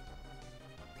person,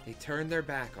 they turn their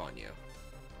back on you.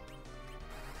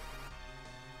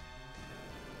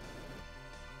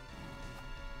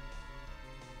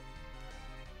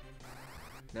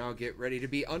 Now get ready to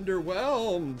be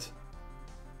underwhelmed.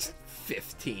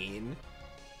 15.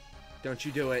 Don't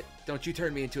you do it. Don't you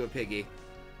turn me into a piggy.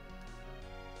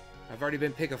 I've already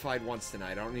been pigified once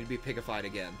tonight. I don't need to be pigified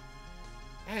again.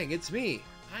 Aang, it's me.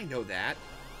 I know that.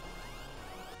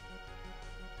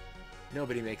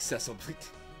 Nobody makes Cecil bleed.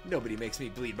 Nobody makes me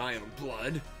bleed my own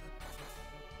blood.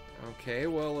 Okay,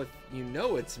 well, if you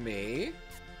know it's me,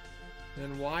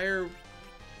 then why are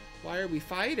we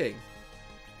fighting?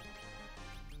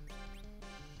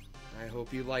 I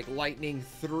hope you like Lightning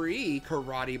 3,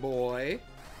 Karate Boy.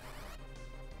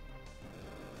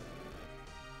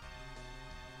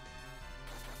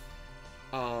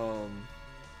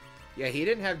 Yeah, he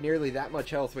didn't have nearly that much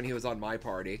health when he was on my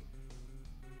party.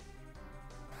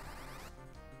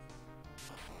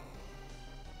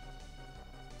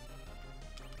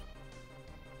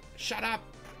 Shut up!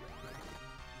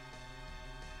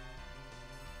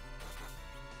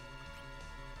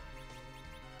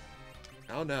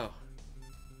 Oh no.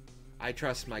 I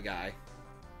trust my guy.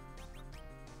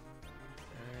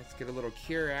 Let's get a little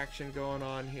cure action going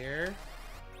on here.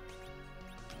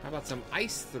 How about some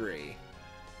Ice 3?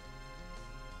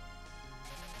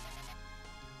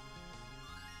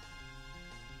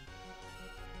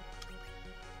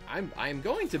 I'm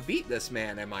going to beat this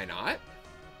man, am I not?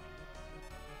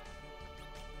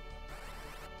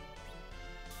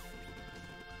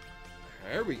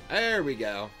 There we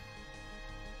go.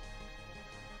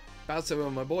 About so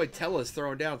my boy Tella's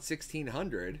throwing down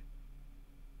 1600.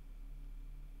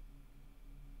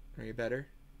 Are you better?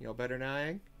 You all better now,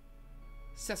 Aang?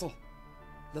 Cecil,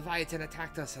 Leviathan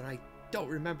attacked us and I don't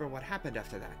remember what happened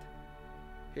after that.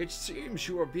 It seems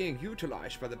you are being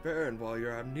utilized by the Baron while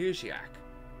you're amnesiac.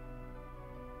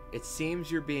 It seems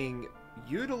you're being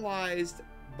utilized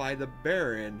by the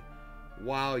Baron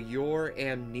while you're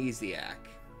amnesiac.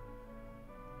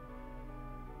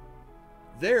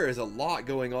 There is a lot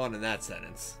going on in that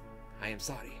sentence. I am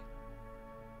sorry.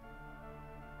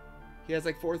 He has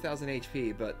like 4,000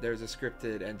 HP, but there's a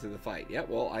scripted end to the fight. Yeah,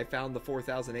 well, I found the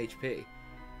 4,000 HP.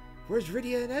 Where's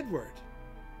Rydia and Edward?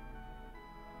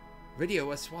 Rydia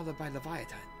was swallowed by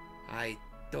Leviathan. I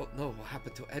don't know what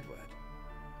happened to Edward.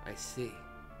 I see.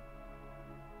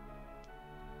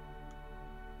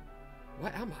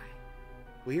 What am I?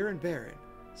 We are in Baron.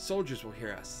 Soldiers will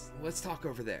hear us. Let's talk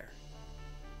over there.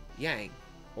 Yang,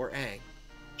 or Aang,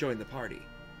 join the party.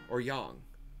 Or Yang,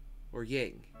 or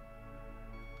Ying.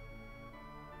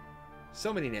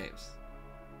 So many names.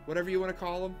 Whatever you want to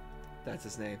call him, that's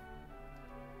his name.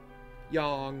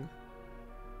 Yang.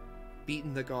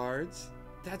 Beating the guards.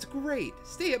 That's great.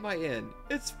 Stay at my inn.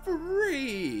 It's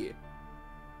free.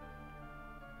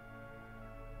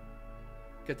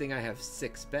 Good thing I have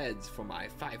 6 beds for my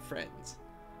 5 friends.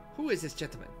 Who is this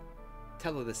gentleman?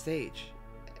 Tell of the stage.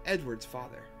 Edward's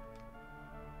father.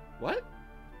 What?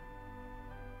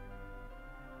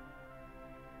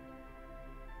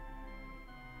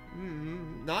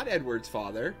 Not Edward's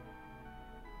father.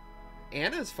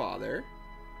 Anna's father.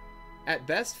 At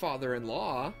best,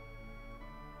 father-in-law.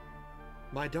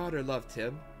 My daughter loved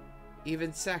him,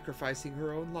 even sacrificing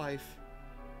her own life.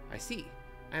 I see.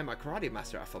 I am a karate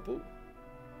master at Fabu.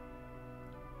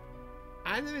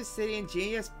 I'm the Mysidian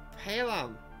genius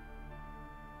Palom.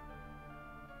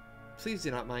 Please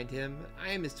do not mind him. I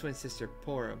am his twin sister,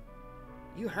 Porum.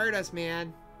 You heard us,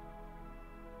 man.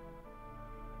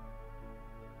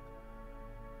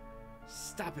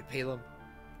 Stop it, Palom.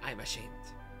 I'm ashamed.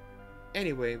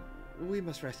 Anyway, we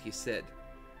must rescue Sid.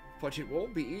 But it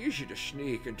won't be easy to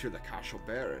sneak into the Castle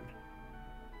Baron.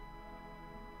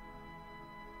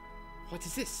 What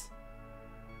is this?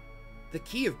 The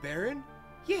key of Baron?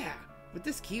 Yeah, with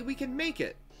this key we can make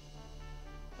it.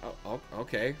 Oh,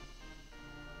 okay.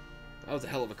 That was a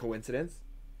hell of a coincidence.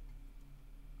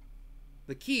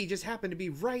 The key just happened to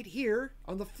be right here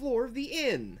on the floor of the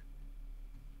inn.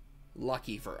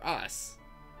 Lucky for us.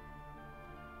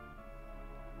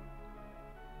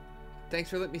 Thanks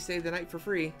for letting me stay the night for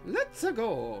free. Let's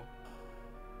go.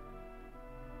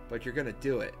 But you're gonna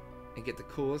do it and get the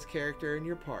coolest character in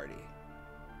your party.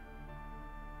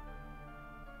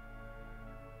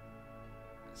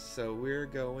 So we're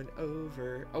going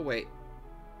over... Oh, wait.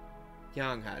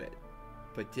 Yang had it,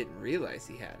 but didn't realize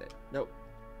he had it. Nope.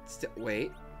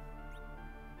 Wait.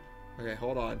 Okay,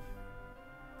 hold on.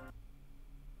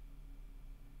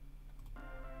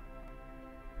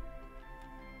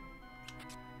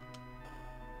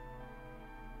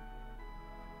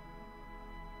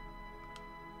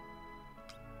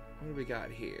 What do we got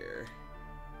here?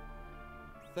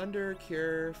 Thunder,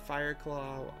 Cure, Fire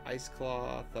Claw, Ice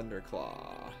Claw, Thunder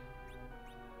Claw.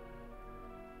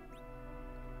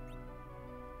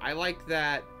 I like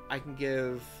that I can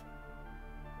give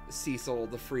Cecil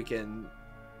the freaking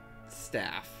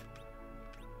staff.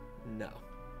 No.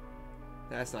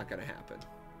 That's not gonna happen.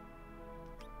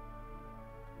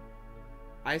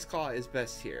 Ice Claw is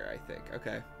best here, I think.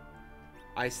 Okay.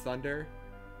 Ice Thunder.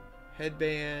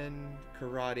 Headband,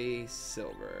 Karate,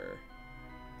 Silver.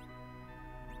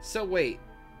 So wait.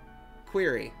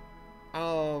 Query.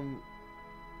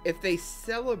 If they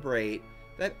celebrate,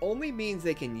 that only means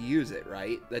they can use it,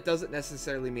 right? That doesn't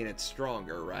necessarily mean it's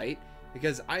stronger, right?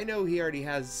 Because I know he already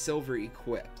has Silver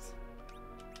equipped.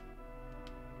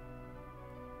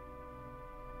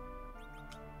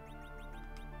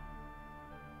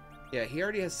 Yeah, he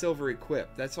already has silver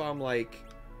equipped. That's why I'm like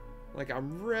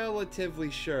I'm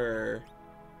relatively sure.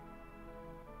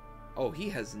 Oh, he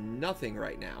has nothing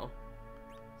right now.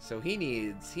 So he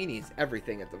needs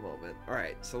everything at the moment. All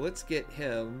right, so let's get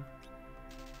him.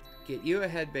 Get you a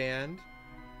headband.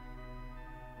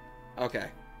 Okay.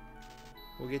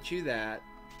 We'll get you that,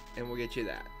 and we'll get you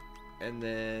that. And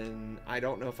then I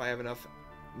don't know if I have enough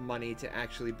money to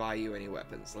actually buy you any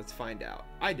weapons. Let's find out.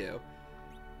 I do.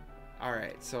 All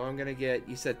right, so I'm gonna get.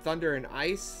 You said thunder and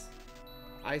ice,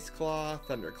 ice claw,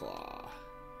 thunder claw.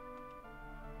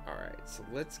 All right, so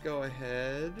let's go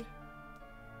ahead.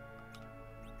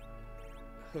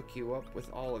 Hook you up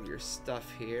with all of your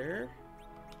stuff here.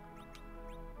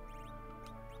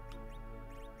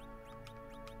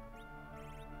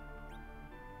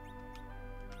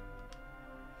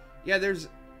 Yeah, there's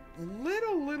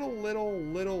little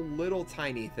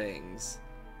tiny things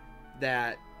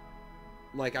that,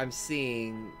 like, I'm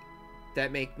seeing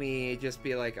that make me just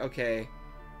be like, okay,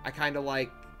 I kind of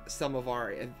like some of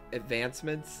our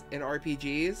advancements in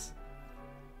RPGs.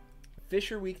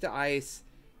 Fish are weak to ice.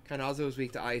 Kanazo is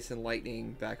weak to ice and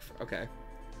lightning. Okay.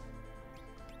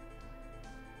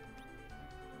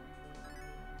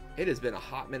 It has been a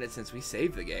hot minute since we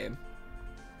saved the game.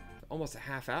 Almost a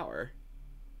half hour.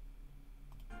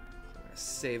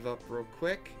 Save up real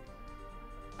quick.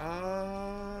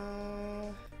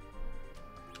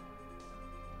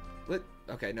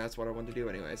 Okay, no, that's what I wanted to do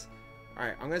anyways.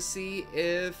 Alright, I'm gonna see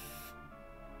if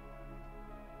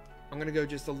I'm gonna go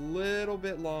just a little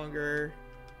bit longer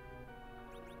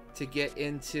to get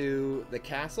into the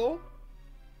castle.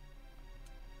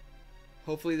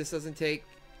 Hopefully this doesn't take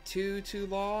too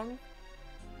long.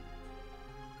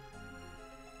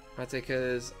 I'd say,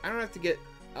 because I don't have to get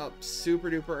up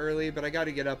super duper early, but I got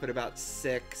to get up at about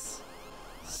 6,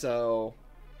 so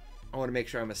I want to make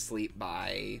sure I'm asleep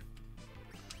by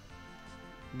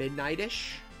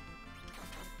midnight-ish.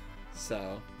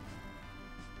 So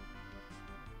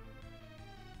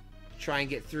try and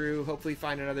get through, hopefully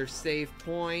find another save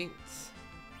point,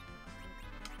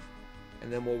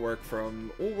 and then we'll work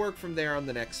from there on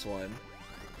the next one.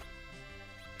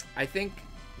 I think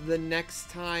the next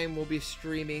time we'll be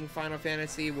streaming Final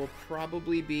Fantasy will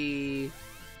probably be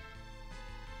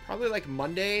like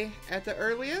Monday at the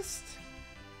earliest.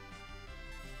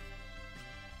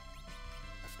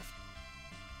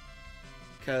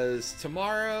 Because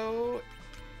tomorrow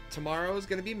is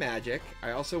going to be Magic.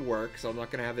 I also work, so I'm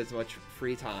not going to have as much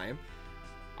free time.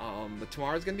 But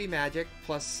tomorrow's going to be Magic,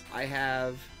 plus I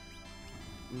have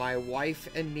my wife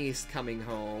and niece coming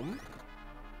home.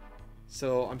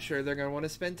 So I'm sure they're going to want to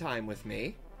spend time with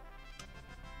me.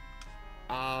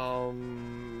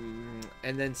 And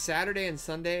then Saturday and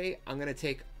Sunday, I'm going to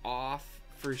take off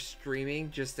for streaming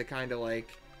just to kind of like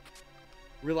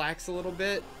relax a little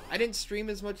bit. I didn't stream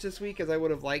as much this week as I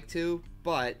would have liked to,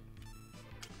 but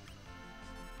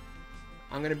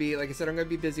I'm going to be, like I said, I'm going to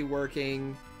be busy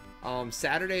working.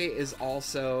 Saturday is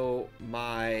also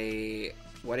my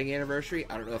wedding anniversary.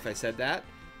 I don't know if I said that.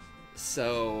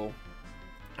 So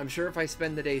I'm sure if I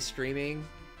spend the day streaming,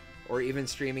 or even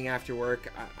streaming after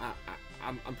work,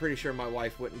 I'm pretty sure my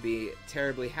wife wouldn't be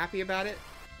terribly happy about it.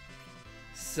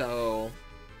 So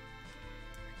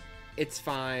it's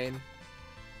fine.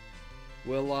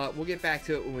 We'll get back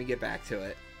to it when we get back to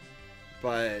it.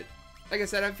 But like I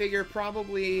said, I figure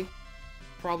probably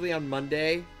on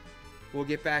Monday we'll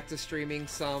get back to streaming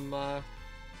some.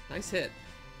 Nice hit.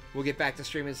 We'll get back to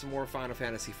streaming some more Final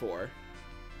Fantasy IV.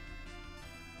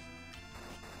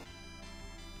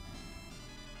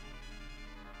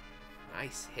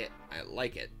 Nice hit. I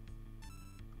like it.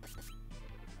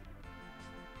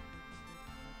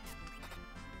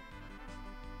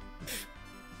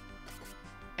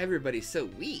 Everybody's so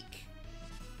weak.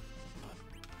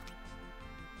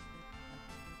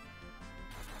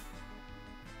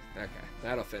 Okay,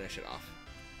 that'll finish it off.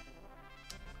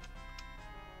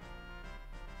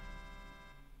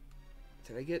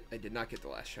 I did not get the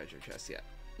last treasure chest yet.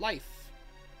 Life.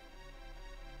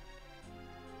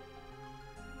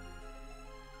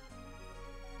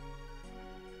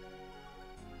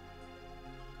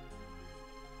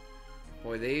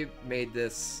 Boy, they made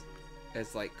this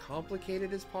as like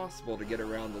complicated as possible to get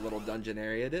around the little dungeon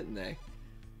area, didn't they?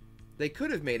 They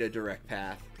could have made a direct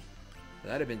path.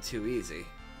 That'd have been too easy.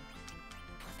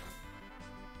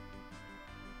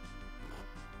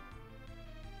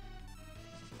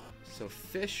 So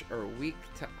fish are weak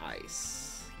to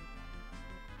ice.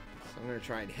 So I'm gonna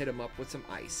try and hit them up with some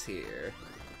ice here.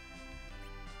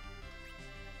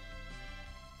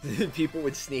 People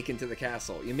would sneak into the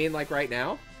castle. You mean like right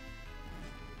now?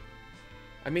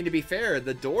 I mean, to be fair,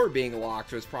 the door being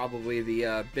locked was probably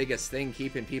the biggest thing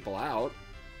keeping people out.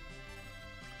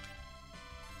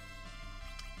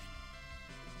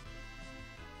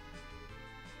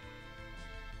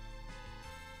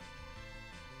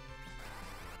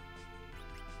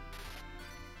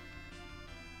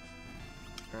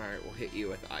 Alright, we'll hit you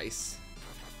with ice.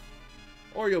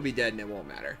 Or you'll be dead and it won't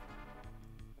matter.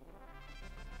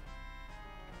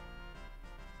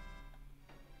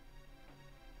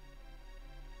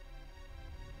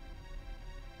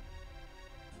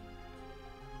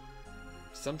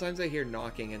 Sometimes I hear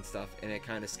knocking and stuff, and it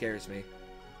kind of scares me.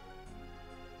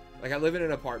 Like, I live in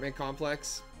an apartment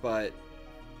complex, but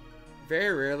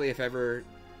very rarely, if ever,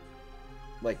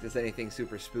 like, does anything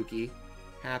super spooky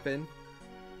happen.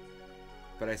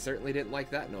 But I certainly didn't like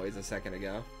that noise a second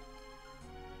ago.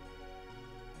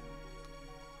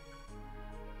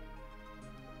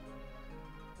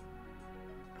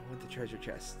 I want the treasure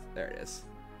chest. There it is.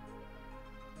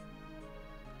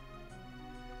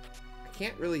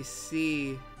 Can't really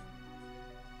see.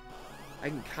 I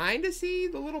can kind of see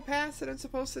the little paths that I'm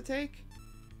supposed to take,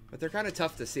 but they're kind of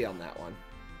tough to see on that one.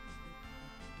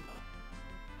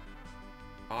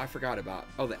 Oh, I forgot about.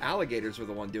 Oh, the alligators were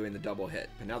the one doing the double hit,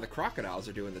 but now the crocodiles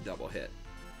are doing the double hit.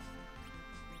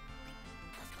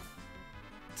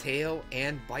 Tail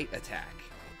and bite attack.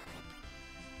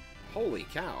 Holy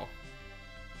cow.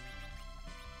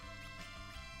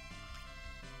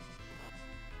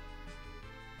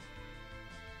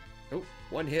 Oh,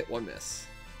 one hit, one miss.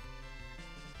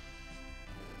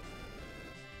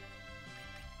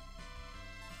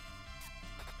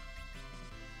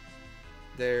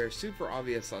 They're super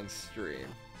obvious on stream.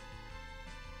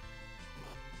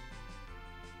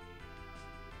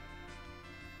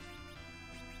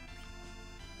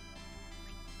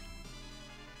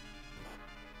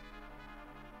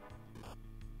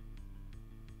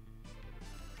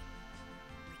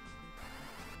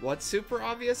 What's super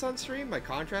obvious on stream? My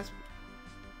contrast?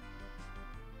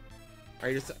 Are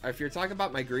you just, if you're talking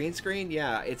about my green screen,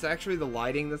 yeah, it's actually the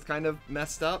lighting that's kind of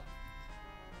messed up.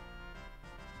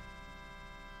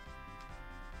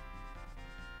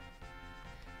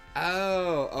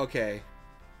 Oh, okay.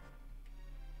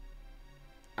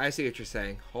 I see what you're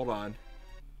saying. Hold on.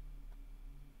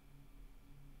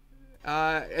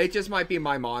 It just might be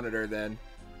my monitor then.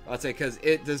 I'll say, because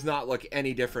it does not look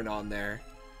any different on there.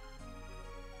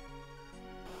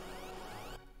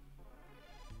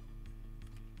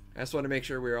 I just want to make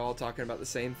sure we're all talking about the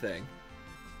same thing.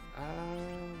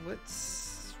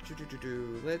 Let's...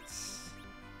 Let's...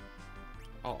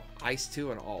 Oh, ice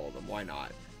 2 on all of them. Why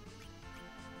not?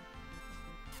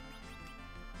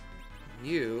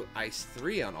 You, ice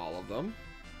 3 on all of them.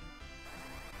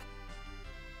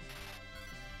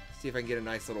 See if I can get a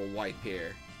nice little wipe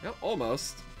here. No,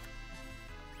 almost.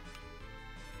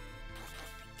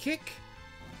 Kick.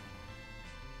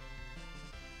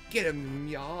 Get him,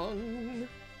 young.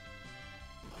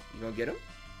 You gonna get him?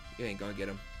 You ain't gonna get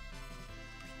him.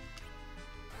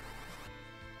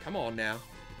 Come on now.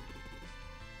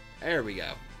 There we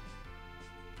go.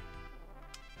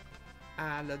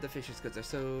 I love the fishes because they're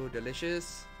so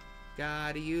delicious.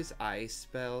 Gotta use ice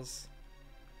spells.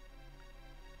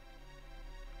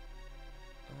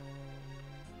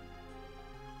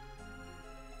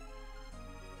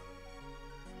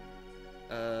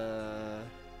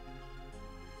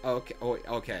 Okay. Oh,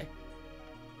 okay.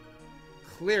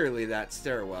 Clearly that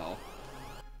stairwell,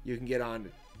 you can get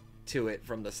on to it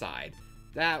from the side.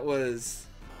 That was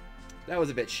a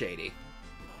bit shady.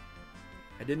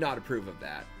 I did not approve of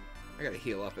that. I gotta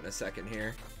heal up in a second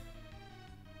here.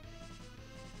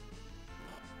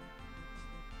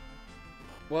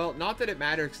 Well, not that it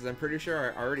matters because I'm pretty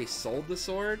sure I already sold the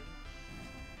sword.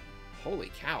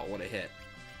 Holy cow, what a hit.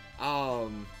 But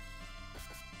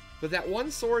that one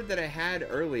sword that I had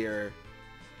earlier,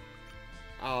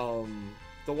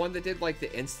 the one that did like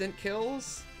the instant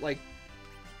kills, like,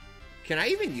 can I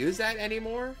even use that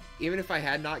anymore? Even if I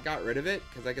had not got rid of it?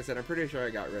 Because like I said, I'm pretty sure I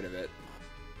got rid of it.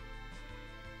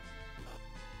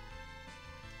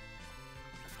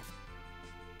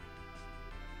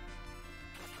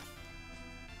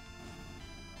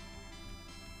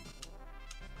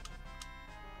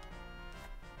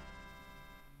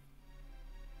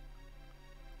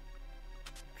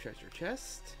 Treasure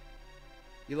chest.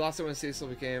 You lost it when Cecil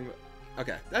became...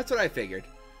 Okay, that's what I figured.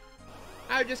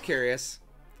 I was just curious.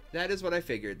 That is what I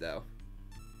figured, though.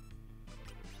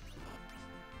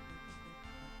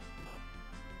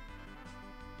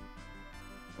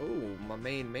 Oh, my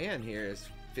main man here is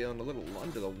feeling a little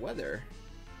under the weather.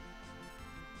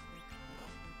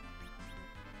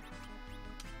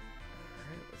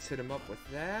 Alright, let's hit him up with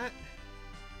that.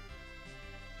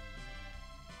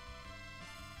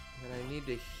 And I need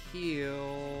to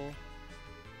heal...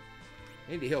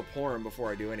 I need to heal Porum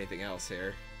before I do anything else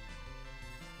here.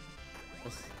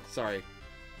 Oh, sorry.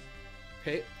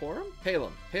 Porum?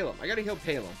 Palem. Palem. I gotta heal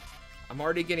Palem. I'm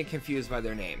already getting confused by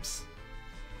their names.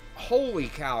 Holy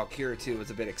cow, Cure 2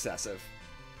 was a bit excessive.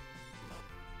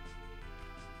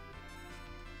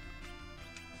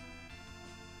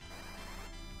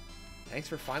 Thanks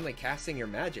for finally casting your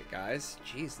magic, guys.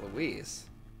 Jeez Louise.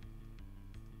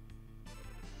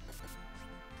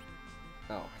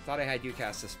 Oh, I thought I had you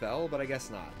cast a spell, but I guess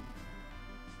not.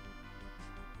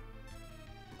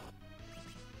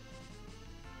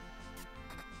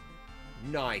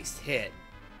 Nice hit.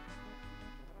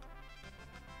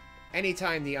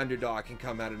 Anytime the underdog can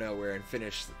come out of nowhere and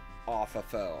finish off a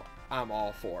foe, I'm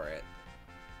all for it.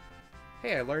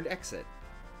 Hey, I learned Exit.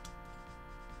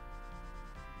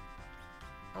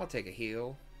 I'll take a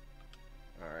heal.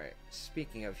 Alright,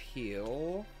 speaking of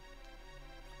heal...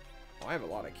 Oh, I have a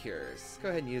lot of cures. Let's go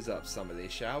ahead and use up some of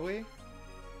these, shall we?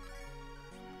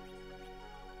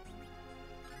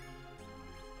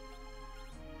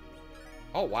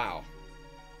 Oh, wow.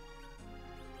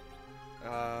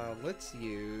 Let's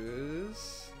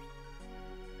use...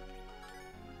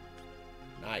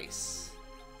 Nice.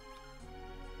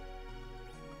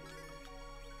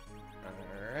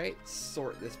 Alright,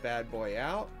 sort this bad boy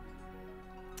out.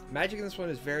 Magic in this one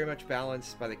is very much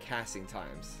balanced by the casting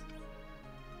times.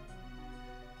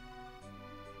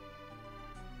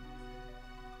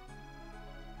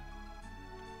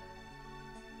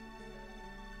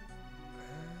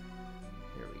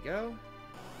 Here we go.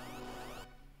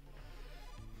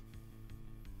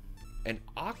 An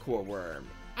aqua worm.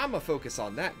 I'm gonna focus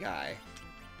on that guy.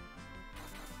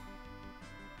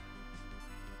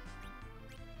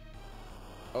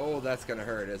 Oh, that's gonna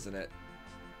hurt, isn't it?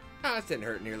 Ah, that didn't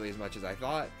hurt nearly as much as I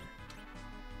thought.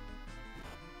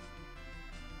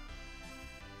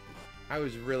 I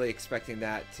was really expecting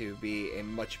that to be a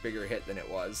much bigger hit than it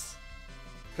was.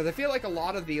 Because I feel like a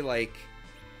lot of the, like,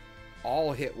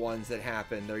 all-hit ones that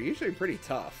happen, they're usually pretty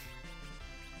tough.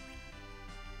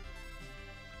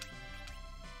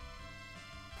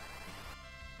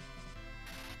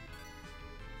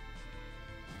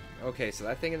 Okay, so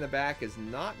that thing in the back is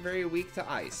not very weak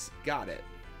to ice. Got it.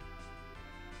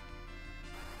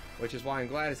 Which is why I'm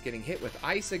glad it's getting hit with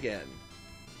ice again.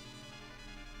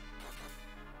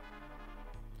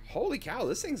 Holy cow,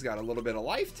 this thing's got a little bit of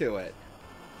life to it.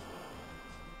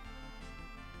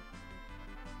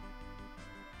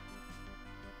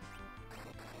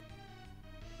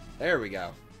 There we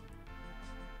go.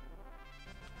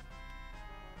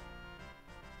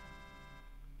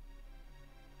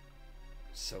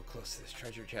 So close to this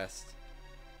treasure chest.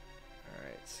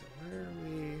 Alright, so where are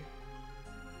we?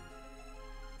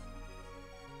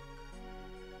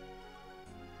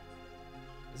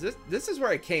 This is where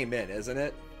I came in, isn't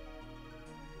it?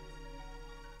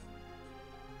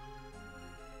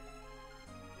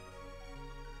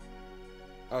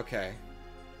 Okay.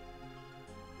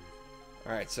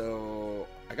 Alright, so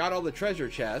I got all the treasure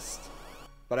chests,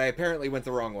 but I apparently went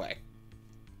the wrong way.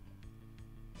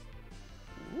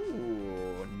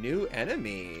 Ooh, new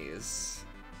enemies.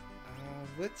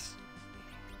 Let's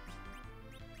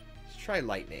try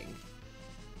lightning.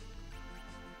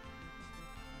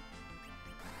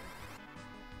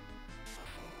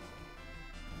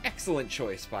 Excellent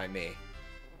choice by me.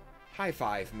 High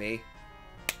five me.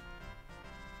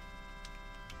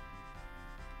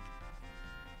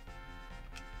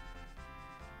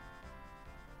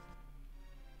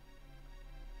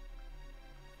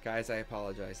 Guys, I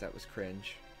apologize. That was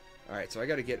cringe. Alright, so I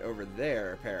gotta get over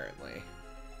there, apparently.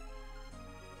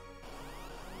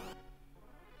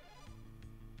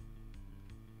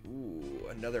 Ooh,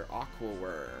 another aqua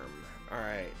worm.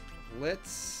 Alright,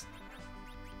 let's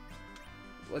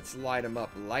light them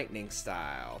up lightning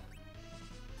style.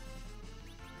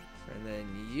 And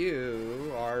then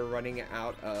you are running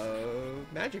out of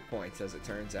magic points, as it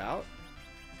turns out.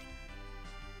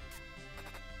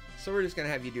 So we're just going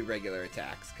to have you do regular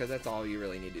attacks, because that's all you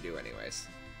really need to do anyways.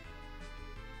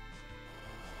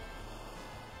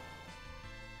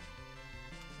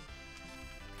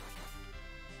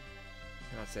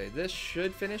 I'll say this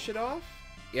should finish it off.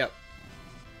 Yep.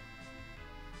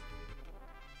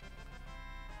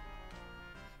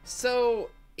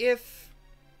 So if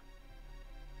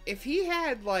he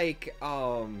had like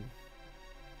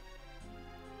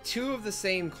two of the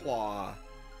same claw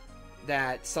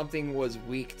that something was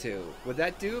weak to, would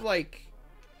that do like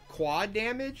quad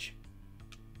damage?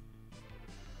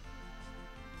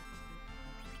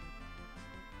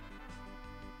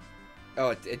 Oh,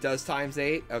 it does times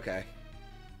 8? Okay.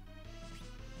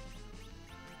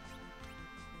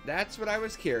 That's what I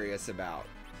was curious about.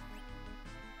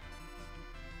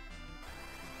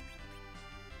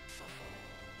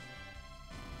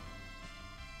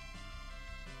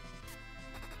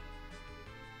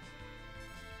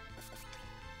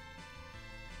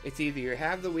 It's either you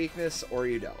have the weakness or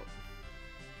you don't.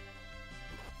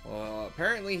 Well,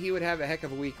 apparently he would have a heck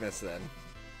of a weakness then.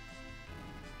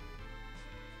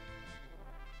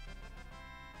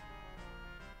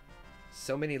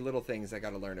 So many little things I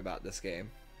gotta learn about this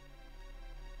game.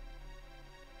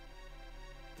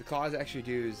 The claws actually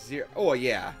do 0. Oh,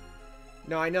 yeah.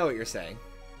 No, I know what you're saying.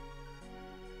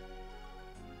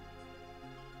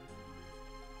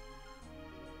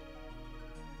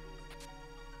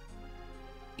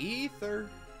 Ether.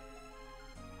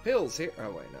 Pills here.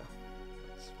 Oh, wait, no.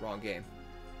 That's the wrong game.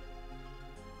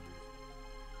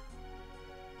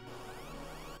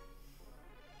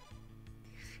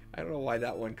 I don't know why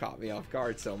that one caught me off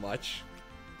guard so much.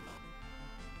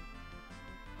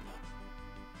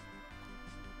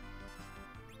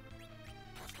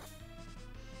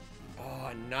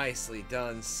 Oh, nicely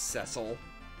done, Cecil. Is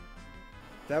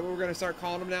that what we're going to start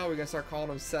calling him now? We're going to start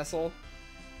calling him Cecil?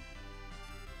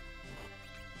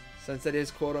 Since it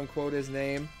is quote-unquote his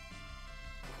name.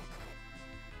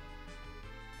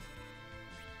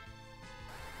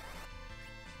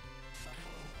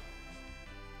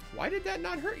 Why did that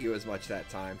not hurt you as much that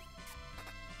time?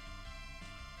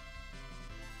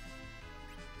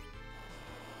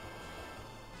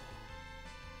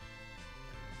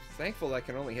 Thankful I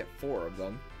can only hit 4 of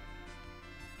them.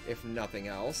 If nothing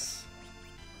else.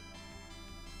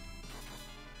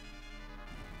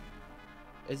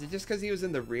 Is it just because he was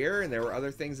in the rear and there were other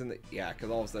things in the... Yeah,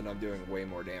 because all of a sudden I'm doing way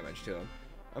more damage to him.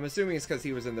 I'm assuming it's because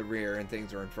he was in the rear and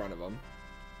things were in front of him.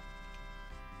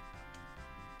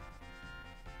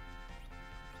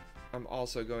 I'm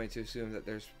also going to assume that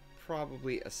there's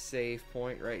probably a save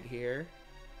point right here.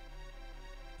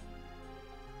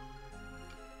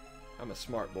 I'm a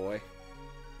smart boy.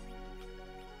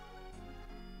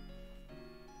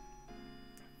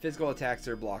 Physical attacks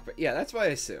are blocked, but yeah, that's what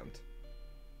I assumed.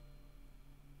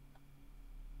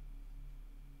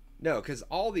 No, because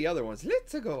all the other ones,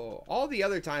 let's go. All the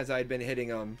other times I'd been hitting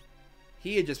him,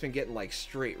 he had just been getting like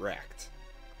straight wrecked.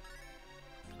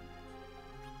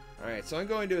 Alright, so I'm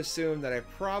going to assume that I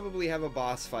probably have a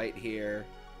boss fight here.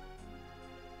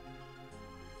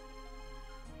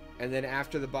 And then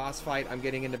after the boss fight, I'm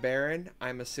getting into Baron,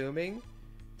 I'm assuming.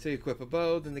 So you equip a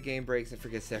bow, then the game breaks and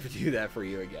forgets to ever do that for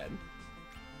you again.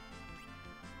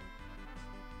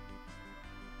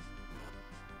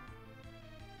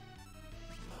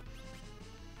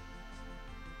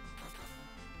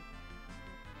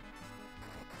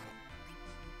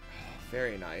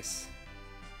 Very nice.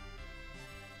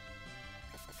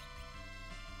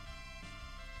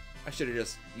 I should have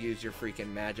just used your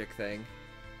freaking magic thing.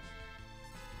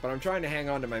 But I'm trying to hang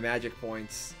on to my magic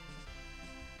points.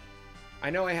 I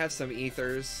know I have some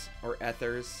ethers, or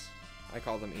ethers. I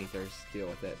call them ethers. Deal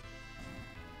with it.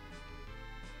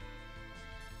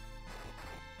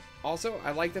 Also,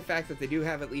 I like the fact that they do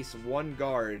have at least one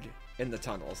guard in the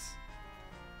tunnels.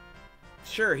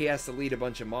 Sure, he has to lead a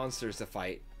bunch of monsters to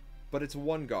fight, but it's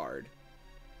one guard.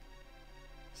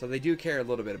 So they do care a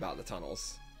little bit about the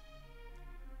tunnels.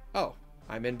 Oh,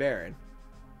 I'm in Baron.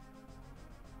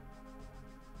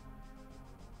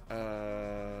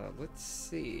 Let's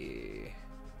see.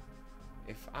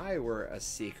 If I were a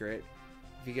secret,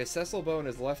 if you get Cecil Bow in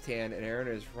his left hand and Aaron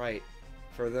in his right,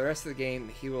 for the rest of the game,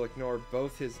 he will ignore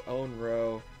both his own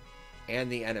row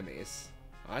and the enemies.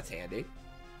 Oh, that's handy.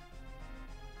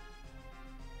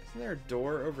 Isn't there a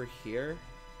door over here?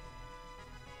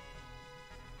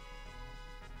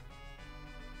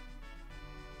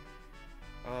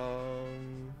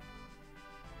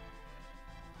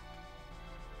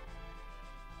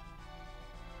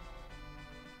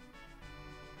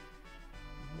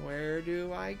 Where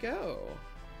do I go?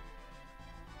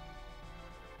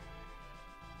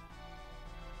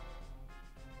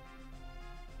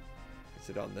 Is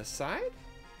it on this side?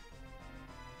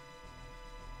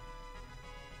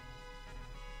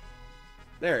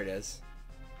 There it is.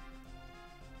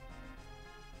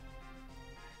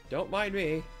 Don't mind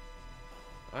me.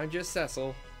 I'm just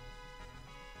Cecil.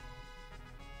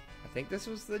 I think this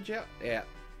was the jail. Yeah,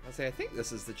 I think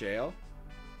this is the jail.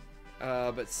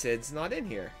 But Sid's not in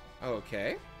here.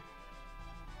 Okay.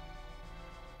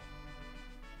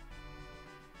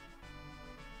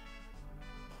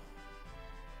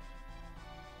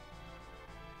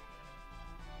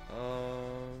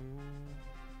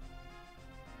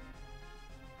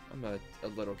 I'm a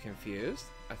little confused.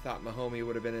 I thought my homie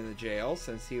would have been in the jail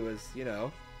since he was, you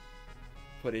know,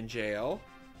 put in jail.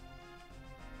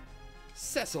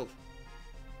 Cecil!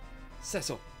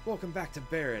 Cecil, welcome back to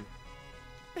Baron.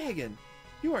 Megan,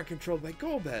 you aren't controlled by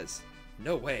Golbez.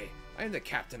 No way. I am the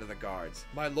captain of the guards.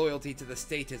 My loyalty to the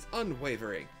state is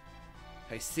unwavering.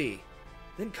 I see.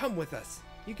 Then come with us.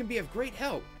 You can be of great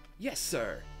help. Yes,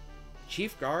 sir.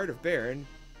 Chief Guard of Baron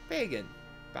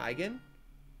Bagan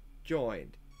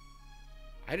joined.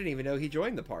 I didn't even know he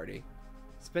joined the party.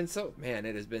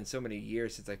 It has been so many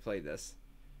years since I played this.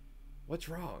 What's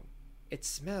wrong? It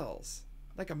smells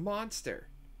like a monster.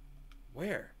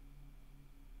 Where?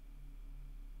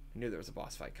 I knew there was a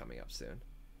boss fight coming up soon.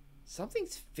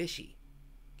 Something's fishy.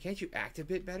 Can't you act a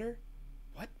bit better?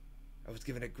 What? I was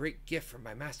given a great gift from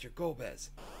my master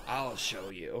Golbez. I'll show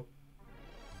you.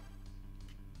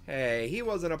 Hey, he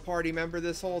wasn't a party member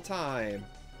this whole time.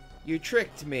 You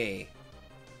tricked me.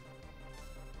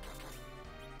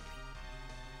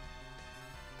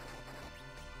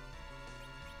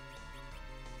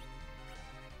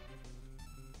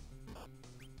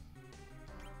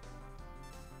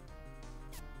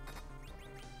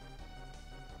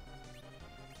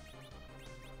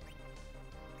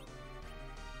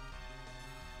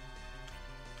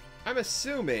 I'm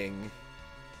assuming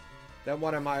that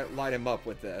one of might light him up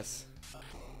with this.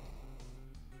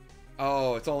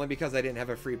 Oh, it's only because I didn't have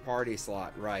a free party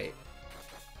slot, right.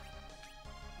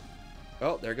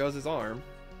 Well, there goes his arm.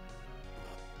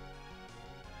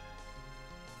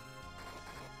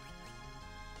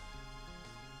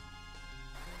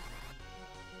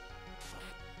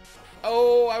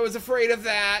 Oh, I was afraid of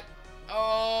that.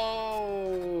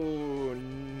 Oh,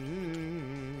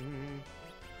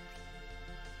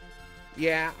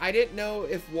 yeah, I didn't know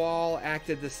if Wall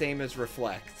acted the same as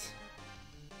Reflect.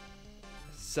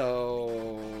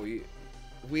 So,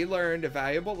 we learned a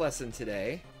valuable lesson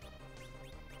today.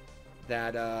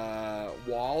 That,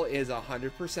 Wall is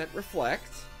 100%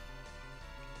 Reflect.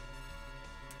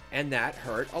 And that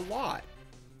hurt a lot.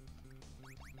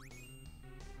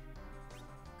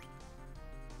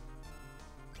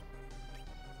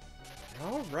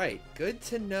 Alright, good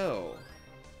to know.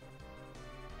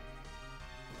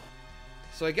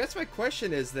 So I guess my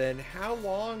question is then, how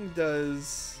long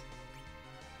does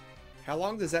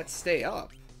that stay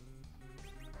up?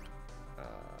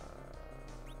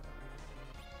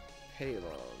 Palom,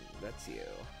 that's you.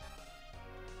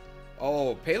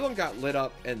 Oh, Palom got lit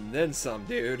up and then some,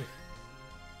 dude.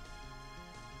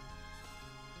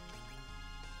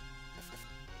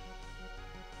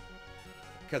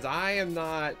 Because I am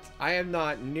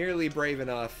not nearly brave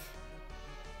enough.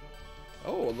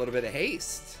 Oh, a little bit of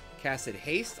haste. Casted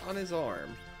haste on his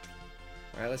arm.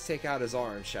 Alright, let's take out his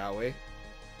arm, shall we?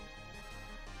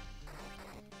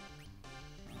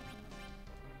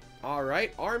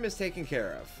 Alright, arm is taken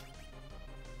care of.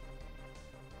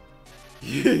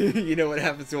 You know what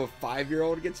happens to a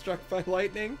 5-year-old who gets struck by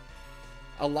lightning?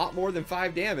 A lot more than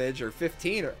 5 damage, or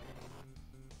 15, or...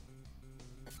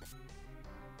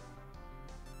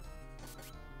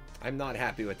 I'm not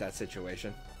happy with that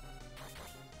situation.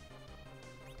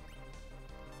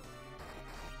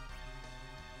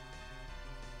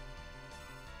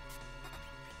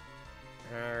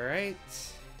 Alright.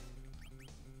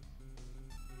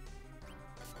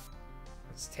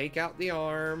 Let's take out the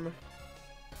arm.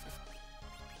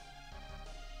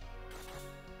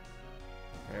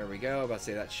 There we go. About to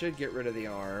say that should get rid of the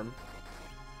arm.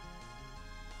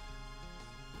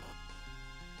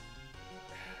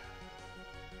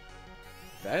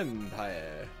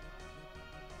 Vampire.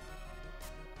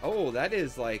 Oh, that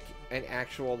is like an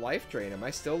actual life drain. Am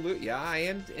I still yeah, I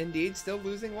am indeed still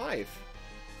losing life.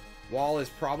 Wall is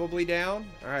probably down.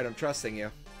 Alright, I'm trusting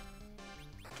you.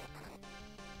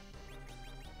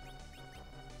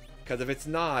 Because if it's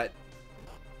not,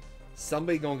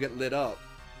 somebody gonna get lit up.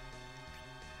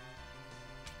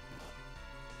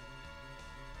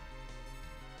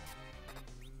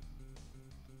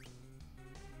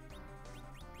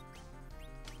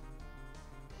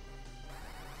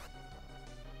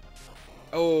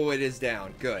 Oh, it is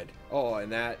down. Good. Oh,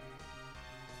 and that...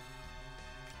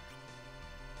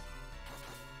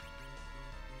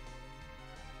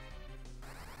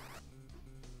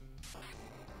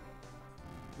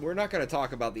 We're not going to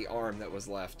talk about the arm that was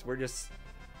left. We're just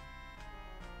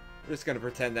going to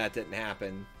pretend that didn't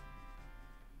happen.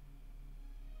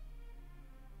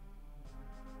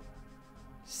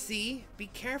 See? Be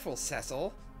careful,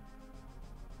 Cecil.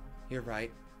 You're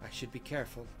right. I should be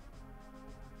careful.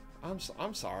 I'm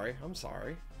sorry. I'm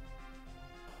sorry.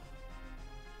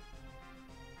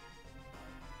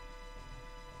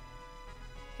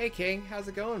 Hey, King. How's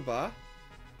it going, buh?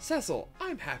 Cecil,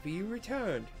 I'm happy you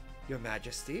returned. Your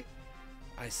Majesty,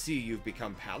 I see you've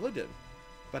become Paladin,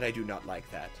 but I do not like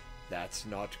that. That's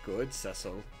not good,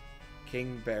 Cecil.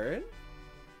 King Baron?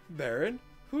 Baron?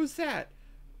 Who's that?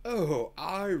 Oh,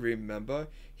 I remember.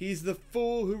 He's the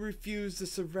fool who refused to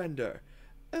surrender.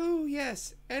 Oh,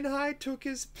 yes, and I took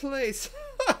his place.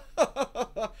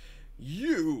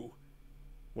 You!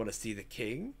 Want to see the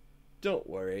king? Don't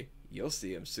worry, you'll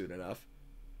see him soon enough.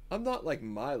 I'm not like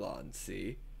Mylon,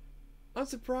 see? I'm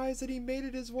surprised that he made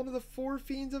it as one of the 4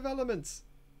 fiends of elements.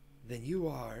 Then you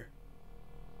are.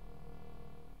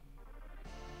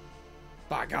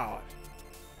 By God.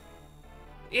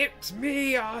 It's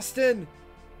me, Austin!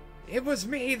 It was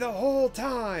me the whole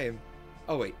time!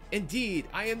 Oh wait, indeed,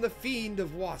 I am the fiend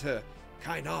of water,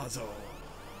 Kainazo.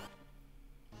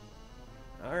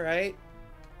 Alright.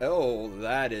 Oh,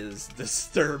 that is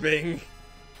disturbing.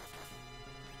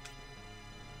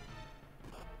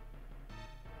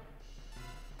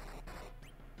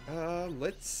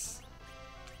 Let's...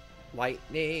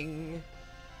 Lightning.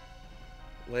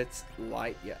 Let's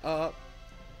light you up.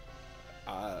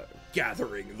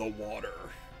 Gathering the water.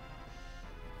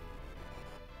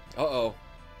 Uh-oh.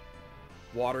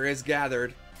 Water is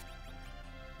gathered.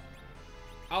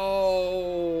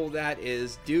 Oh, that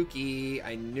is dookie.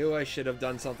 I knew I should have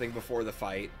done something before the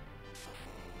fight.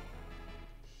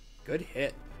 Good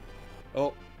hit.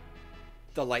 Oh,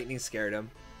 the lightning scared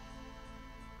him.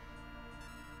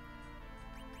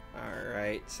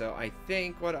 Alright, so I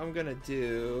think what I'm gonna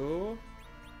do...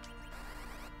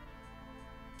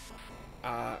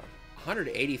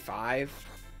 185?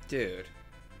 Dude.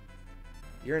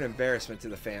 You're an embarrassment to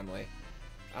the family.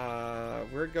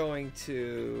 We're going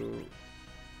to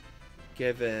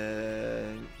give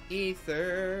an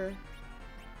ether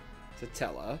to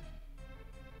Tella.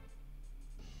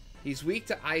 He's weak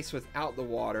to ice without the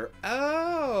water.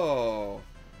 Oh!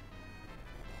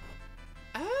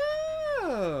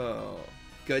 Oh!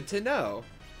 Good to know.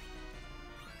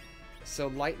 So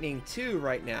Lightning 2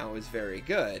 right now is very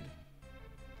good.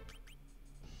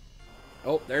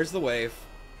 Oh, there's the wave.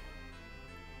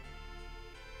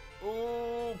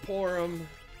 Oh, pour him.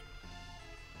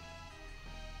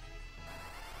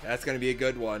 That's gonna be a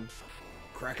good one.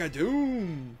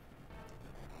 Crack-a-doom.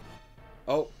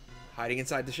 Oh, hiding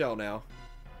inside the shell now.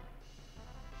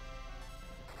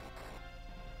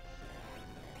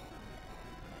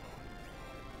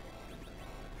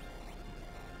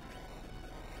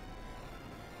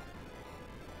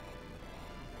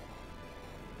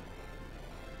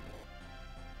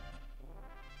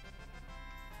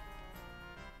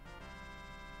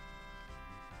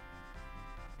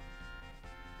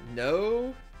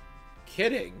 No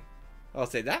kidding. I'll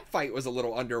say that fight was a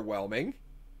little underwhelming.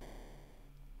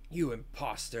 You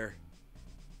imposter.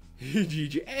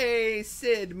 Hey,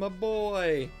 Sid, my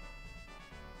boy.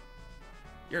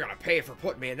 You're gonna pay for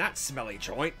putting me in that smelly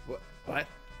joint. What?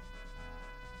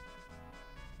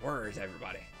 Where is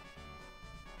everybody?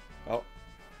 Oh,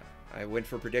 I went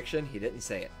for prediction. He didn't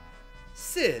say it.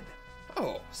 Sid.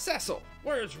 Oh, Cecil.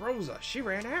 Where's Rosa? She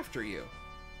ran after you.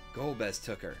 Golbez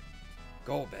took her.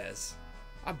 Golbez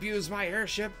abused my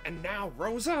airship, and now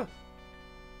Rosa?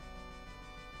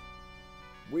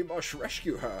 We must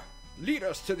rescue her. Lead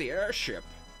us to the airship.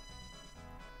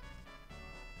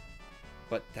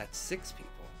 But that's 6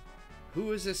 people.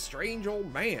 Who is this strange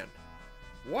old man?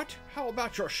 What? How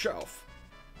about yourself?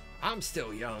 I'm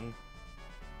still young.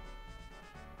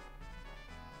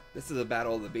 This is a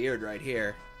battle of the beard right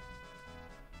here.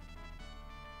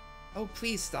 Oh,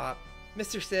 please stop.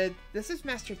 Mr. Sid, this is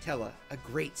Master Tella, a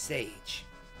great sage.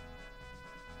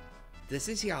 This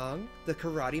is Yang, the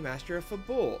karate master of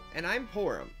Fabul, and I'm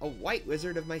Porum, a white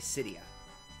wizard of Mysidia.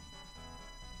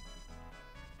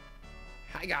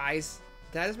 Hi guys,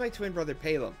 that is my twin brother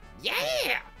Palem.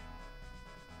 Yeah!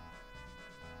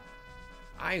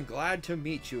 I am glad to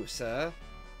meet you, sir.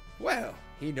 Well,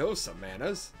 he knows some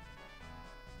manners.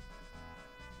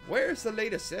 Where's the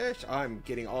latest airship? I'm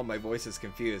getting all my voices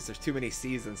confused. There's too many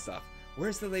C's and stuff.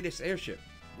 Where's the latest airship?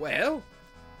 Well,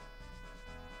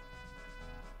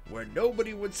 where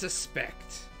nobody would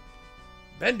suspect.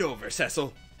 Bend over,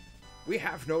 Cecil. We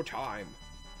have no time.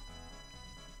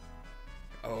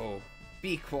 Oh,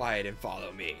 be quiet and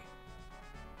follow me.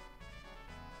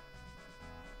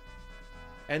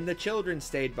 And the children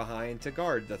stayed behind to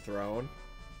guard the throne.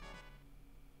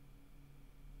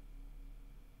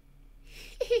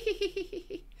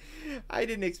 I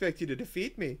didn't expect you to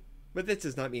defeat me, but this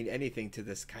does not mean anything to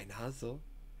this Kainazo.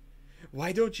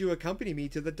 Why don't you accompany me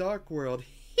to the Dark World?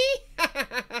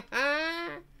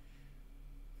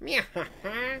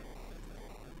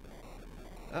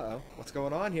 Uh-oh, what's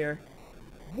going on here?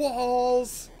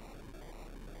 Walls!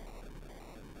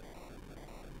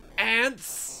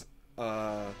 Ants!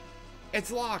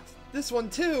 It's locked! This one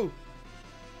too!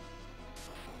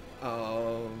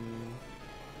 You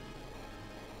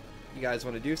guys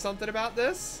want to do something about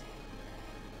this?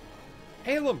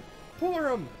 Hail him! Pour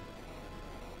him!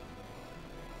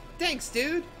 Thanks,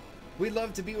 dude! We'd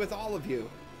love to be with all of you.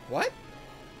 What?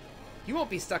 You won't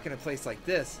be stuck in a place like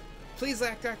this. Please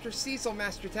act Dr. Cecil,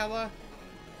 Master Tella.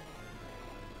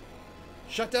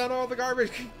 Shut down all the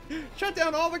garbage. Shut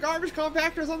down all the garbage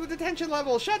compactors on the detention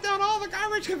level. Shut down all the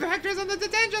garbage compactors on the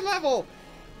detention level.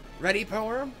 Ready,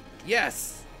 Poem?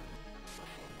 Yes.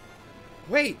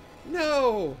 Wait,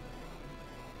 no.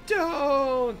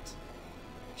 Don't.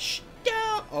 Shh,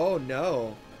 don't. Oh,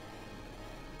 no.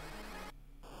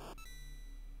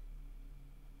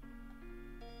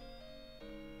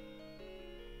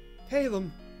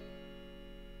 Palem.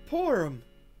 Pour him.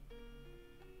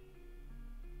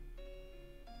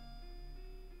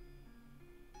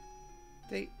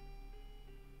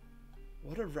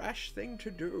 What a rash thing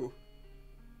to do.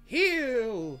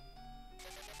 Heal!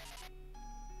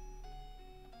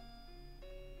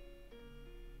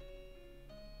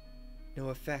 No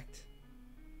effect.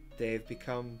 They have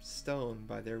become stone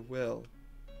by their will.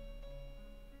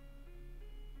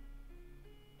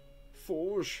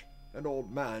 Forge, an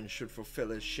old man should fulfill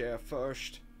his share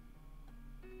first.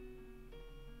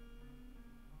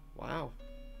 Wow.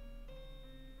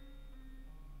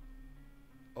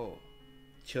 Oh,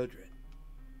 children.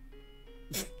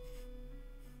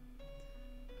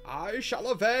 I shall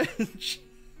avenge!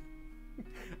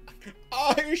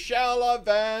 I shall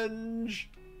avenge!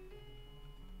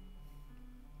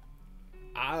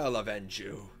 I'll avenge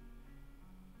you.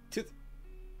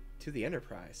 To the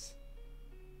Enterprise.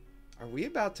 Are we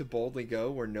about to boldly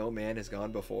go where no man has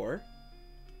gone before?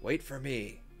 Wait for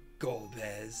me,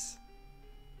 Golbez.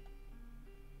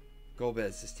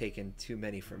 Golbez has taken too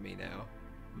many from me now.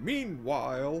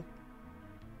 Meanwhile,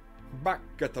 back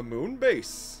at the moon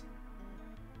base.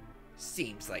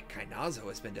 Seems like Kainazo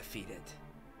has been defeated.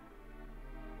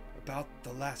 About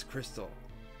the last crystal.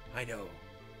 I know,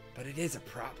 but it is a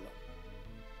problem.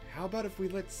 How about if we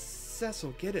let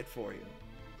Cecil get it for you?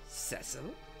 Cecil?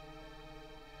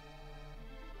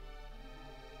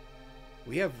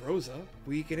 We have Rosa.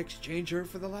 We can exchange her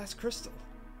for the last crystal.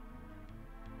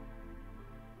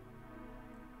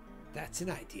 That's an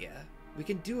idea. We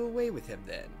can do away with him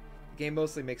then. The game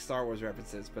mostly makes Star Wars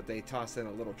references, but they toss in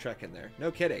a little Trek in there.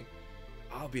 No kidding.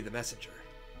 I'll be the messenger.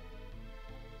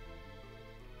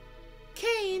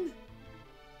 Kane!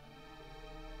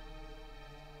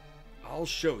 I'll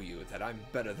show you that I'm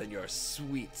better than your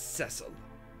sweet Cecil.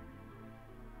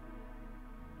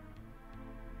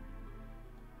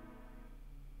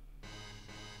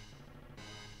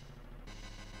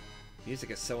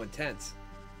 Music is so intense.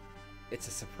 It's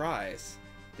a surprise.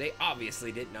 They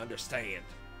obviously didn't understand.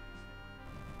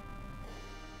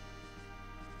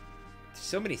 There's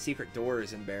so many secret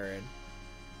doors in Baron.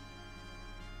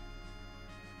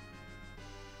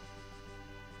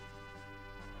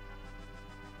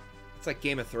 It's like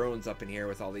Game of Thrones up in here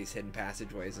with all these hidden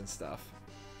passageways and stuff.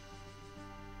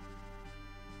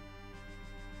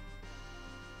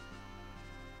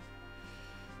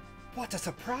 What a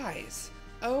surprise!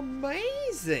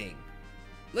 Amazing!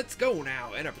 Let's go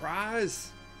now,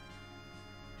 Enterprise!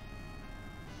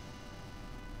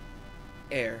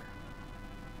 Air.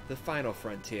 The final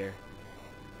frontier.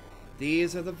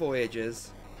 These are the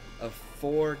voyages of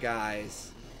 4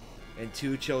 guys and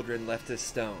 2 children left as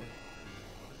stone.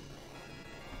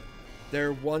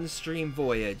 Their one-stream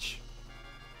voyage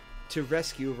to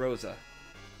rescue Rosa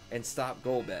and stop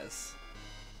Golbez.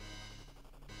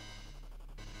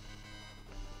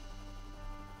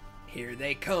 Here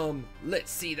they come. Let's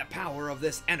see the power of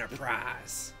this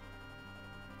Enterprise.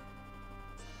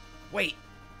 Wait.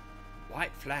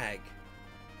 White flag.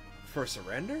 For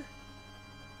surrender?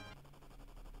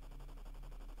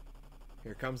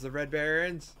 Here comes the Red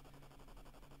Barons.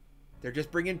 They're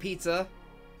just bringing pizza.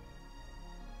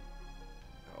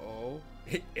 Oh.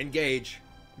 Engage.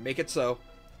 Make it so.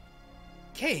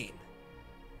 Kane.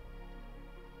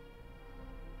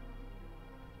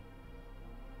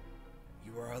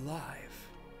 You are alive.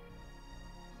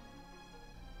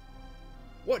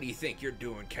 What do you think you're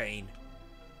doing, Kane?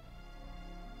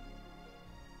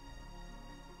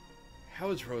 How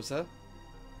is Rosa?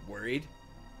 Worried?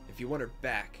 If you want her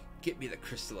back, get me the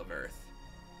Crystal of Earth.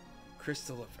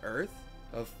 Crystal of Earth?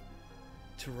 Of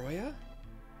Toroya?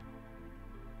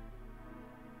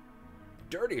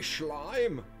 Dirty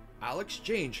slime! I'll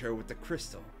exchange her with the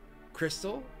crystal.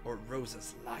 Crystal or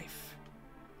Rosa's life.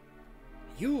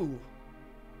 You!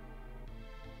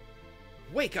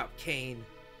 Wake up, Kane!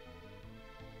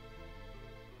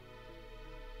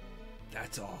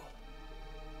 That's all.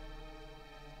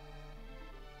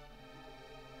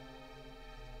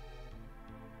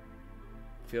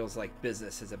 Feels like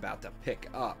business is about to pick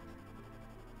up.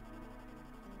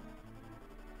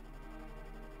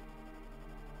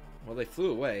 Well, they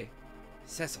flew away.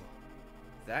 Cecil,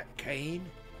 that Kane?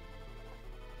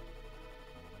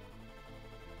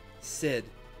 Sid,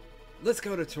 let's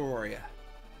go to Troya.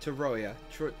 Troya.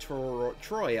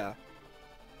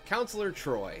 Counselor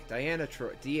Troy.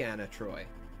 Deanna Troy.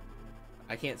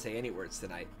 I can't say any words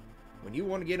tonight. When you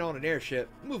want to get on an airship,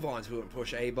 move on to it and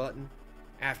push A button.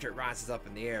 After it rises up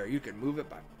in the air, you can move it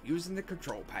by using the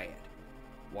control pad.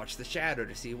 Watch the shadow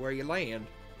to see where you land,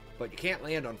 but you can't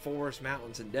land on forests,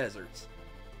 mountains, and deserts.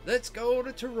 Let's go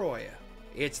to Troya.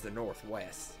 It's the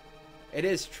Northwest. It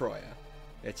is Troya.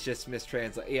 It's just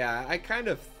mistranslated. Yeah, I kind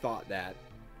of thought that.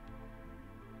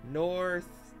 North.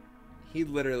 He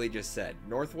literally just said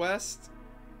Northwest.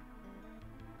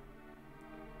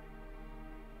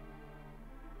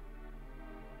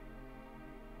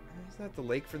 Is that the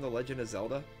lake from The Legend of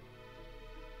Zelda?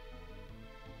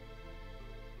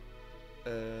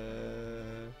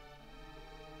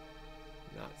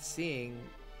 Not seeing.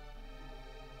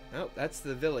 Oh, that's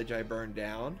the village I burned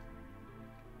down.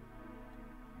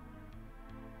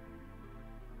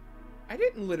 I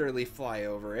didn't literally fly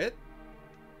over it.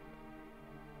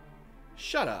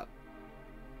 Shut up.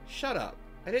 Shut up.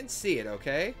 I didn't see it,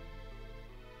 okay?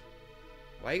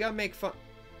 Why you gotta make fun?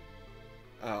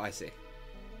 Oh, I see.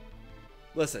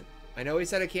 Listen, I know he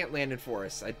said I can't land in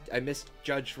forests. I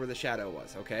misjudged where the shadow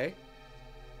was, okay?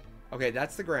 Okay,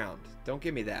 that's the ground. Don't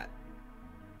give me that.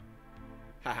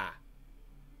 Haha.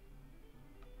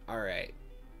 Alright.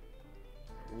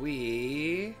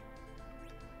 We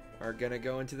are gonna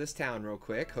go into this town real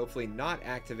quick. Hopefully not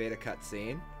activate a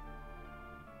cutscene.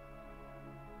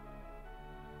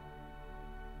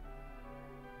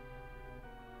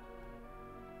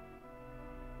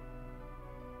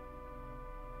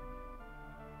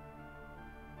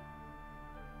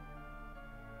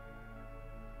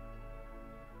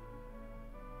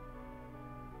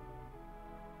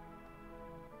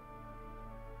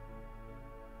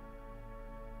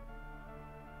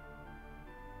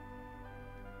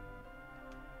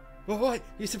 Well, what?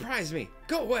 You surprised me.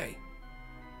 Go away.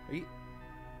 Are you...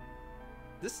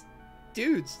 This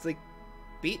dude's, like,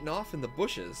 beaten off in the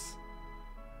bushes.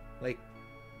 Like,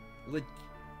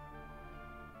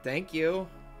 thank you,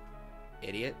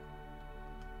 idiot.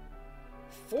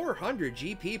 400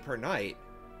 GP per night?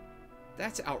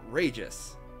 That's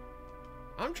outrageous.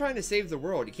 I'm trying to save the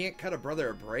world. You can't cut a brother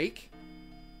a break?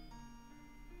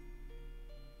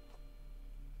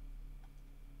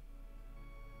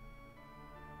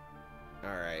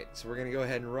 Alright, so we're gonna go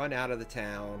ahead and run out of the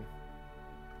town.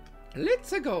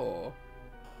 Let's go!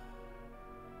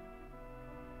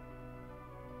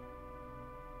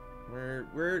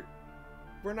 We're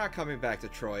not coming back to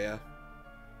Troya.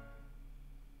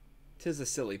 'Tis a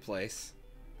silly place.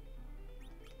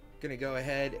 Gonna go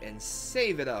ahead and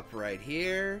save it up right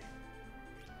here.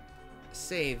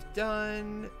 Save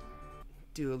done.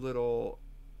 Do a little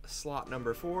slot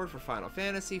number 4 for Final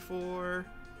Fantasy 4.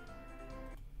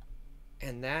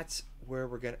 And that's where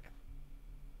we're gonna...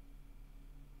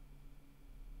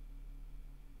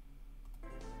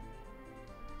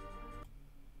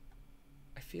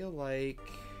 I feel like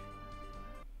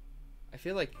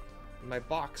my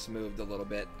box moved a little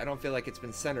bit. I don't feel like it's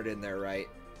been centered in there right.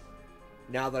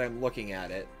 Now that I'm looking at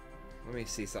it. Let me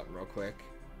see something real quick.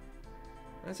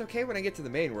 That's okay when I get to the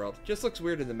main world. Just looks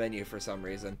weird in the menu for some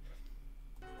reason.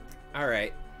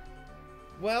 Alright.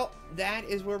 Well, that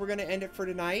is where we're going to end it for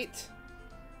tonight.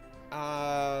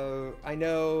 I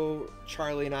know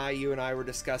Charlie and you and I were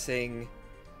discussing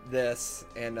this,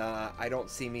 and I don't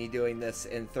see me doing this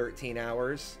in 13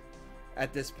 hours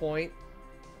at this point.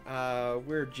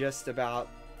 We're just about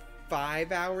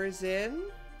 5 hours in.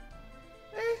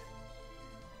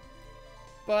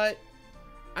 But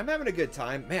I'm having a good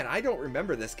time. Man, I don't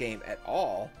remember this game at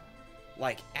all.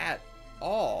 Like, at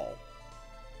all.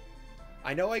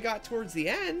 I know I got towards the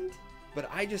end, but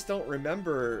I just don't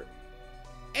remember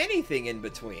anything in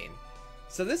between.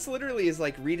 So this literally is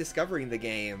like rediscovering the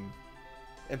game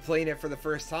and playing it for the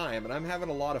first time, and I'm having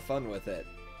a lot of fun with it.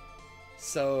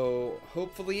 So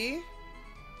hopefully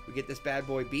we get this bad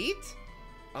boy beat.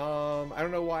 I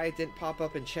don't know why it didn't pop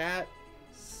up in chat,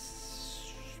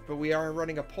 but we are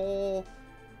running a poll.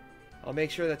 I'll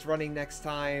make sure that's running next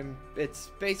time. It's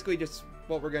basically just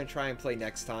what we're going to try and play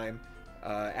next time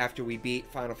after we beat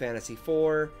Final Fantasy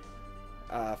IV.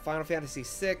 Final Fantasy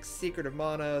VI, Secret of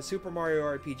Mana, Super Mario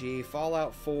RPG,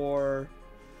 Fallout 4,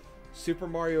 Super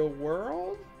Mario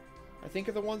World, I think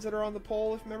are the ones that are on the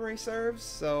poll if memory serves.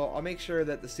 So I'll make sure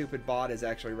that the stupid bot is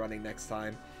actually running next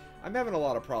time. I'm having a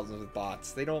lot of problems with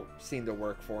bots. They don't seem to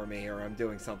work for me, or I'm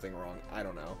doing something wrong. I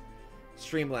don't know.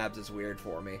 Streamlabs is weird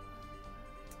for me.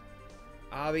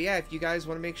 But yeah, if you guys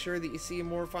want to make sure that you see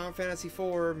more Final Fantasy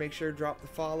IV, make sure to drop the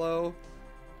follow.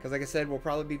 Because like I said, we'll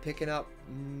probably be picking up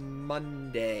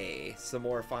Monday some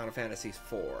more Final Fantasy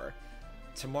IV.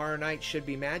 Tomorrow night should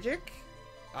be Magic.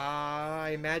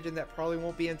 I imagine that probably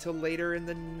won't be until later in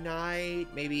the night,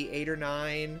 maybe 8 or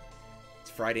 9. It's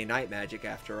Friday Night Magic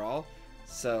after all.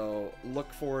 So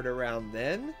look forward around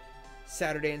then.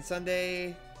 Saturday and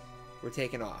Sunday, we're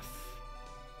taking off.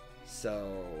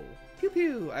 So, pew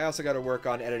pew. I also got to work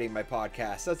on editing my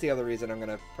podcast. That's the other reason I'm going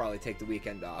to probably take the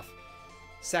weekend off.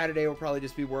 Saturday will probably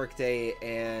just be work day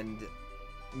and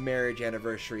marriage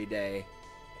anniversary day.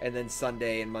 And then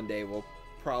Sunday and Monday will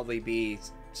probably be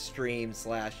stream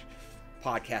 /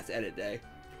 podcast edit day.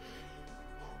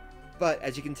 But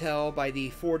as you can tell by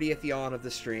the 40th yawn of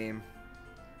the stream,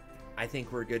 I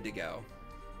think we're good to go.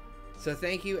 So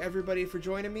thank you everybody for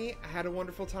joining me. I had a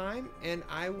wonderful time, and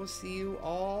I will see you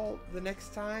all the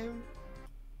next time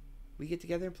we get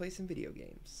together and play some video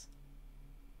games.